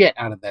shit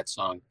out of that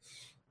song.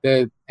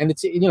 And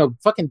it's,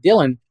 fucking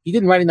Dylan, he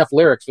didn't write enough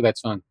lyrics for that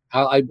song.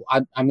 I'm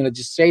going to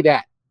just say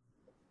that.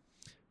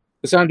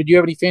 Hassan, did you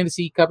have any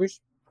fantasy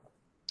covers?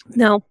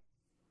 No.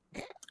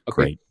 Okay.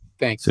 Great.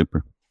 Thanks.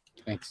 Super.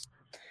 Thanks.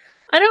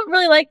 I don't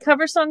really like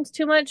cover songs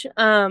too much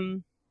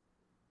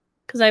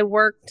because I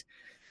worked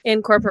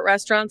in corporate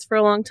restaurants for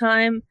a long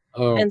time.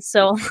 Oh. And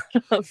so a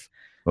lot of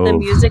the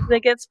music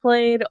that gets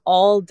played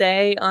all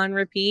day on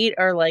repeat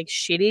are like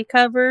shitty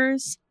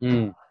covers.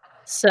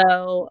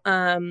 So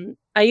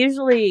I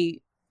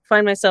usually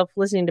find myself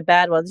listening to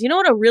bad ones. You know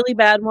what a really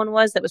bad one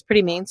was that was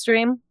pretty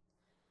mainstream?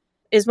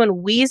 Is when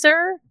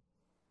Weezer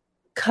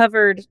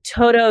covered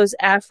Toto's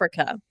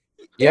Africa.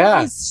 Yeah.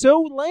 It was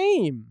so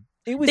lame.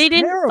 It was They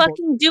didn't terrible.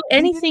 fucking do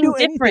anything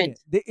different.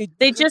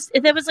 They just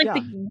that was like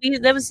yeah.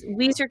 that was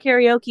Weezer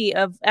karaoke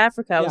of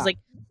Africa. I was Yeah. like,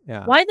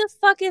 Yeah. why the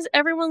fuck is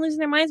everyone losing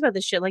their minds about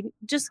this shit? Like,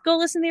 just go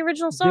listen to the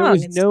original song. There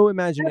was It's no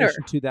imagination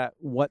better. to that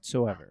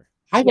whatsoever.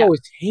 I've Yeah.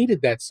 always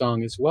hated that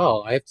song as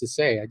well. I have to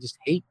say, I just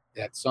hate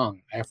that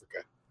song, Africa.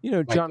 You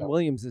know, John Michael.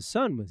 Williams'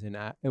 son was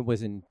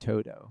in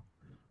Toto.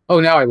 Oh,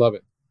 now I love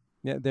it.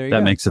 Yeah, there you That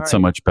go. makes it All so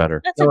right. much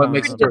better. That's No, a it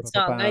makes pretty it good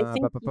song. I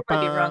think you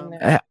might be wrong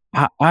there.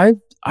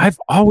 I've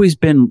always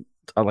been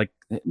like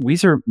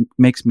Weezer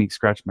makes me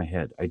scratch my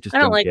head. I just I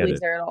don't like get Weezer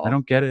it. at all. I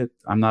don't get it.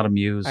 I'm not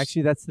amused.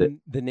 Actually, that's the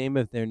name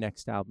of their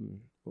next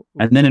album.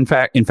 And then in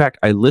fact,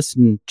 I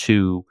listened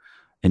to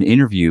an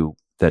interview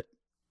that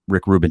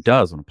Rick Rubin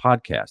does on a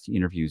podcast. He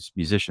interviews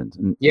musicians.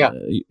 And, Yeah.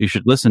 you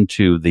should listen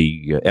to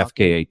the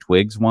FKA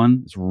Twigs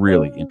one. It's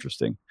really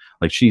interesting.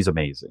 Like, she's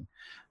amazing.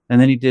 And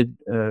then he did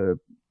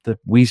the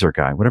Weezer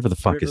guy, whatever the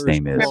fuck his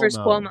name is. Rivers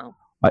Cuomo.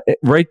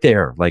 Right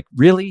there. Like,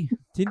 really?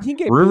 Didn't he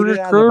get Rivers booted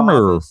out of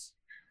Cuomo. office?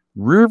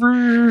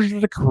 Rivers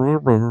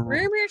Cuomo.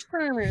 Rivers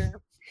Cuomo.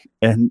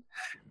 And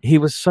he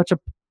was such a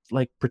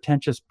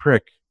pretentious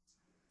prick.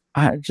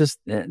 I just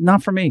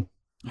not for me.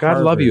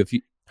 God love you if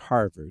you.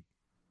 Harvard.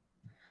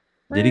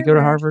 Did he go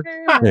to Harvard?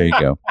 There you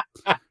go.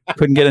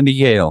 Couldn't get into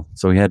Yale,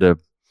 so he had to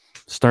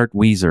start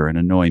Weezer and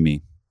annoy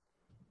me.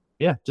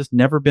 Yeah, just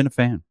never been a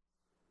fan.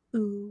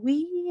 Ooh,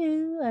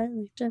 I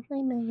was just like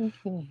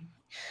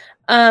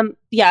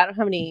yeah, I don't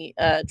have any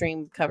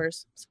Dream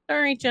covers.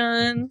 Sorry,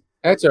 John.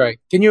 That's all right.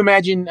 Can you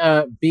imagine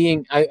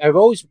being? I've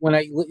always when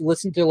I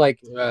listen to like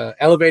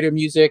elevator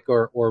music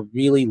or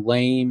really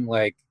lame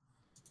like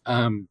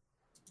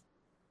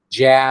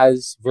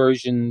jazz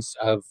versions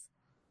of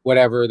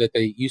whatever that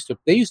they used to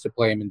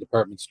play them in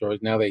department stores.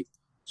 Now they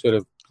sort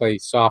of play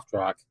soft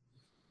rock.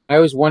 I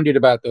always wondered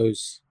about the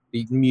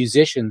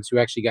musicians who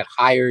actually got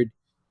hired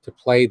to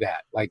play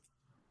that. Like,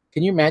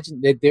 can you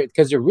imagine that?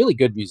 Because they're really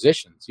good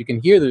musicians. You can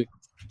hear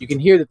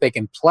that they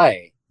can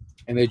play,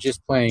 and they're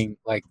just playing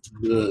like.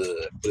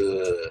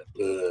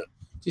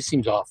 Just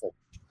seems awful.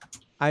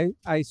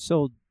 I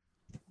sold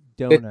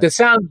donuts. The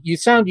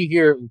sound you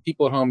hear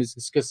people at home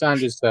is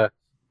Cassandra's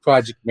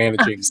project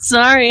managing. I'm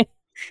sorry.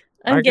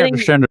 I'm getting. Got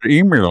to send an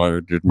email. I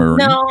did, Marie.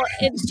 No,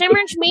 it's so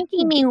much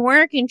making me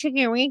work in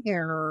chicken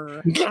weekend.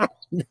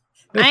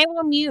 I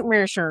will mute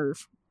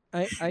myself.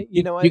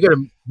 You got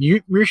to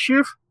mute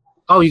yourself.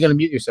 Oh, you're going to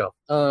mute yourself.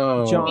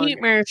 Oh, John,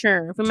 Mute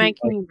myself with my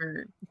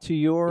keyboard. To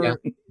your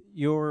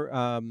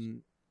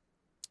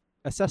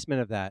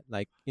assessment of that,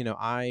 like, you know,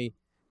 I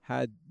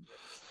had,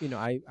 you know,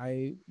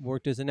 I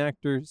worked as an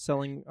actor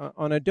selling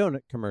on a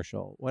donut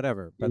commercial,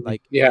 whatever, but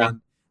like, yeah,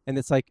 and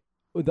it's like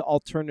the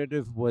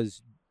alternative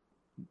was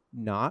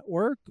not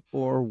work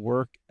or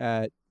work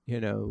at, you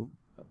know,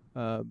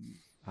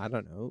 I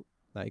don't know,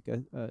 like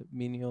a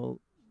menial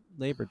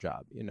labor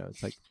job. You know,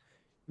 it's like,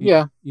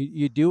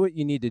 you do what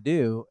you need to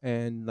do,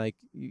 and like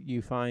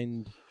you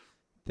find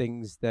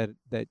things that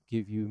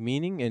give you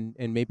meaning,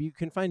 and maybe you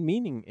can find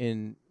meaning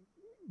in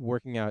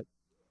working out,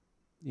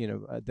 you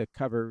know, the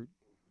cover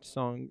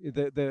song,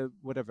 the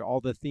whatever, all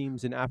the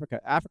themes in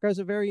Africa. Africa is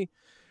a very,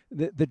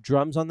 the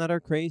drums on that are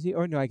crazy.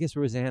 Or no, I guess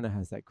Rosanna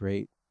has that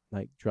great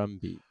like drum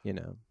beat, you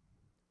know.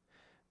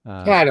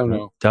 I don't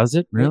know. Does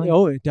it really?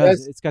 Oh, it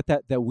does. It's got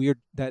that weird,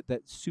 that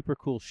super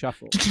cool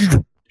shuffle.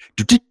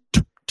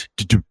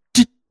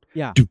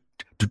 Yeah.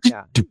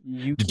 Yeah.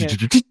 You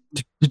can't.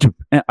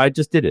 I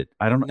just did it.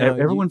 I don't know. No,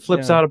 Everyone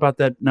flips out about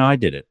that. No, I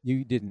did it.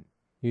 You didn't.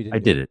 I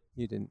did it.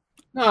 You didn't.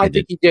 No, I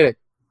think you did it.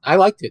 I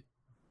liked it.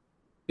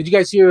 Did you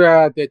guys hear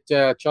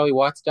that Charlie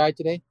Watts died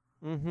today?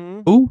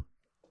 Mm-hmm. Who?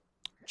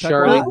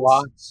 Charlie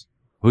Watts.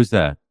 Who's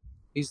that?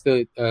 He's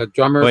the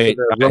drummer. Wait,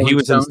 for the he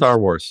was Stones. in Star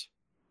Wars.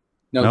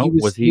 No,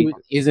 was he?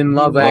 He's in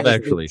Love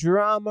Actually.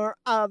 Drummer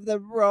of the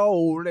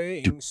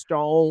Rolling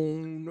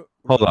Stone.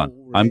 Hold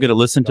on. I'm going to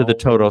listen to the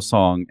Toto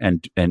song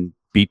and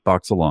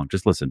beatbox along.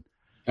 Just listen.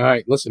 All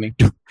right, listening.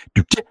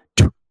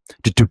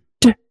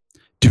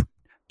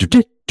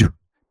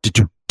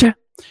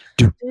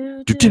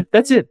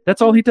 That's it.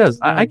 That's all he does.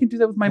 I can do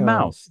that with my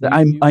mouth.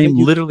 I am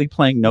literally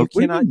playing notes.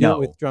 You cannot do it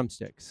with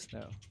drumsticks.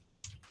 No.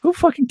 Who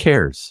fucking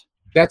cares?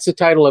 That's the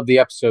title of the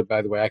episode,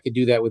 by the way. I could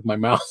do that with my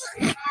mouth.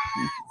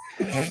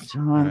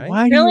 John, Right.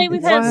 why? Really,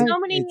 we've had so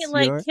many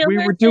like killer We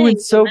were doing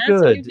things, so and that's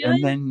what good, you're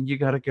and doing? then you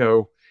got to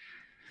go.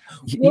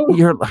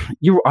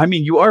 I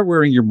mean, you are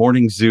wearing your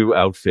morning zoo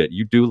outfit.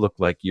 You do look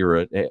like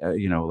you're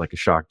like a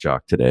shock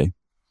jock today.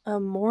 A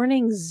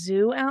morning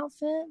zoo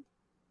outfit.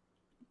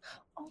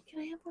 Oh, can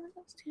I have one of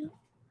those too?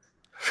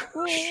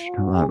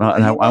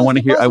 I want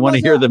to hear. I want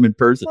to hear them in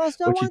person. What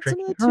you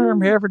drinking?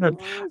 I'm having a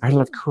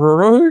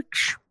liqueur.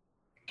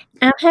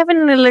 I'm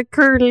having a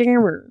liqueur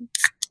liqueur.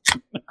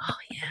 Oh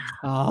yeah.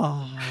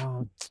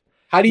 Oh.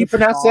 How do you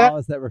pronounce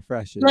that? That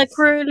refreshes.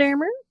 Liqueur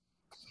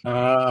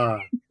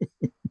liqueur.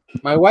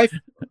 My wife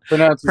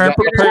pronounces that.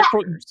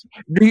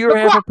 Do you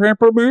have a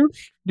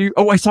pamplemousse?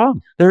 Oh, I saw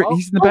him. There,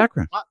 he's in the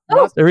background.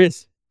 There he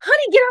is.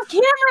 Honey, get off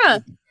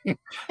camera.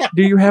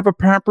 Do you have a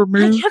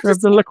pamplemousse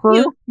of the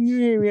LaCroix?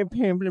 Yeah,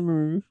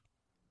 pamplemousse.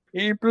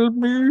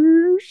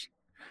 Pamplemousse.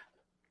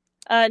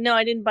 No,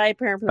 I didn't buy a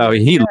pair of Oh,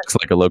 he looks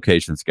like a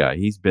locations guy.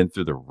 He's been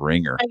through the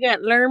ringer. I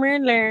got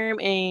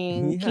Lerm,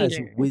 and He has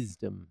Keeler.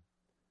 wisdom.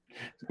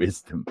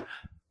 Wisdom.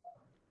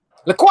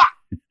 LaCroix!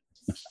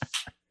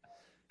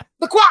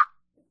 LaCroix!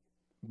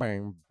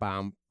 Bam,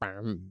 bam,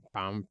 bam,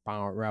 bam,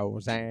 bam,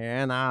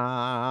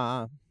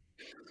 Rosanna.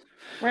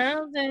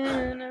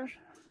 Rosanna.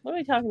 What are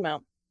we talking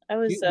about? I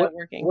was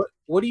working.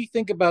 What do you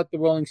think about the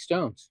Rolling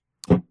Stones?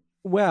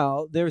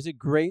 Well, there's a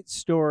great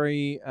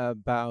story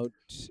about.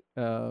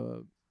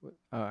 I'm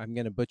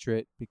going to butcher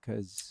it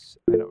because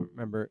I don't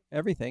remember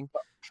everything.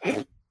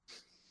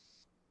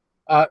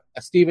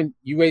 Stephen,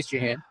 you raised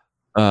your hand.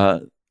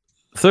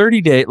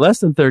 30 days, less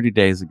than 30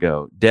 days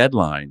ago,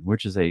 Deadline,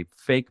 which is a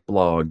fake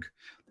blog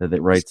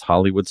that writes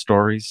Hollywood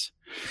stories,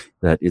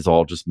 that is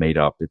all just made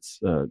up. It's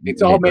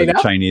all made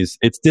up. Chinese.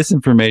 It's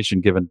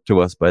disinformation given to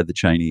us by the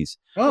Chinese.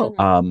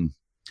 Oh,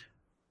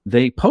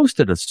 they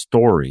posted a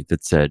story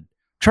that said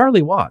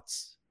Charlie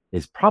Watts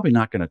is probably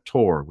not going to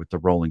tour with the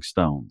Rolling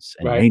Stones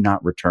and may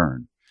not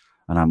return.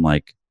 And I'm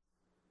like,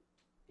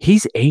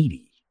 he's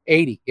 80.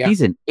 80. Yeah,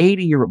 he's an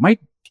 80-year-old.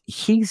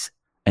 He's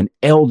an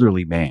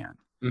elderly man.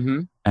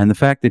 Mm-hmm. And the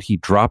fact that he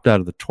dropped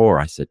out of the tour,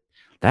 I said,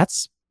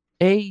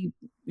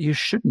 you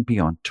shouldn't be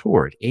on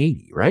tour at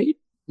 80, right?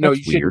 No,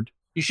 That's weird.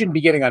 You shouldn't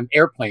be getting on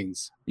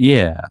airplanes.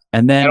 Yeah.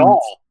 And then at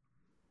all.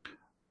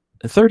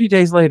 30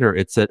 days later,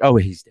 it said, oh,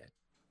 he's dead.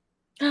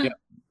 Yeah.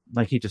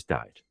 Like he just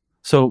died.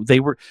 So they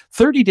were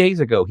 30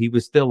 days ago. He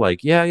was still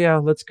like, yeah,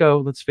 let's go.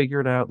 Let's figure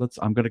it out.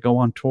 I'm going to go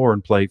on tour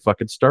and play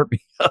fucking Start Me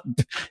Up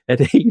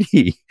at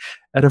 80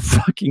 at a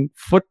fucking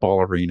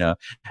football arena.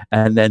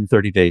 And then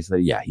 30 days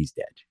later, yeah, he's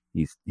dead.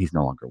 He's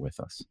no longer with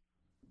us.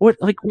 What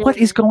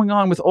is going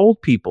on with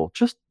old people?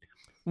 Just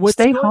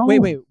stay home.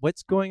 Wait.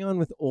 What's going on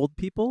with old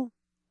people?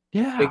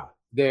 Yeah.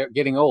 They're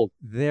getting old.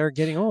 They're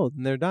getting old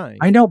and they're dying.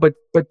 I know, but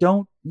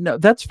don't. No,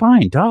 that's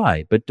fine.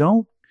 Die, but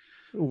don't.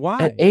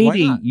 Why? At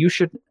 80, you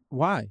should.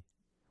 Why?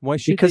 Why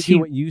should because they do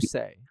what you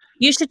say?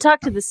 You should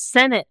talk to the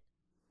Senate.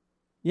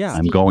 Yeah.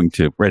 I'm going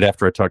to, right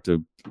after I talk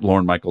to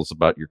Lorne Michaels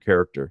about your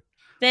character.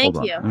 Thank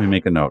Hold you. on, let me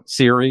make a note.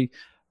 Siri,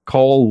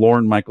 call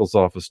Lorne Michaels'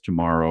 office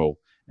tomorrow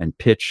and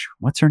pitch,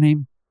 what's her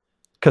name?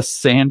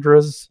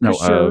 Cassandra's? No,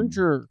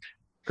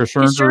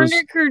 Cassandra's.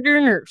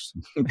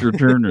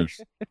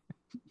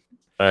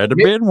 I had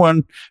been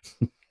one.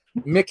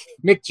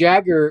 Mick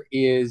Jagger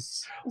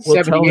is.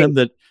 We'll tell him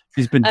that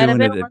she's been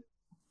doing it.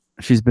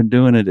 She's been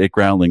doing it at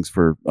Groundlings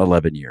for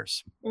 11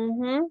 years.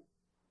 Mm-hmm.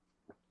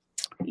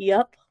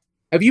 Yep.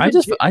 Have you?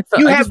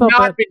 You have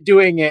not been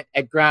doing it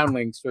at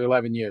Groundlings for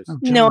 11 years. Oh,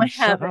 John, no, I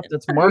haven't. Up.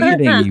 That's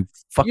marketing, you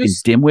fucking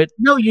dimwit.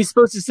 No, you're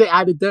supposed to say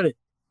I'd have done it.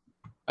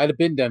 I'd have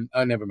been done.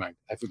 Oh, never mind.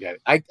 I forget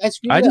it.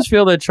 I just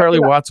feel that Charlie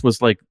Watts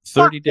was like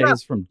 30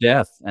 days from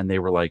death, and they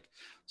were like,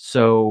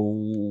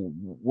 so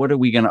what are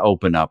we going to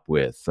open up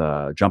with?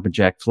 Jumpin'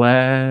 Jack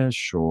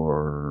Flash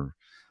or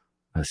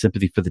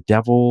Sympathy for the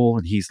Devil?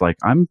 And he's like,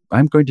 I'm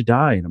going to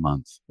die in a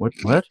month. What?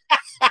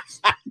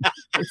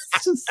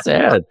 It's just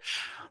sad.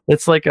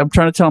 It's like I'm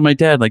trying to tell my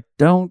dad, like,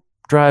 don't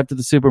drive to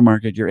the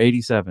supermarket. You're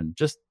 87.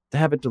 Just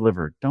have it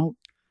delivered. Don't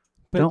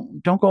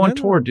go on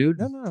tour, dude.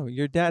 No.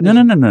 Your dad.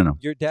 No.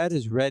 Your dad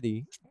is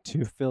ready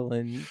to fill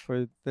in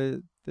for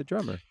the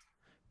drummer.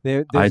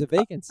 There's a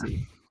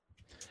vacancy.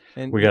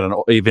 And we got an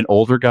even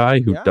older guy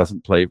who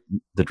doesn't play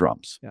the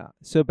drums. Yeah.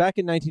 So back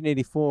in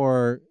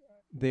 1984,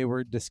 they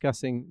were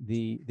discussing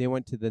they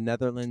went to the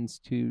Netherlands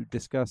to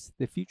discuss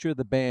the future of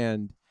the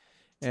band,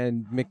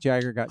 and Mick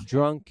Jagger got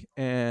drunk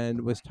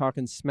and was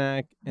talking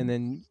smack, and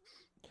then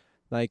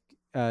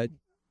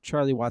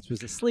Charlie Watts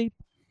was asleep,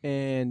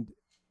 and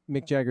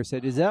Mick Jagger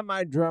said, "Is that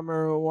my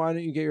drummer? Why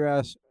don't you get your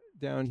ass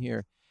down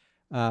here?"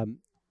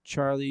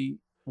 Charlie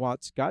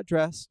Watts got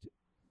dressed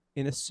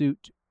in a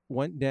suit,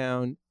 went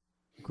down,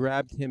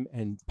 grabbed him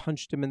and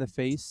punched him in the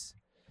face,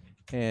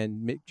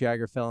 and Mick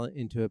Jagger fell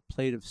into a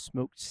plate of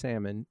smoked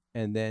salmon.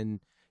 And then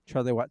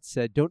Charlie Watts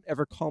said, "Don't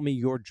ever call me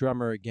your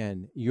drummer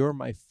again. You're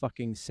my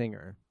fucking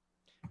singer."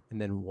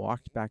 And then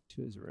walked back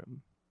to his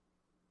room.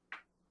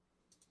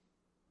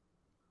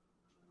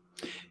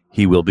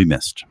 He will be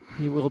missed.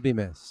 He will be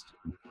missed.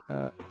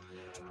 Yeah.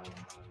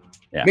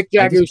 Mick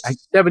Jagger's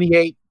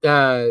 78.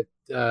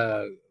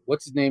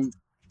 What's his name?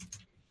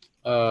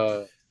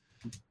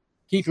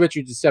 Keith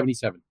Richards is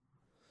 77.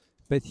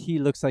 But he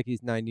looks like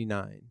he's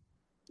 99.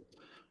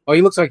 Oh,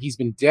 he looks like he's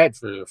been dead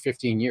for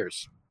 15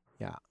 years.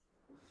 Yeah.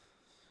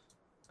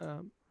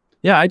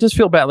 Yeah, I just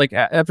feel bad. Like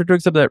after doing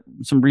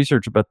some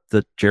research about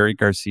the Jerry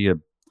Garcia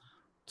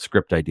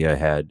script idea I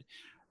had,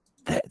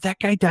 that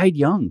guy died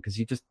young because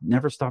he just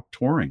never stopped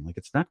touring. Like,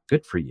 it's not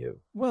good for you.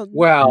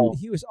 Well,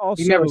 he was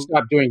also he never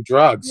stopped doing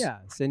drugs.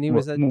 Yes, and he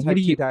was a type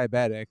 2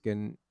 diabetic,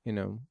 and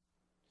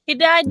he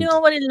died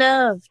doing what he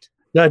loved.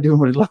 Yeah, doing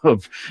what he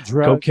loved.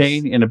 Drugs.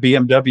 Cocaine in a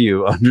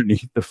BMW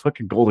underneath the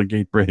fucking Golden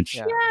Gate Bridge.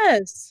 Yeah.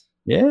 Yes.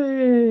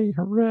 Yay!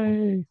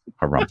 Hooray!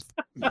 Harumph.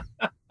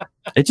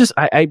 It just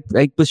I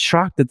was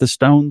shocked that the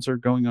Stones are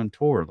going on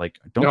tour. Like,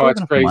 don't they have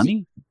enough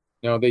money?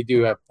 No, they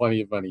do have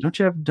plenty of money. Don't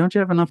you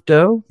have enough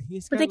dough?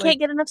 But they can't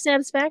get enough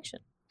satisfaction.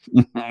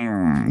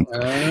 I'd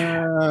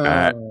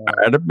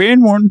have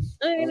been one.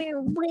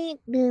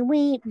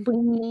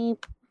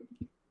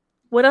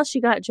 What else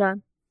you got,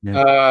 John?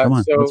 Yeah. Come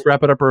on, let's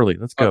wrap it up early.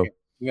 Let's go. Okay.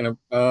 I'm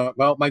gonna.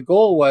 Well, my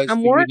goal was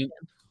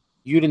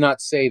you to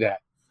not say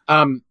that,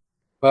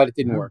 but it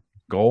didn't work.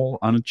 Goal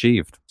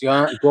unachieved.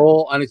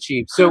 Goal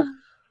unachieved.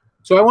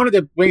 So I wanted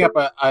to bring up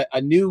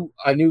a new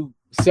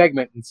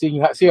segment and see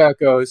how it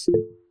goes.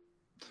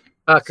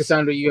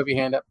 Cassandra, you have your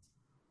hand up.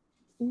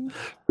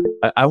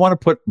 I want to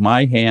put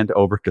my hand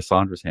over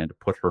Cassandra's hand to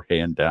put her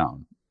hand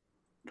down.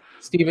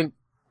 Stephen,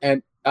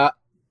 and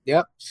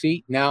yep.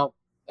 See, now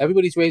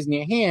everybody's raising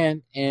their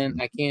hand,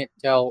 and I can't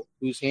tell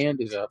whose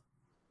hand is up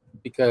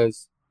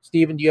because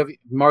Stephen, do you have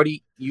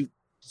Marty?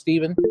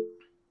 Stephen,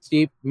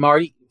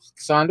 Marty,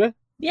 Cassandra.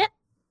 Yeah.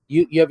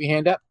 You have your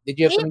hand up. Did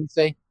you have something to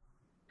say?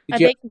 I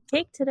baked a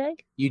cake today.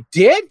 You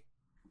did?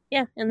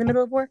 Yeah, in the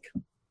middle of work.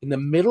 In the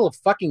middle of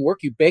fucking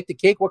work, you baked a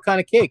cake? What kind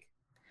of cake?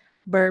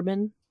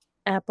 Bourbon,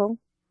 apple.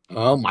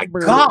 Oh my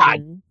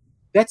God.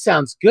 That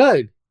sounds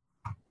good.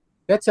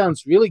 That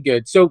sounds really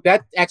good. So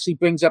that actually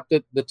brings up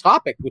the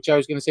topic, which I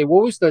was going to say,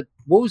 what was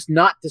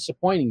not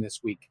disappointing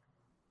this week?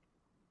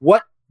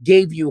 What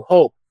gave you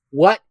hope?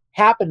 What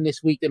happened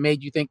this week that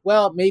made you think,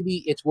 well,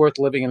 maybe it's worth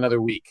living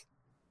another week?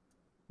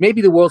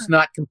 Maybe the world's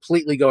not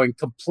completely going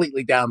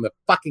completely down the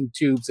fucking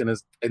tubes and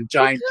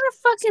giant. What kind of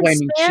fucking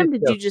spam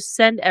did you just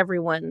send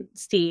everyone,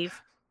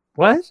 Steve?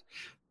 What?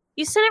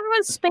 You sent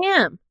everyone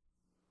spam.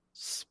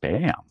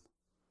 Spam?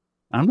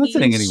 I'm not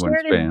sending anyone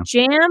spam. A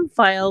jam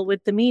file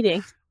with the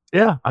meeting.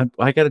 Yeah,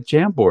 I got a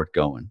Jamboard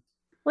going.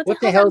 What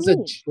the hell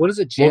is what is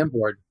a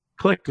Jamboard?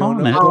 Click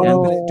on it.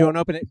 Don't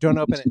open it. Don't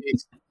open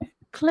it.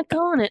 Click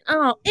on it.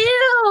 Oh,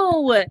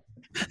 ew!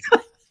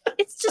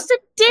 It's just a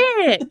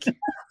dick.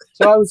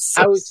 So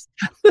This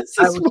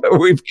is where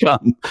we've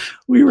come.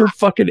 We were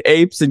fucking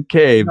apes in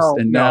caves,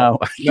 now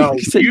you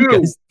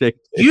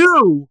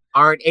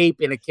are an ape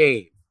in a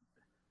cave.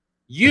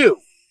 You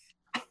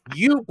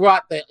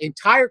brought the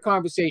entire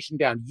conversation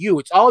down.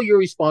 It's all your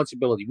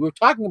responsibility. We were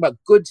talking about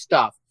good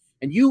stuff,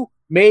 and you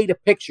made a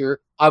picture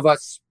of a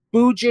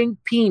spooging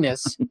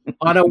penis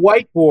on a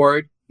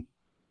whiteboard.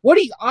 What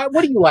do you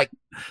like?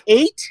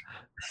 8?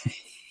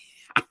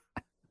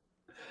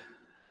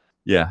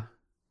 Yeah.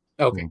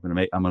 Okay.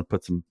 I'm gonna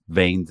put some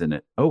veins in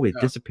it. Oh, it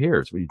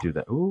disappears when you do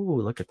that.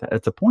 Oh, look at that.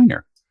 It's a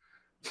pointer.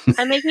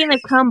 I'm making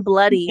it come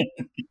bloody.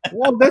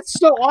 Well, that's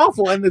so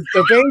awful, and the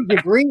veins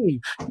are green.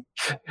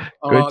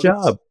 Good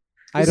job.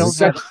 I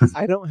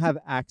don't have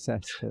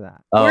access to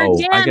that. We're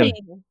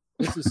jamming.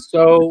 This is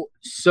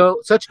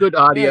such good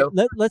audio.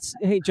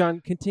 Hey John,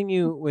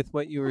 continue with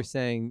what you were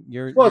saying.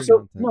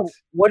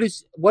 What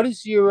is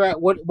your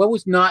what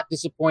was not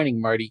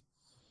disappointing, Marty?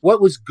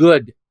 What was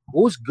good?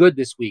 What was good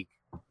this week?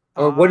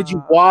 Or what did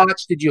you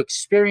watch? Did you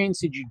experience?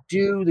 Did you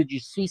do? Did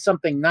you see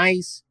something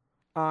nice?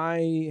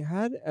 I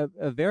had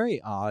a very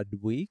odd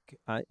week.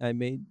 I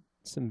made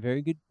some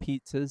very good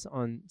pizzas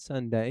on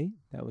Sunday.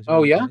 That was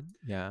really good.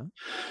 Yeah.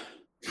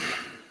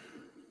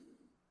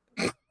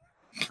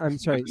 I'm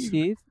sorry,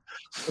 Steven,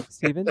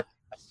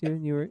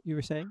 you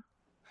were saying?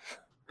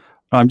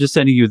 I'm just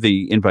sending you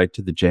the invite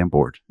to the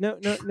Jamboard. No,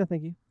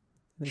 thank you.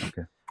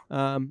 Okay.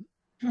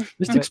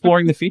 Just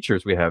exploring the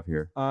features we have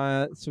here.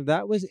 So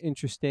that was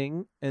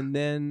interesting, and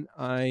then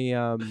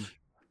I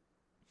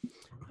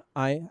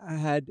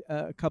had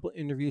a couple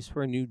interviews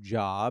for a new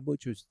job,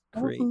 which was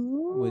great.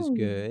 Was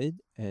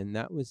good, and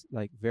that was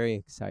like very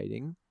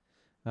exciting.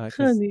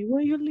 Honey,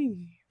 why you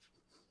leave?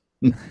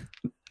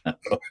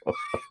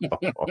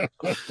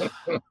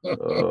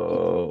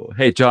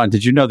 Hey, John,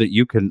 did you know that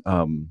you can?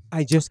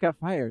 I just got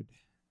fired.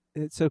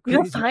 It's so crazy.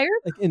 You got fired?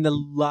 Like in the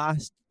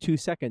last 2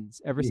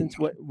 seconds, ever since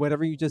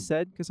whatever you just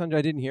said, Cassandra.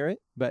 I didn't hear it,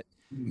 but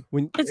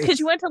it's because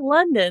you went to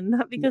London,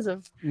 not because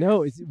of.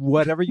 No, it's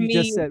whatever you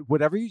just said.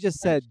 Whatever you just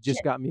said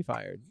just got me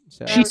fired.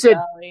 So. She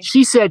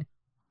said,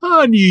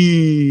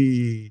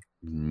 honey.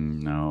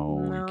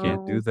 No, you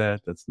can't do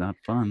that. That's not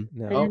fun.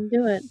 No. I didn't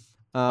do it.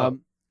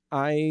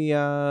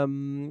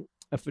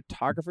 A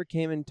photographer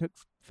came and took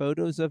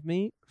photos of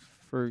me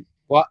for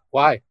what?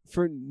 Why?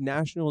 For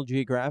National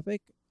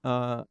Geographic.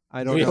 I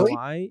don't know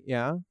why.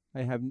 Yeah,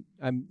 I'm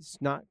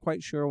not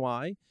quite sure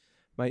why.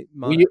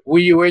 Were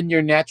you in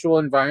your natural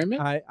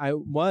environment? I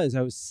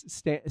was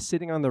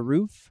sitting on the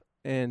roof,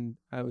 and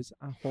I was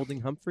holding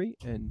Humphrey,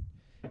 and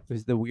it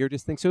was the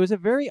weirdest thing. So it was a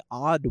very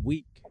odd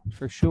week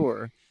for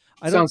sure.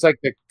 Sounds like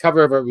the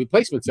cover of a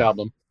Replacements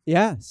album.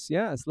 Yes.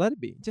 Let it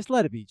be. Just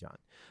let it be, John.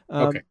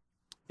 Okay.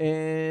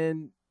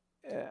 And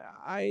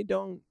I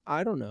don't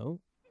know.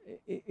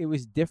 It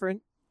was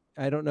different.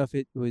 I don't know if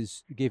it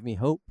gave me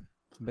hope,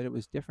 but it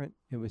was different.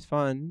 It was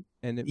fun,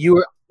 and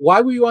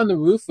why were you on the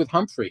roof with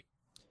Humphrey?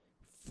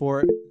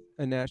 For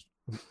a national.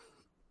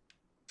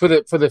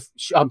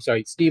 I'm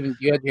sorry, Stephen.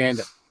 You had your hand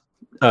up.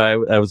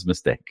 That was a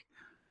mistake.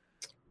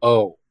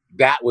 Oh,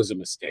 that was a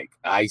mistake.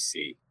 I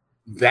see.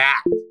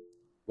 That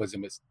was a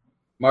mistake.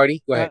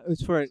 Marty, go ahead. It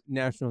was for a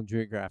National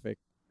Geographic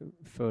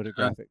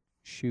photographic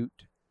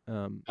shoot.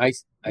 I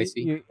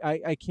see.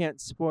 I can't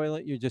spoil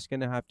it. You're just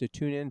going to have to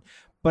tune in.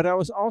 But I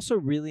was also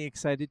really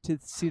excited to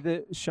see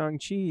the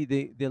Shang-Chi,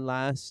 the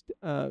last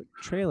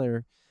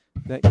trailer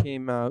that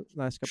came out,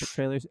 last couple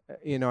trailers.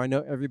 I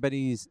know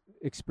everybody's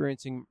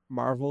experiencing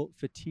Marvel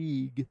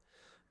fatigue,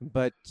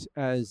 but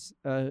as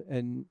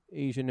an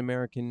Asian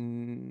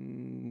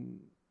American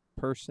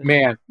person,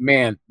 Man,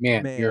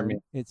 you're a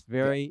man. it's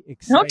very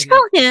exciting. Don't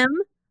tell him.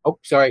 Oh,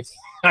 sorry.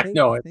 I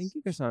know it. Thank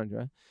you,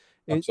 Cassandra.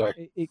 I'm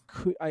sorry.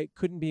 I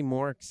couldn't be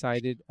more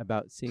excited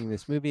about seeing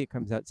this movie. It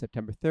comes out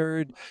September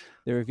 3rd.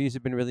 The reviews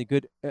have been really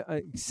good,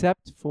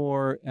 except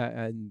for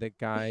and the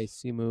guy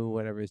Simu,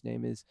 whatever his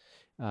name is.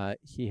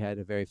 He had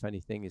a very funny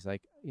thing. He's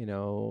like, we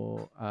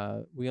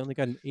only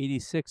got an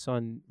 86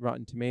 on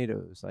Rotten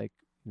Tomatoes,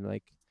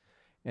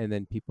 and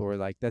then people were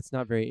like, "That's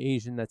not very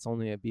Asian. That's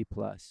only a B+."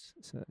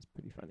 So that's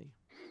pretty funny.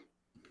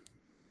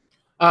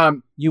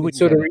 You wouldn't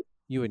get it.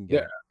 You wouldn't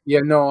get it.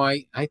 Yeah, no,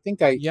 I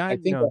think I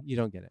think no, you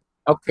don't get it.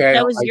 Okay.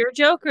 That was your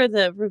joke or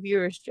the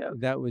reviewer's joke?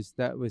 That was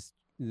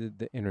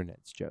the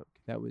internet's joke.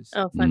 That was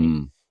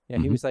funny. Yeah,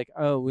 he was like,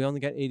 "Oh, we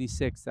only got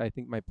 86. I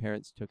think my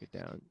parents took it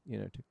down."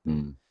 Yeah.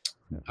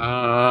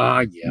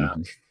 Yeah.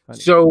 Funny.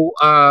 So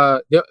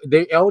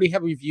they already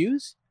have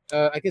reviews.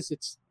 I guess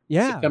it's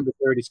September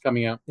 3rd is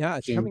coming out. Yeah,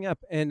 it's coming up,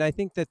 and I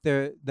think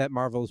that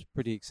Marvel's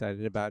pretty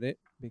excited about it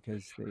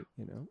because the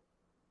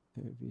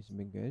reviews have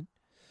been good.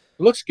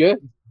 It looks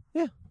good.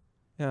 Yeah.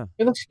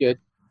 It looks good.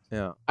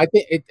 Yeah. I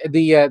think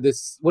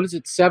this what is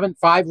it?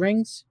 5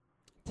 rings?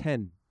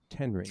 10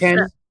 rings.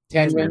 10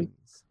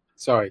 rings.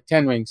 Sorry,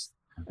 10 rings.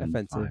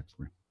 Offensive.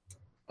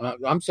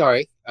 I'm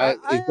sorry. I'm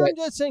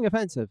just saying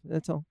offensive.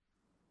 That's all.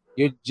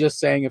 You're just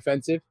saying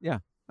offensive? Yeah,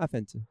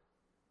 offensive.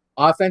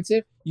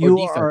 Offensive? You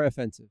are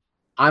offensive.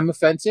 I'm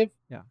offensive?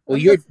 Yeah. Well,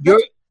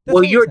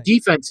 you're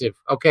defensive.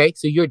 Okay,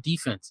 so you're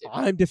defensive.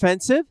 I'm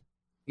defensive?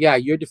 Yeah,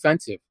 you're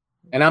defensive,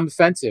 and I'm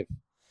offensive.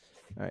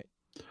 All right.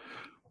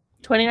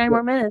 29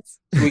 more minutes.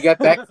 We got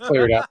that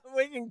cleared up.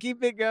 We can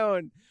keep it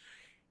going.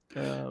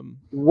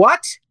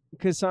 What?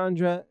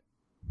 Cassandra.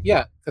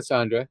 Yeah,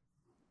 Cassandra.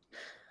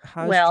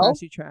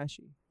 How's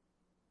Trashy?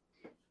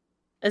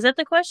 Is that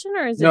the question,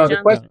 or is it? No,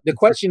 John? the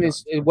question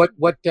is what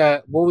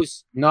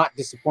was not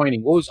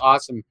disappointing? What was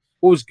awesome?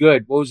 What was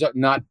good? What was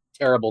not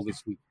terrible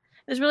this week?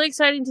 It was really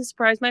exciting to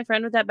surprise my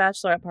friend with that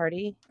bachelorette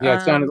party.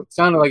 Yeah, it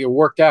sounded like it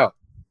worked out.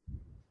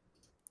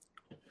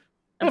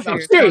 I'm sure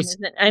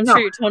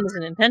your tone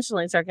isn't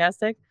intentionally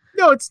sarcastic.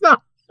 No, it's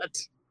not.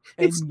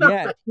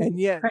 And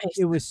yet,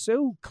 it was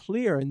so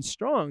clear and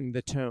strong,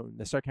 the tone,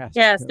 the sarcastic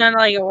Yeah, it's not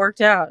like it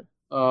worked out.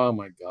 Oh,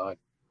 my God.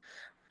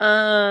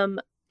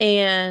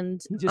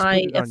 And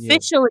I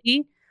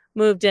officially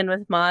moved in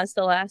with Maz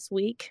the last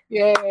week.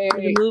 Yay!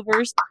 The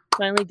movers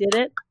finally did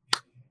it.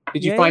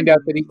 Did you find out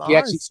that he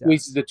actually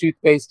squeezes the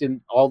toothpaste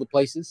in all the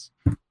places?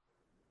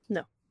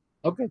 No.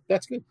 Okay,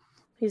 that's good.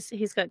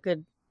 He's got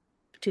good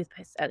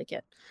toothpaste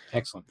etiquette.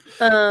 Excellent.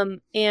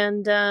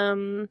 And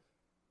do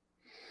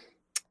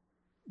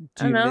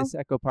you miss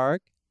Echo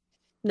Park?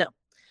 No.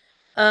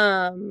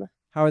 How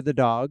are the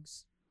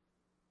dogs?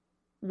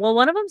 Well,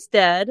 one of them's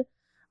dead.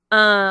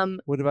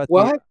 What about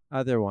the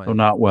other one? Oh,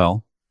 not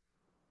well.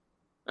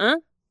 Huh?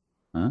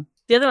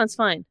 The other one's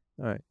fine.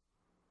 All right.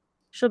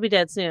 She'll be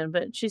dead soon,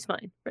 but she's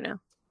fine for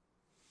now.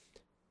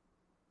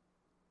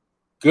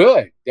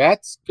 Good.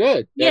 That's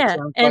good. Yeah,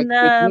 and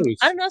I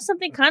don't know,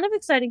 something kind of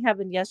exciting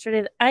happened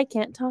yesterday that I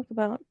can't talk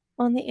about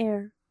on the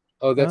air.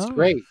 Oh, that's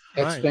great.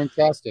 That's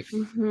fantastic.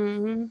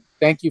 Mm-hmm.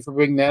 Thank you for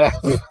bringing that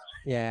up.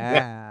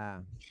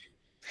 Yeah.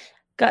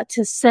 Got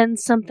to send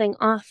something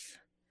off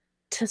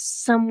to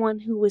someone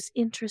who was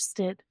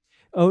interested.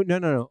 Oh,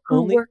 no.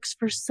 Who works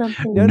for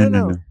something.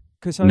 No.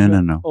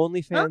 Cassandra, No.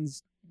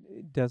 OnlyFans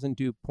doesn't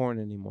do porn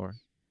anymore.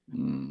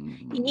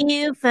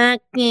 You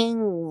fucking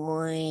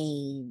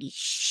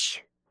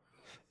wish.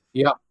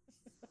 Yeah.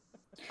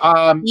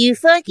 You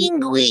fucking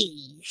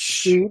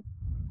wish.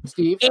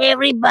 Steve.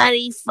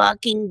 Everybody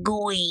fucking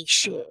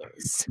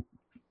wishes.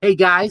 Hey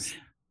guys,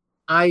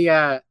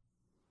 I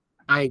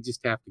just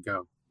have to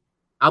go.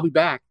 I'll be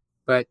back,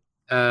 but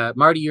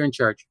Marty, you're in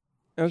charge.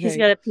 Okay. He's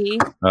got to pee.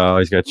 Oh,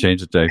 he's got to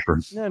change the diaper.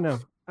 No.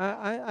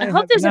 I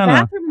hope there's a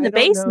bathroom in the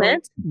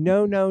basement.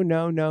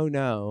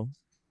 No.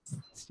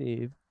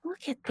 Steve.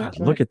 Look at that.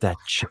 God, look at that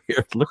chair.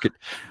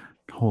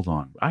 Hold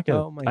on. I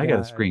got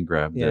to screen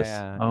grab this.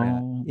 Yeah.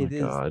 Oh my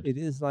God. It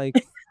is like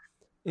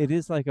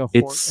a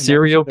it's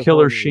serial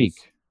killer chic.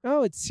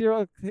 Oh, it's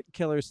serial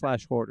killer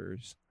 /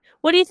 hoarders.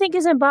 What do you think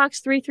is in box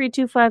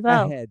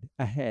 33250?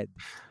 Ahead.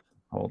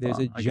 Hold There's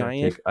on. a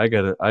giant. I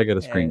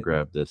gotta screen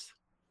grab this.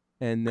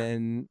 And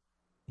then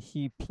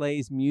he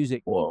plays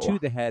music to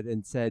the head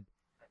and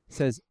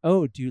says,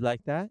 "Oh, do you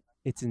like that?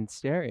 It's in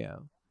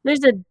stereo."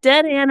 There's a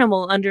dead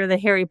animal under the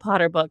Harry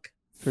Potter book.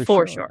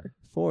 For sure.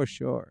 For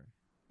sure.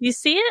 You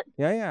see it?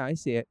 Yeah, I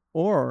see it.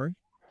 Or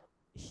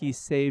he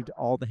saved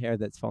all the hair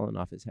that's fallen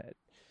off his head.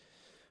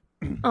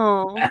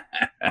 Oh.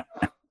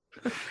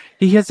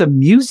 He has a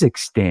music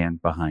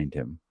stand behind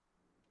him.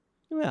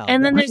 Well,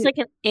 and then there's like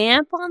an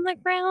amp on the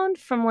ground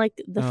from like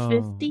the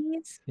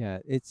 50s. Yeah,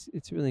 it's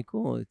really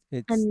cool.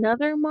 It's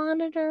another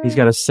monitor. He's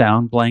got a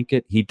sound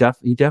blanket. He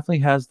definitely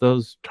has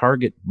those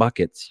Target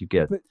buckets you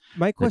get. But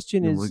my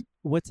question is,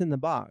 what's in the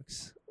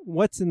box?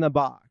 What's in the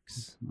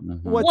box?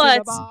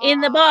 What's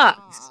in the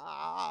box?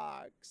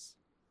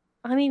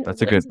 I mean,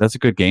 that's a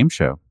good game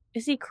show.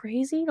 Is he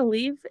crazy to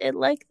leave it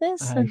like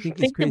this I and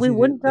think that we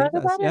wouldn't talk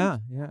about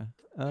it?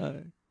 Yeah.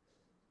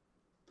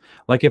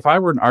 Like if I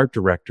were an art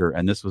director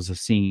and this was a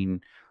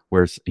scene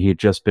where he had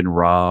just been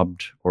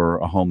robbed or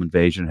a home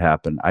invasion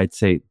happened, I'd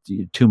say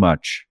too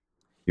much.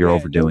 You're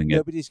overdoing it.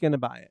 Nobody's going to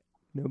buy it.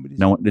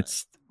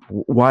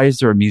 Why is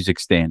there a music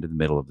stand in the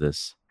middle of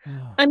this?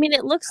 I mean,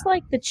 it looks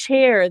like the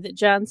chair that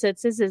John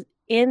sits is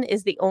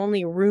the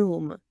only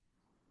room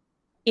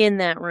in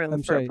that room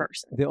a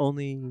person. The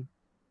only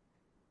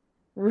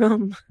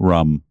room.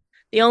 Rum.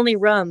 The only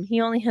rum.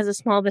 He only has a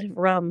small bit of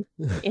rum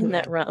in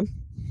that rum.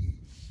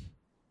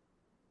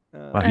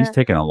 Wow, he's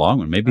taking a long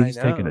one. Maybe he's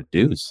taking a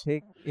deuce.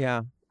 You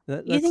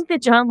think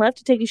that John left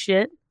to take a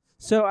shit?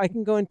 So I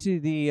can go into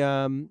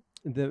the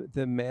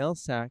mail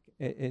sack,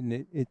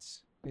 and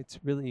it's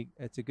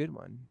a good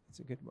one. It's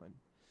a good one.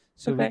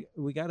 So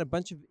we got a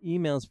bunch of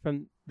emails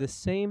from the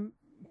same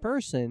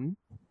person,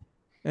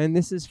 and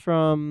this is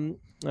from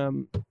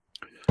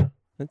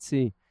let's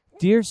see.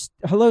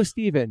 Hello,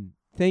 Stephen.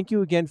 Thank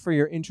you again for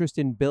your interest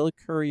in Bill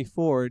Curry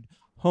Ford,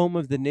 home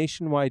of the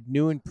nationwide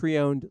new and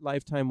pre-owned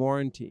lifetime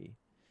warranty.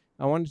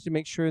 I wanted to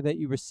make sure that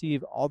you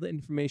receive all the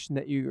information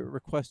that you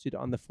requested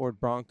on the Ford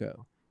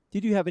Bronco.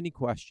 Did you have any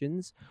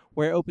questions?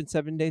 We're open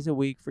 7 days a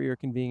week for your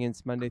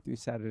convenience, Monday through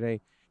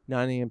Saturday,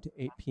 9 a.m. to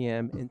 8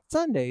 p.m., and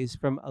Sundays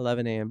from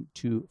 11 a.m.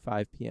 to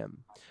 5 p.m.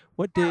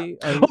 What day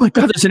are you... Oh, my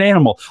God, there's an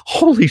animal.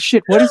 Holy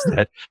shit, what is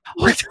that?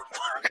 What the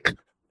fuck?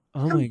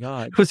 Oh, my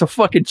God. It was a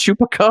fucking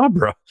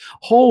chupacabra.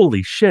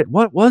 Holy shit,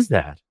 what was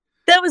that?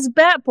 That was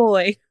Bat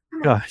Boy.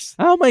 Guys.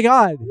 Oh, my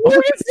God.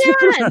 What is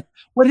that?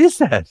 What is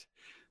that?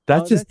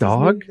 That's his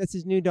dog? That's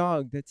his new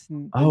dog. It's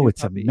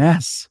a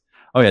mess.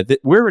 Oh yeah,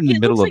 we're in the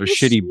middle of a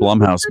shitty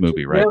Blumhouse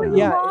movie right now.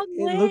 Yeah,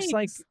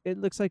 it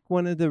looks like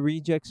one of the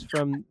rejects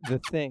from The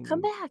Thing.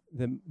 Come back.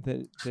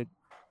 The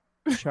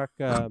Chuck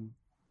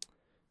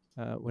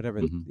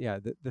whatever. Mm-hmm. Yeah,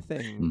 the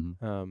Thing.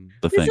 The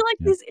These Thing. are like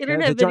these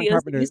internet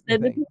videos that you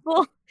send to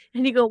people,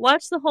 and you go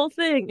watch the whole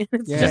thing, and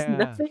it's just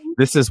nothing.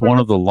 This is one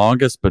of the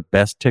longest but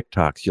best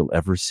TikToks you'll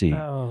ever see.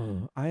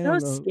 Oh, I don't know.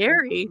 That was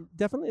scary.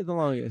 Definitely the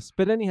longest.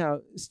 But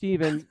anyhow,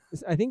 Stephen,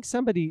 I think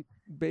somebody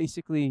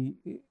basically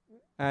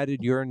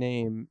added your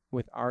name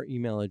with our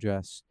email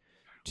address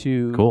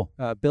to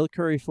Bill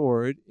Curry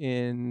Ford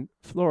in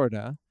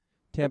Florida,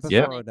 Tampa,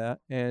 Florida,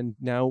 and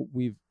now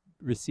we've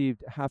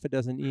received half a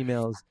dozen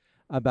emails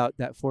about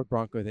that Ford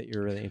Bronco that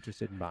you're really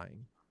interested in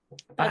buying.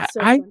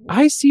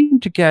 I seem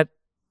to get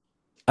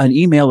an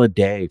email a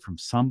day from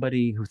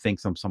somebody who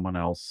thinks I'm someone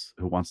else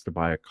who wants to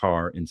buy a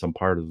car in some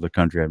part of the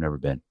country I've never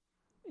been.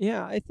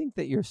 Yeah, I think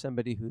that you're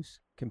somebody who's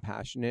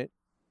compassionate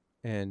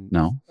and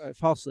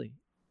falsely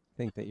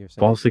think that you're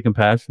falsely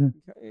compassionate.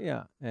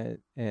 Yeah,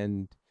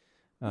 and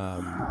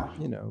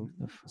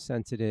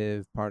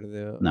sensitive part of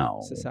the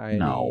society.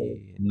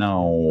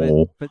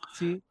 No. But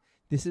see,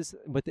 this is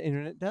what the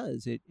internet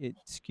does. It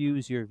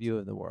skews your view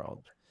of the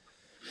world.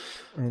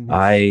 And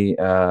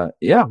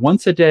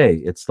once a day,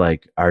 it's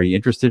like, are you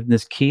interested in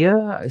this Kia,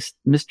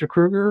 Mr.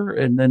 Kruger?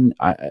 And then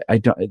I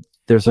don't.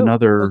 There's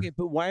another. Okay,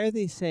 but why are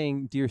they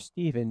saying "Dear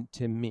Stephen"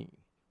 to me?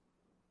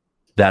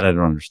 That I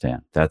don't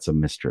understand. That's a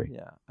mystery.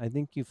 Yeah, I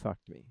think you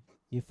fucked me.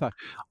 You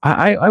fucked me.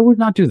 I would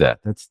not do that.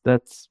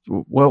 That's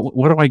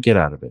what do I get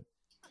out of it?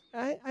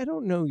 I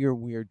don't know your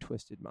weird,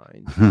 twisted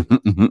mind.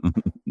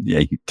 Yeah,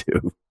 you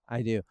do.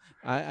 I do.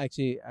 I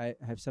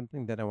have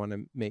something that I want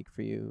to make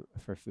for you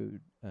for food.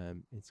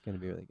 It's going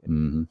to be really good.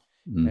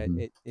 Mm-hmm.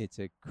 Mm-hmm. It's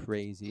a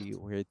crazy,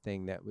 weird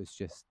thing that was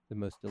just the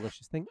most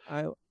delicious thing.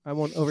 I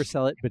won't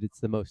oversell it, but it's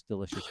the most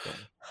delicious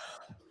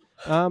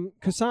thing.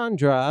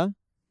 Cassandra.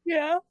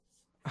 Yeah.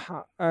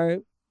 Are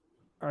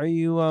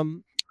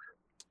you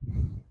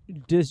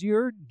does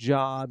your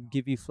job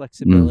give you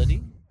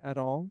flexibility at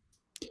all?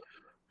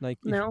 Like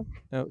no.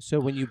 So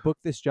when you book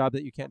this job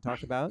that you can't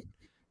talk about,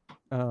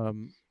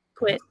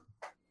 quit.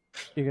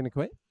 You're gonna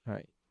quit? All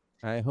right.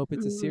 I hope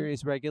it's a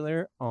serious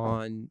regular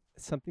on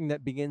something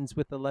that begins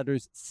with the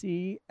letters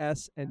C,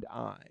 S, and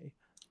I.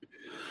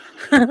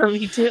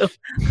 Me too.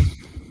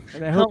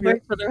 And I hope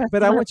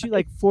I want you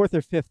like 4th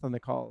or 5th on the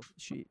call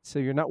sheet, so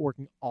you're not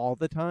working all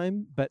the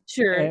time, but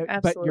sure,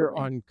 but you're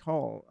on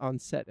call on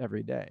set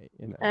every day.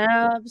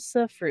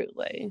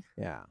 Absolutely.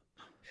 Yeah.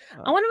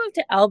 I want to move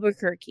to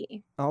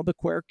Albuquerque.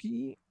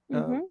 Albuquerque?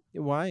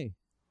 Why?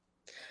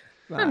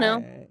 I don't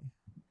know.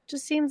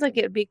 Just seems like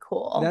it'd be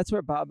cool. That's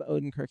where Bob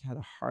Odenkirk had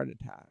a heart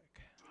attack.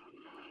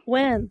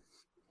 When?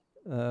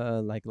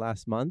 Like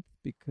last month,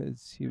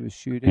 because he was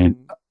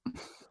shooting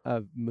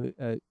a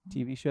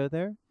TV show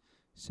there.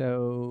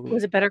 So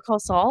was it Better Call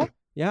Saul?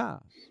 Yeah,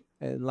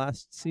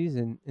 last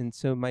season, and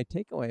so my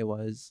takeaway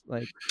was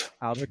like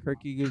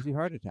Albuquerque gives you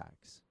heart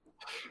attacks.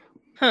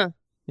 Huh.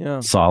 Yeah.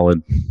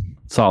 Solid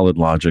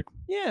logic.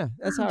 Yeah,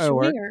 that's how I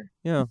work.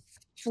 Yeah.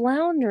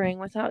 Floundering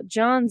without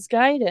John's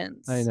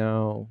guidance. I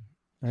know.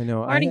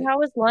 Marty, how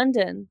was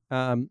London?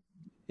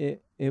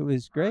 It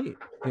was great.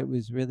 It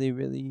was really,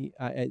 really.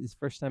 It's the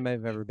first time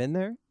I've ever been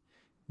there.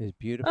 It was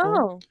beautiful.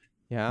 Oh.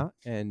 Yeah,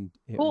 and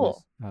it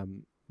cool.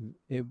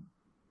 was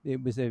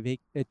it was a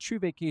true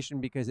vacation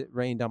because it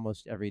rained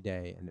almost every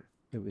day, and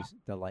it was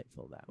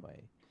delightful that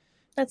way.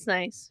 That's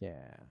nice.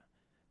 Yeah,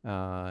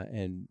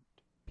 and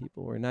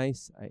people were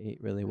nice. I ate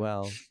really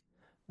well.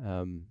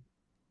 It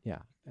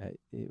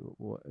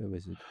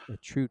was a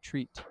true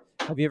treat.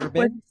 Have you ever been?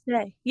 Where'd you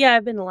stay? Yeah,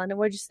 I've been to London.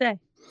 Where'd you stay?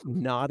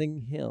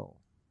 Notting Hill.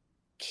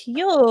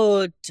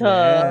 Kyoto.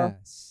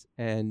 Yes,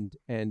 and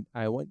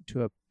I went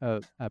to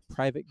a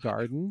private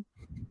garden,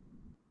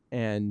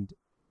 and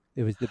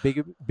it was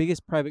the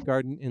biggest private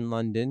garden in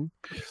London,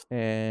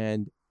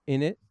 and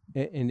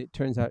it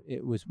turns out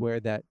it was where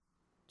that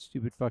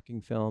stupid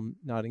fucking film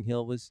Notting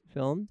Hill was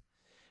filmed.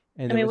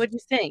 And what'd you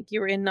think?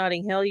 You were in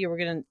Notting Hill. You were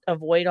going to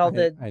avoid all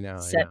the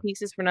set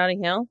pieces for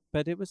Notting Hill?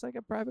 But it was like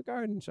a private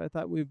garden, so I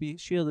thought we'd be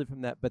shielded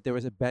from that. But there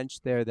was a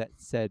bench there that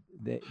said,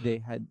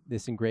 they had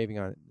this engraving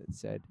on it that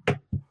said,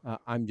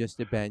 I'm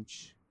just a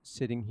bench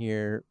sitting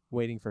here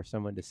waiting for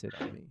someone to sit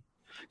on me.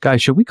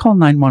 Guys, should we call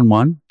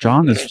 911?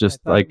 John is just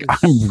like,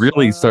 I'm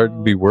really starting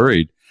to be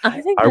worried.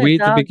 I think Are we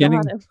at the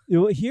beginning?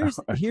 Well, here's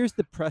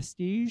the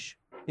prestige,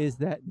 is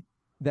that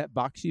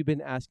box you've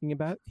been asking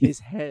about, his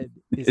head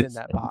is in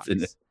that box.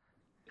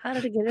 How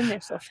did it get in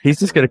there so fast? He's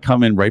just going to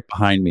come in right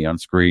behind me on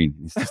screen.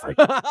 He's just like,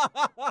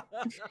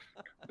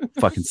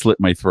 fucking slit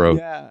my throat.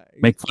 Yeah.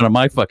 Make fun of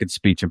my fucking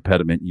speech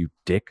impediment, you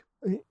dick.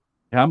 Yeah,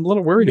 I'm a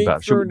little worried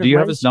about it. Do you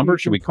have his number?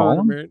 Should we call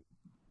him?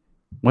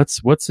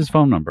 What's his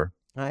phone number?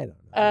 I don't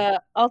know.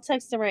 I'll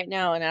text him right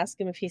now and ask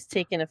him if he's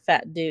taking a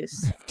fat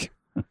deuce.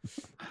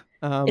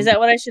 Is that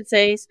what I should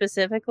say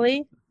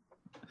specifically?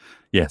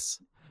 Yes.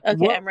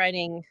 Okay, I'm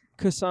writing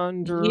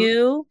Cassandra.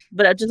 You,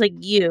 but just like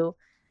you.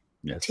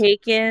 Yes.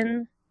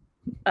 Taken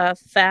a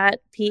fat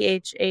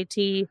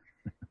PHAT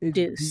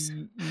deuce.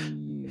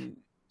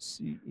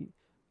 D-E-C-E.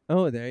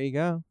 Oh, there you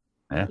go.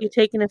 Yeah. You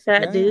taking a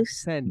fat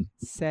deuce? Send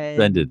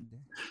it.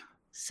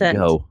 Send.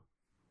 Go.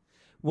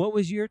 What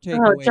was your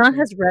takeaway? Oh, John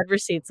has red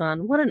receipts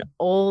on. What an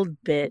old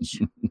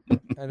bitch.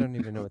 I don't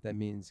even know what that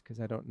means because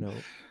I don't know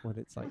what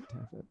it's like to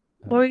have it.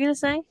 What were we going to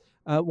say?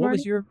 What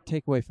was your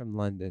takeaway from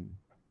London?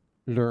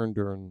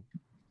 Learned.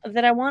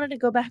 That I wanted to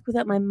go back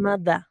without my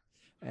mother.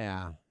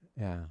 Yeah.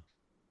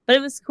 But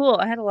it was cool.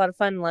 I had a lot of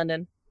fun in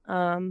London.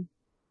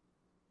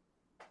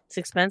 It's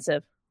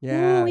expensive.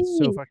 Yeah, it's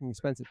so fucking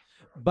expensive.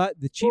 But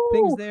the cheap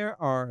things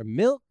there are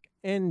milk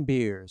and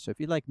beer. So if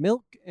you like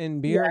milk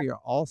and beer, you're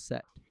all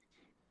set.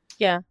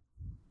 Yeah.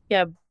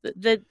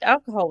 The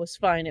alcohol was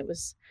fine. It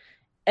was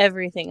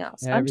everything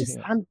else. I'm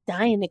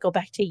dying to go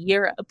back to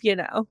Europe.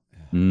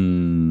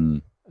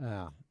 Mazda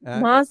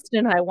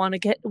and I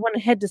want to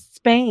head to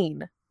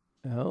Spain.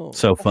 Oh,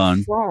 so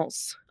fun!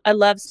 France. I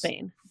love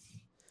Spain.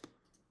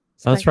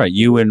 That's right.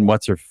 You and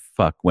what's her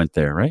fuck went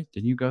there, right?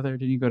 Didn't you go there?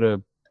 Didn't you go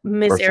to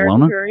Miss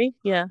Barcelona? Erica Curry?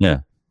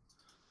 Yeah.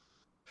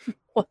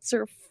 What's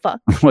her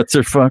fuck? What's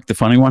her fuck? The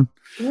funny one.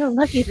 You're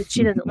lucky that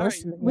she doesn't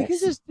listen to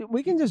this.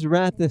 We can just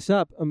wrap this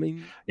up. I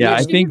mean,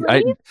 I think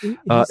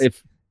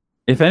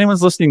if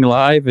anyone's listening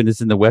live and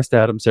is in the West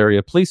Adams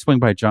area, please swing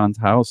by John's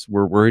house.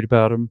 We're worried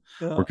about him.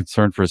 We're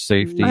concerned for his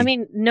safety. I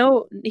mean,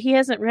 no, he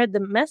hasn't read the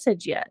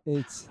message yet.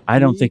 I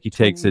don't think he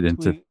takes it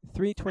into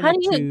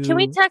 322. Can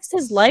we text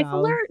his life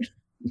alert?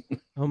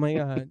 Oh my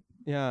god!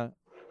 Yeah,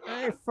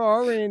 I've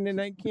fallen and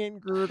I can't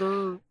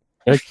girder.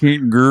 I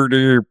can't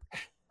girder.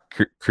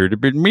 Could have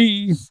been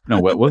me.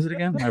 No, what was it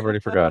again? I've already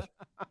forgot.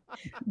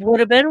 Would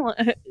have been.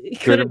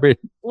 Could have been.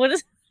 What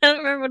is? I don't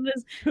remember what it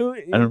is.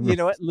 You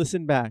know what?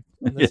 Listen back.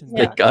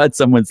 Thank God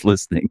someone's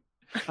listening.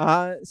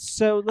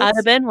 So I'd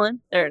have been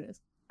one. There it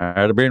is.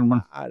 I'd have been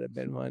one.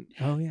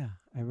 Oh yeah,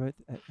 I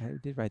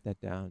did write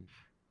that down.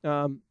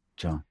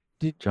 John,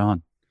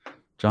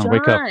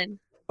 wake up.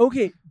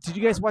 Okay, did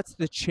you guys watch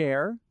The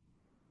Chair?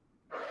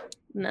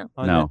 No.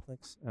 On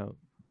Netflix? Oh,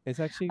 it's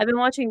actually. I've been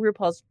watching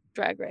RuPaul's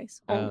Drag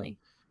Race only.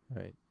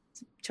 Right.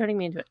 It's turning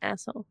me into an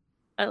asshole.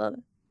 I love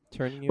it.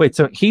 Wait,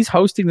 so he's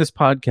hosting this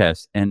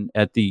podcast, and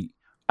at the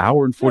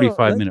hour and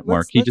 45-minute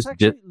mark, he just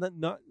did.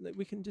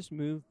 We can just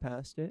move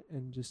past it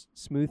and just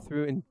smooth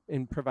through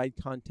and provide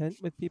content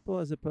with people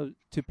as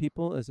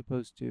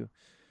opposed to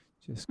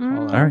just call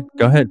out. All right,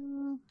 go ahead.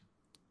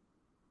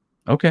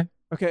 Okay,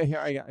 here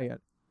I got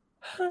it.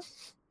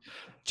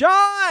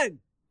 John,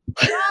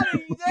 are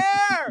you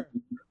there?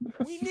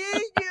 We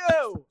need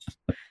you.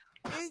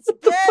 It's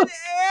dead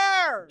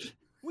air.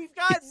 We've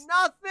got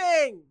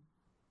nothing.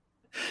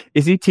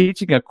 Is he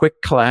teaching a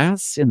quick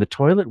class in the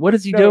toilet? What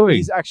is he doing?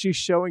 He's actually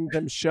showing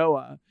them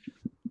Showa,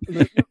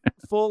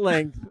 full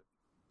length,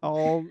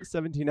 all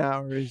 17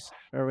 hours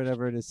or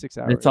whatever it is, 6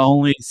 hours. It's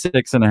only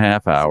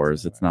 6.5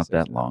 hours. It's not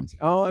that long.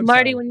 Oh, I'm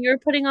Marty, sorry. when you were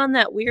putting on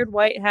that weird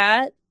white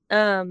hat,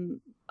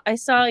 I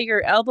saw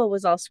your elbow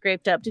was all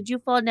scraped up. Did you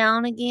fall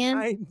down again?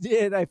 I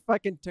did. I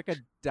fucking took a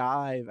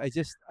dive.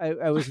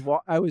 I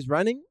was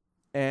running,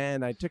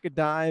 and I took a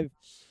dive,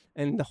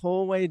 and the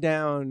whole way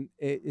down,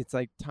 it's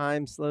like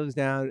time slows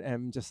down, and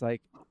I'm just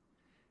like,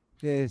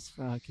 this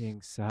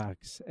fucking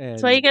sucks. And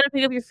that's why you got to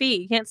pick up your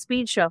feet. You can't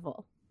speed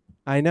shuffle.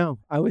 I know.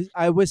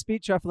 I was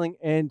speed shuffling,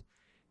 and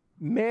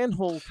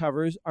manhole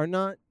covers are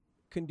not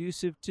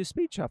conducive to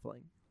speed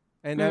shuffling.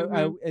 And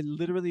I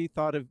literally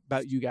thought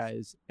about you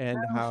guys and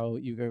how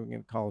you were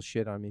going to call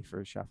shit on me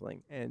for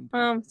shuffling. And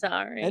I'm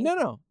sorry. And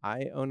no,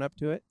 I own up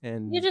to it.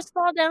 And you just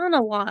fall down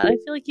a lot. I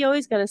feel like you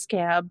always got a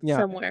scab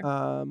somewhere.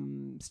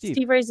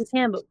 Steve raised his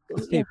hand,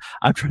 but Steve,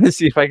 I'm trying to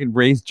see if I can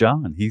raise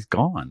John. He's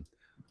gone.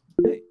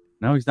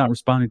 No, he's not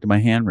responding to my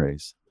hand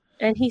raise.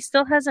 And he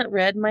still hasn't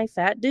read my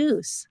fat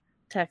deuce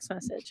text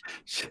message.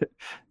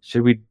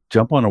 Should we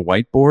jump on a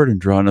whiteboard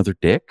and draw another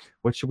dick?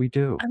 What should we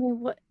do? I mean,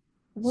 what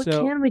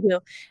can we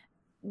do?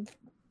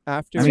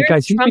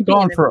 Guys, he's been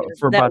gone for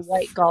that about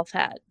white golf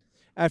hat.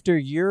 After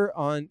you're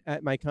on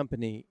at my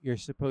company, you're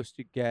supposed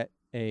to get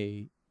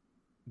a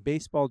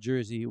baseball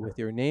jersey with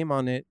your name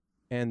on it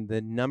and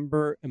the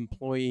number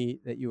employee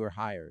that you were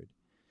hired.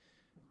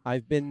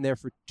 I've been there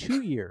for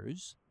 2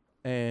 years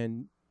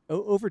and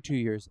over 2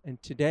 years,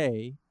 and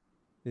today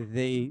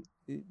they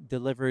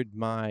delivered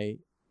my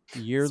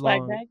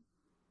year-long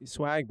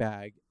swag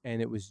bag,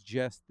 and it was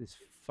just this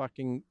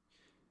fucking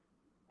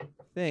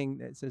thing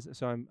that says,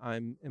 so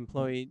I'm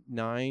employee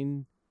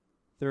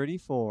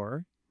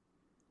 934,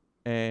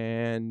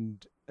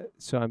 and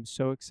so I'm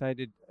so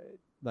excited.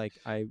 Like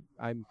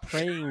I'm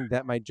praying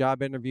that my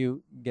job interview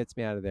gets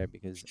me out of there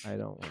because I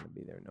don't want to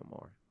be there no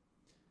more.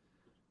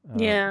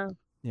 Yeah.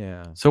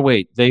 So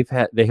wait, they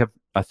have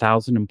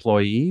 1,000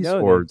 employees,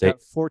 or they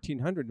got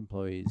 1,400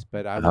 employees,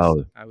 but I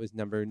was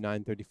number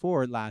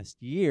 934 last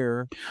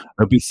year.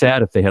 It'd be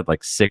sad if they had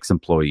like 6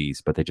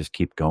 employees, but they just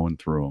keep going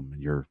through them,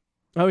 and you're.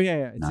 Oh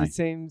yeah, it's the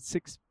same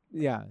 6.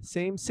 Yeah,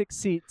 same 6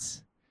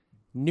 seats,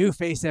 new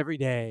face every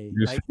day.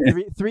 Like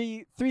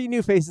three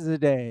new faces a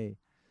day.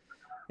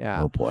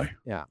 Yeah. Oh boy.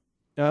 Yeah.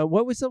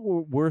 What was the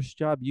worst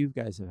job you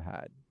guys have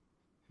had,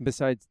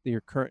 besides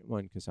your current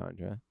one,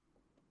 Cassandra?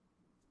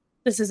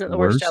 This isn't the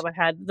worst job I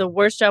had. The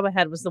worst job I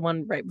had was the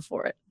one right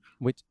before it.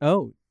 What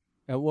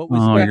was?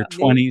 Oh, your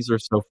 20s are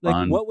so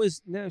fun. Like, what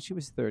was? No, she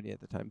was 30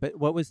 at the time. But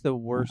what was the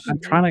worst?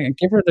 I'm trying to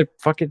give her the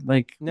fucking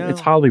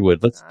it's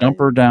Hollywood. Let's dump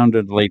her down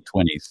to the late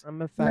 20s.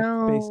 I'm a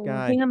fact-based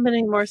guy. I think I'm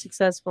getting more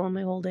successful in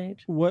my old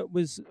age. What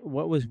was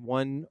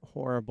one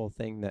horrible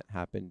thing that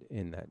happened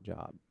in that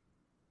job?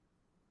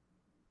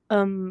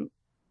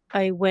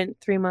 I went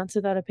 3 months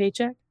without a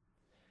paycheck.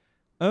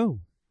 Oh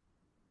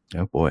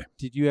boy.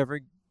 Did you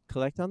ever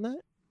collect on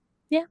that?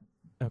 Yeah.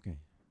 Okay.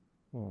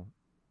 Well,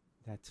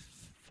 that's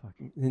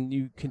fucking. And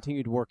you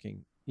continued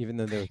working even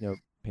though there was no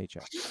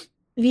paycheck.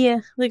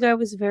 Yeah, the guy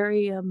was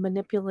very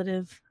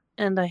manipulative,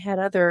 and I had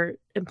other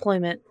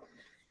employment.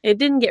 It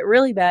didn't get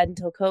really bad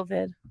until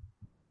COVID.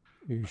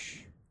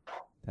 Oosh,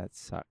 that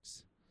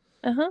sucks.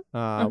 Well,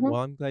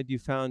 I'm glad you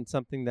found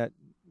something that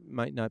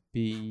might not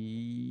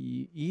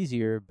be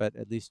easier, but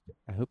at least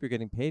I hope you're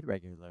getting paid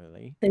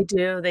regularly. They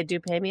do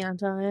pay me on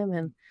time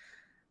and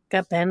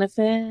got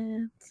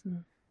benefits.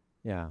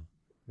 Yeah,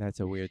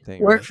 that's a weird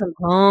thing. Work from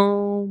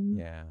home.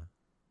 Yeah.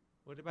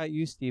 What about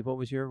you, Steve? What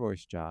was your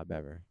worst job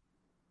ever?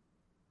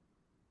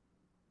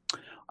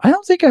 I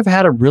don't think I've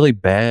had a really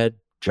bad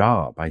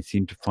job. I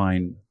seem to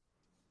find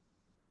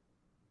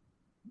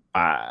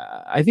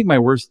I think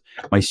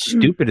my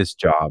stupidest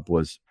job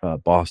was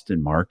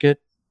Boston Market,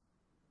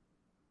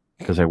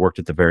 because I worked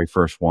at the very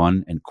first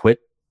one and quit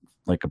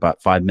like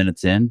about 5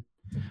 minutes in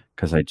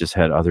because I just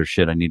had other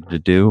shit I needed to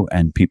do,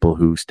 and people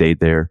who stayed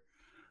there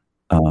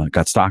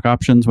got stock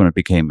options when it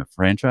became a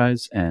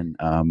franchise, and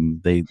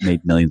they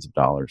made millions of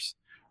dollars,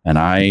 and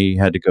I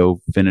had to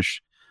go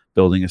finish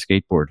building a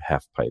skateboard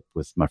half pipe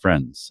with my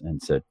friends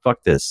and said,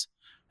 fuck this,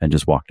 and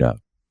just walked out.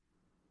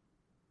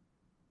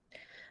 I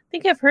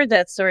think I've heard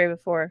that story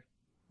before.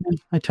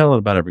 I tell it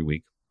about every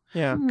week.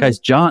 Yeah. Guys,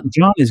 John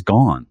is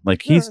gone.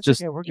 Like, he's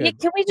just... Okay, we're good. Yeah,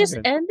 can we just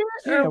end it?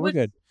 Yeah, we're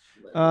good.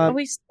 I'm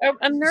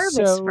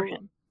nervous for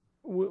him.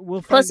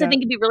 We'll Plus, I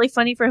think it'd be really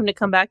funny for him to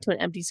come back to an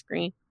empty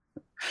screen.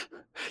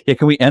 Yeah,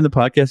 can we end the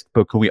podcast,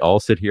 but can we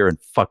all sit here and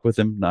fuck with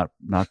him not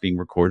being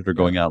recorded or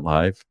going out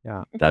live?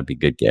 Yeah. That'd be a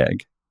good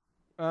gag.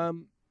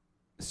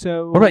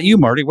 So what about you,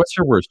 Marty? What's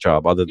your worst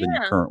job other than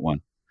your current one?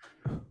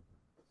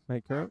 My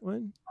current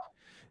one?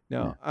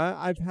 No,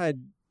 I've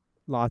had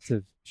lots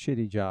of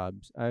shitty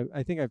jobs.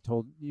 I think I've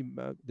told you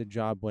about the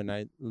job when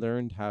I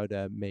learned how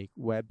to make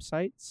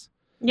websites.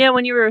 Yeah,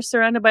 when you were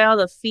surrounded by all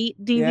the feet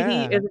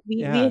DVD or the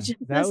VHS.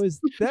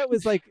 That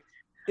was like,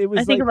 it was.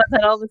 I think about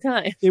that all the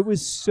time. It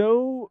was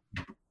so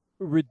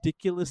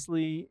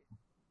ridiculously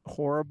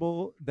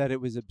horrible that it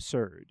was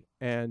absurd,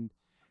 and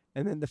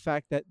then the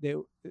fact that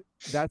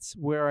that's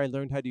where I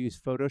learned how to use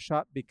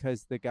Photoshop,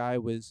 because the guy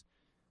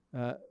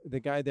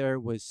there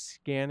was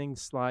scanning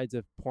slides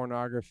of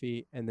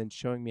pornography and then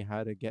showing me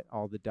how to get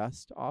all the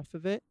dust off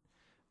of it.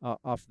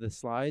 off the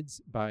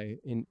slides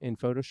in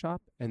Photoshop,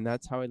 and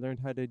that's how I learned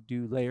how to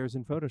do layers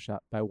in Photoshop,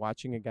 by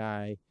watching a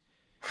guy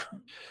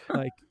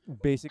like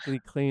basically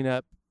clean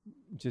up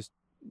just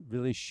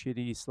really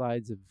shitty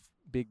slides of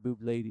big boob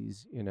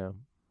ladies,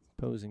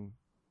 posing.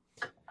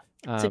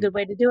 It's a good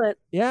way to do it.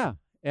 Yeah,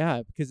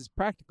 because it's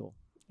practical.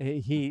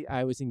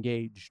 I was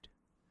engaged.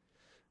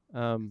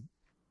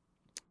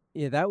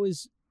 Yeah, that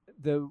was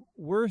the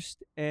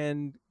worst,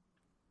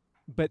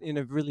 but in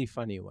a really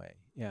funny way.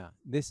 Yeah,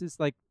 this is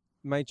like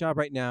my job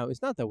right now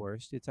is not the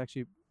worst. It's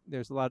actually,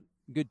 there's a lot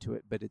good to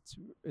it, but it's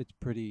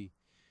pretty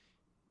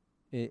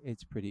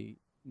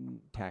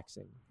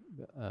taxing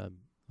on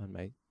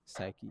my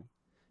psyche,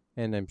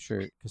 and I'm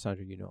sure,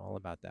 Cassandra, you know all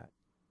about that.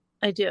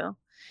 I do.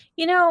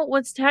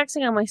 What's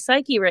taxing on my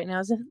psyche right now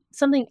is if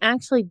something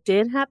actually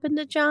did happen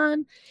to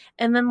John,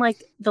 and then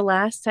like the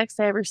last text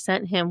I ever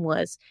sent him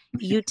was,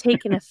 "You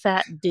taking a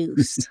fat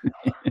deuce."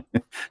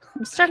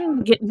 I'm starting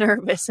to get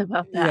nervous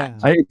about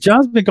that. Yeah.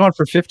 John's been gone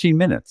for 15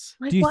 minutes.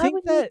 Like, do you why think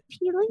would that?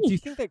 he leave? Do you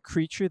think that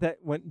creature that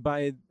went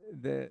by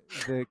the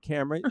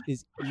camera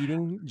is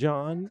eating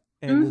John?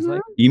 And is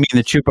like, you mean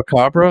the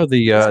chupacabra,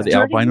 the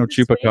albino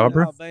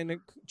chupacabra? Albino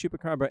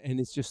chupacabra,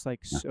 and it's just like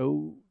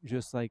so,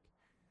 just like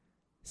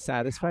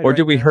satisfied. Or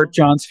did we hurt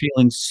John's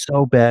feelings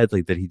so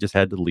badly that he just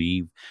had to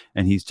leave,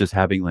 and he's just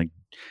having like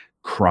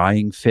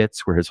crying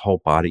fits where his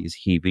whole body is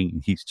heaving,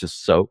 and he's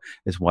just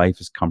his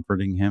wife is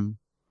comforting him.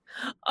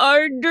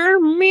 I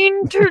didn't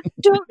mean to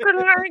talk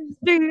like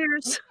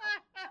this.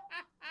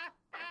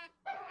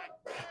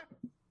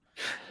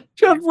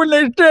 Just when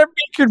they start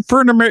making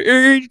fun of my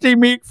age, they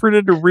make fun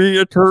of the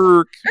real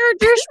Turk. I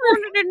just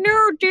wanted to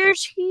know,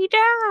 does he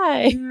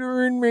die?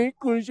 Lauren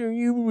Michaels, are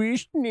you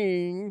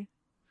listening?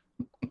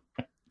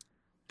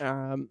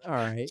 All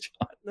right.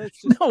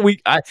 No,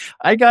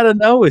 I gotta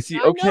know. Is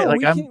he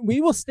okay? We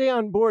will stay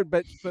on board,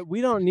 but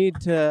we don't need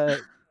to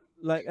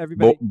let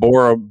everybody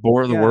bore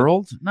the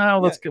world. No,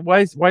 let's get.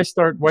 Why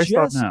start? Why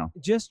start now?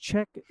 Just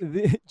check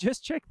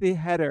the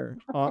header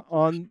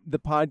on the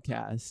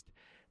podcast,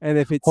 and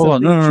if it's hold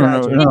on,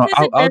 no.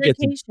 I'll get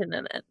dedication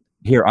in it.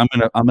 Here, I'm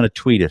gonna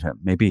tweet at him.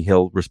 Maybe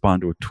he'll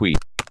respond to a tweet.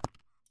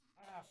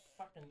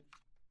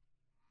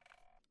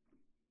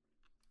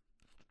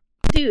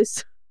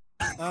 Deuce.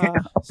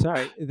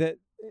 Sorry,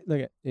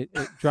 look at it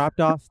dropped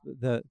off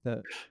the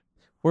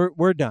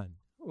we're done.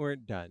 We're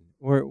done.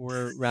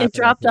 We're wrapping. It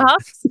dropped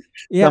off?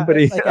 Yeah.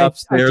 Somebody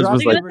upstairs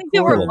was like, they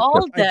were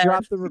all dead. I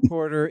dropped the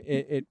recorder,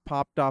 it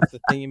popped off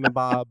the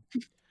thingamabob.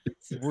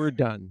 We're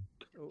done.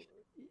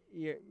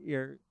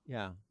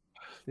 Yeah.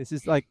 This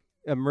is like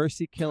a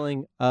mercy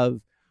killing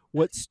of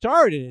what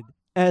started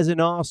as an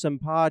awesome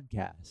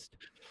podcast.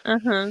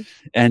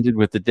 Ended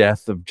with the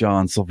death of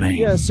John Sylvain.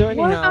 Yeah, so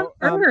anyhow,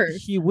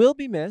 he will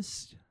be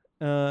missed.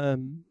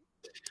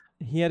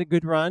 He had a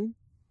good run.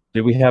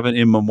 Did we have an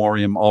in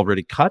memoriam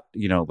already cut?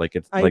 Like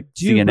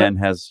CNN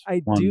has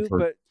one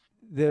for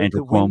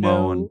Andrew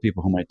Cuomo and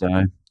people who might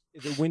die.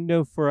 The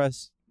window for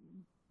us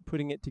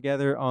putting it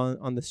together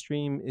on the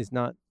stream is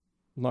not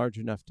large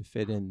enough to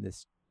fit in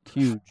this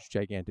huge,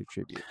 gigantic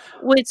tribute.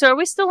 Wait, so are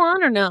we still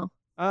on or no?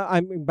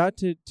 I'm about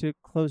to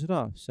close it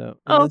off. So.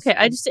 Oh,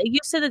 okay. You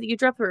said that you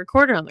dropped the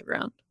recorder on the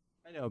ground.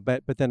 I know,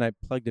 but then I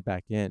plugged it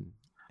back in.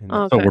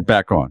 So we're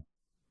back on.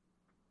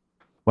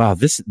 Wow,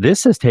 this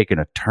has taken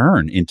a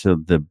turn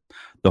into the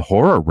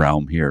horror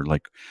realm here.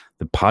 Like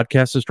the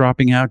podcast is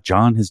dropping out.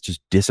 John has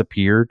just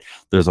disappeared.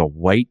 There's a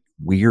white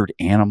weird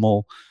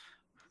animal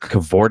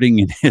cavorting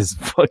in his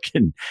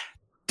fucking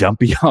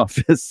dumpy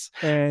office.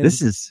 And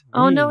this is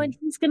no, and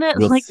he's gonna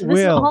this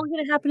is all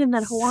gonna happen in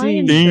that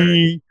Hawaiian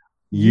shirt.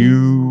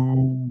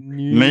 You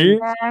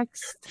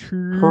next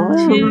Tuesday.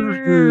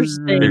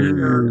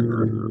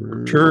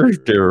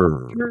 Grrr.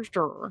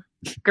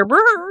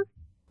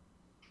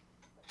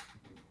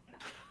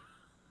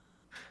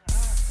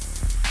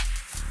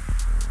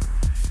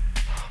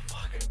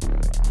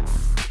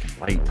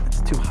 Light.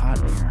 It's too hot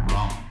in here.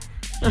 Wrong.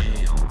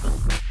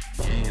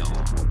 Yale.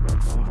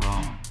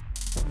 Wrong.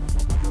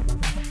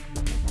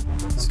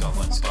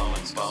 Scotland.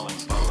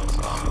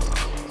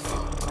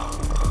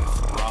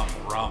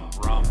 Rum.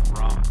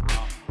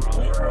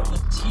 Where are the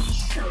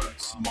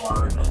t-shirts,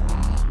 Martin?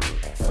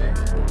 Where are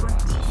the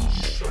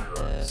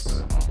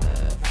t-shirts?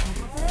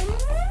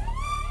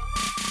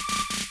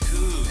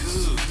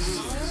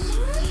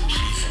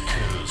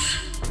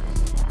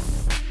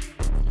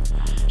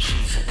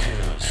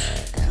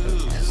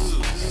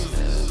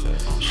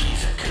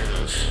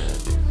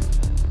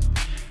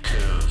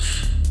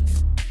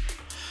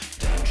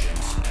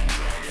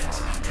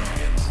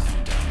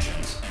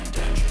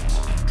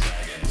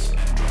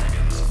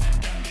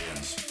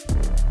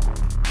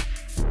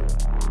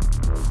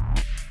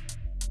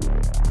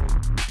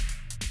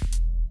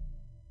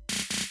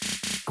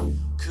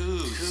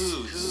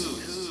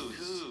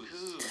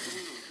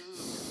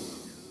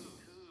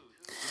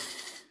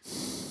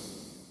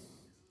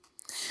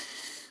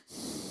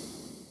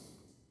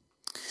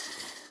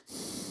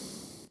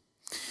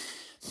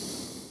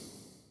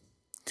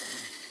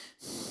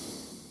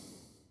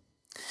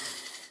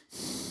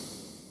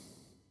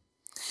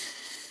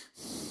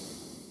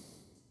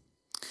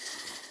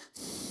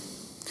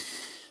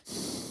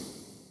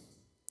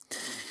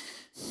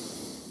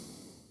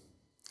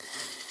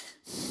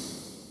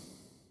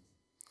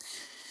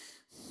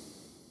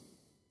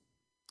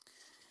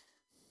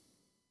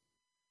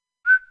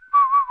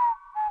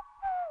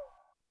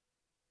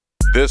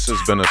 This has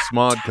been a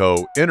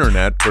Smodco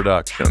Internet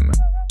production.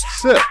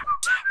 Sip.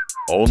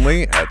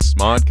 Only at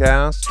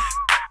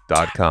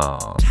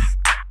smodcast.com.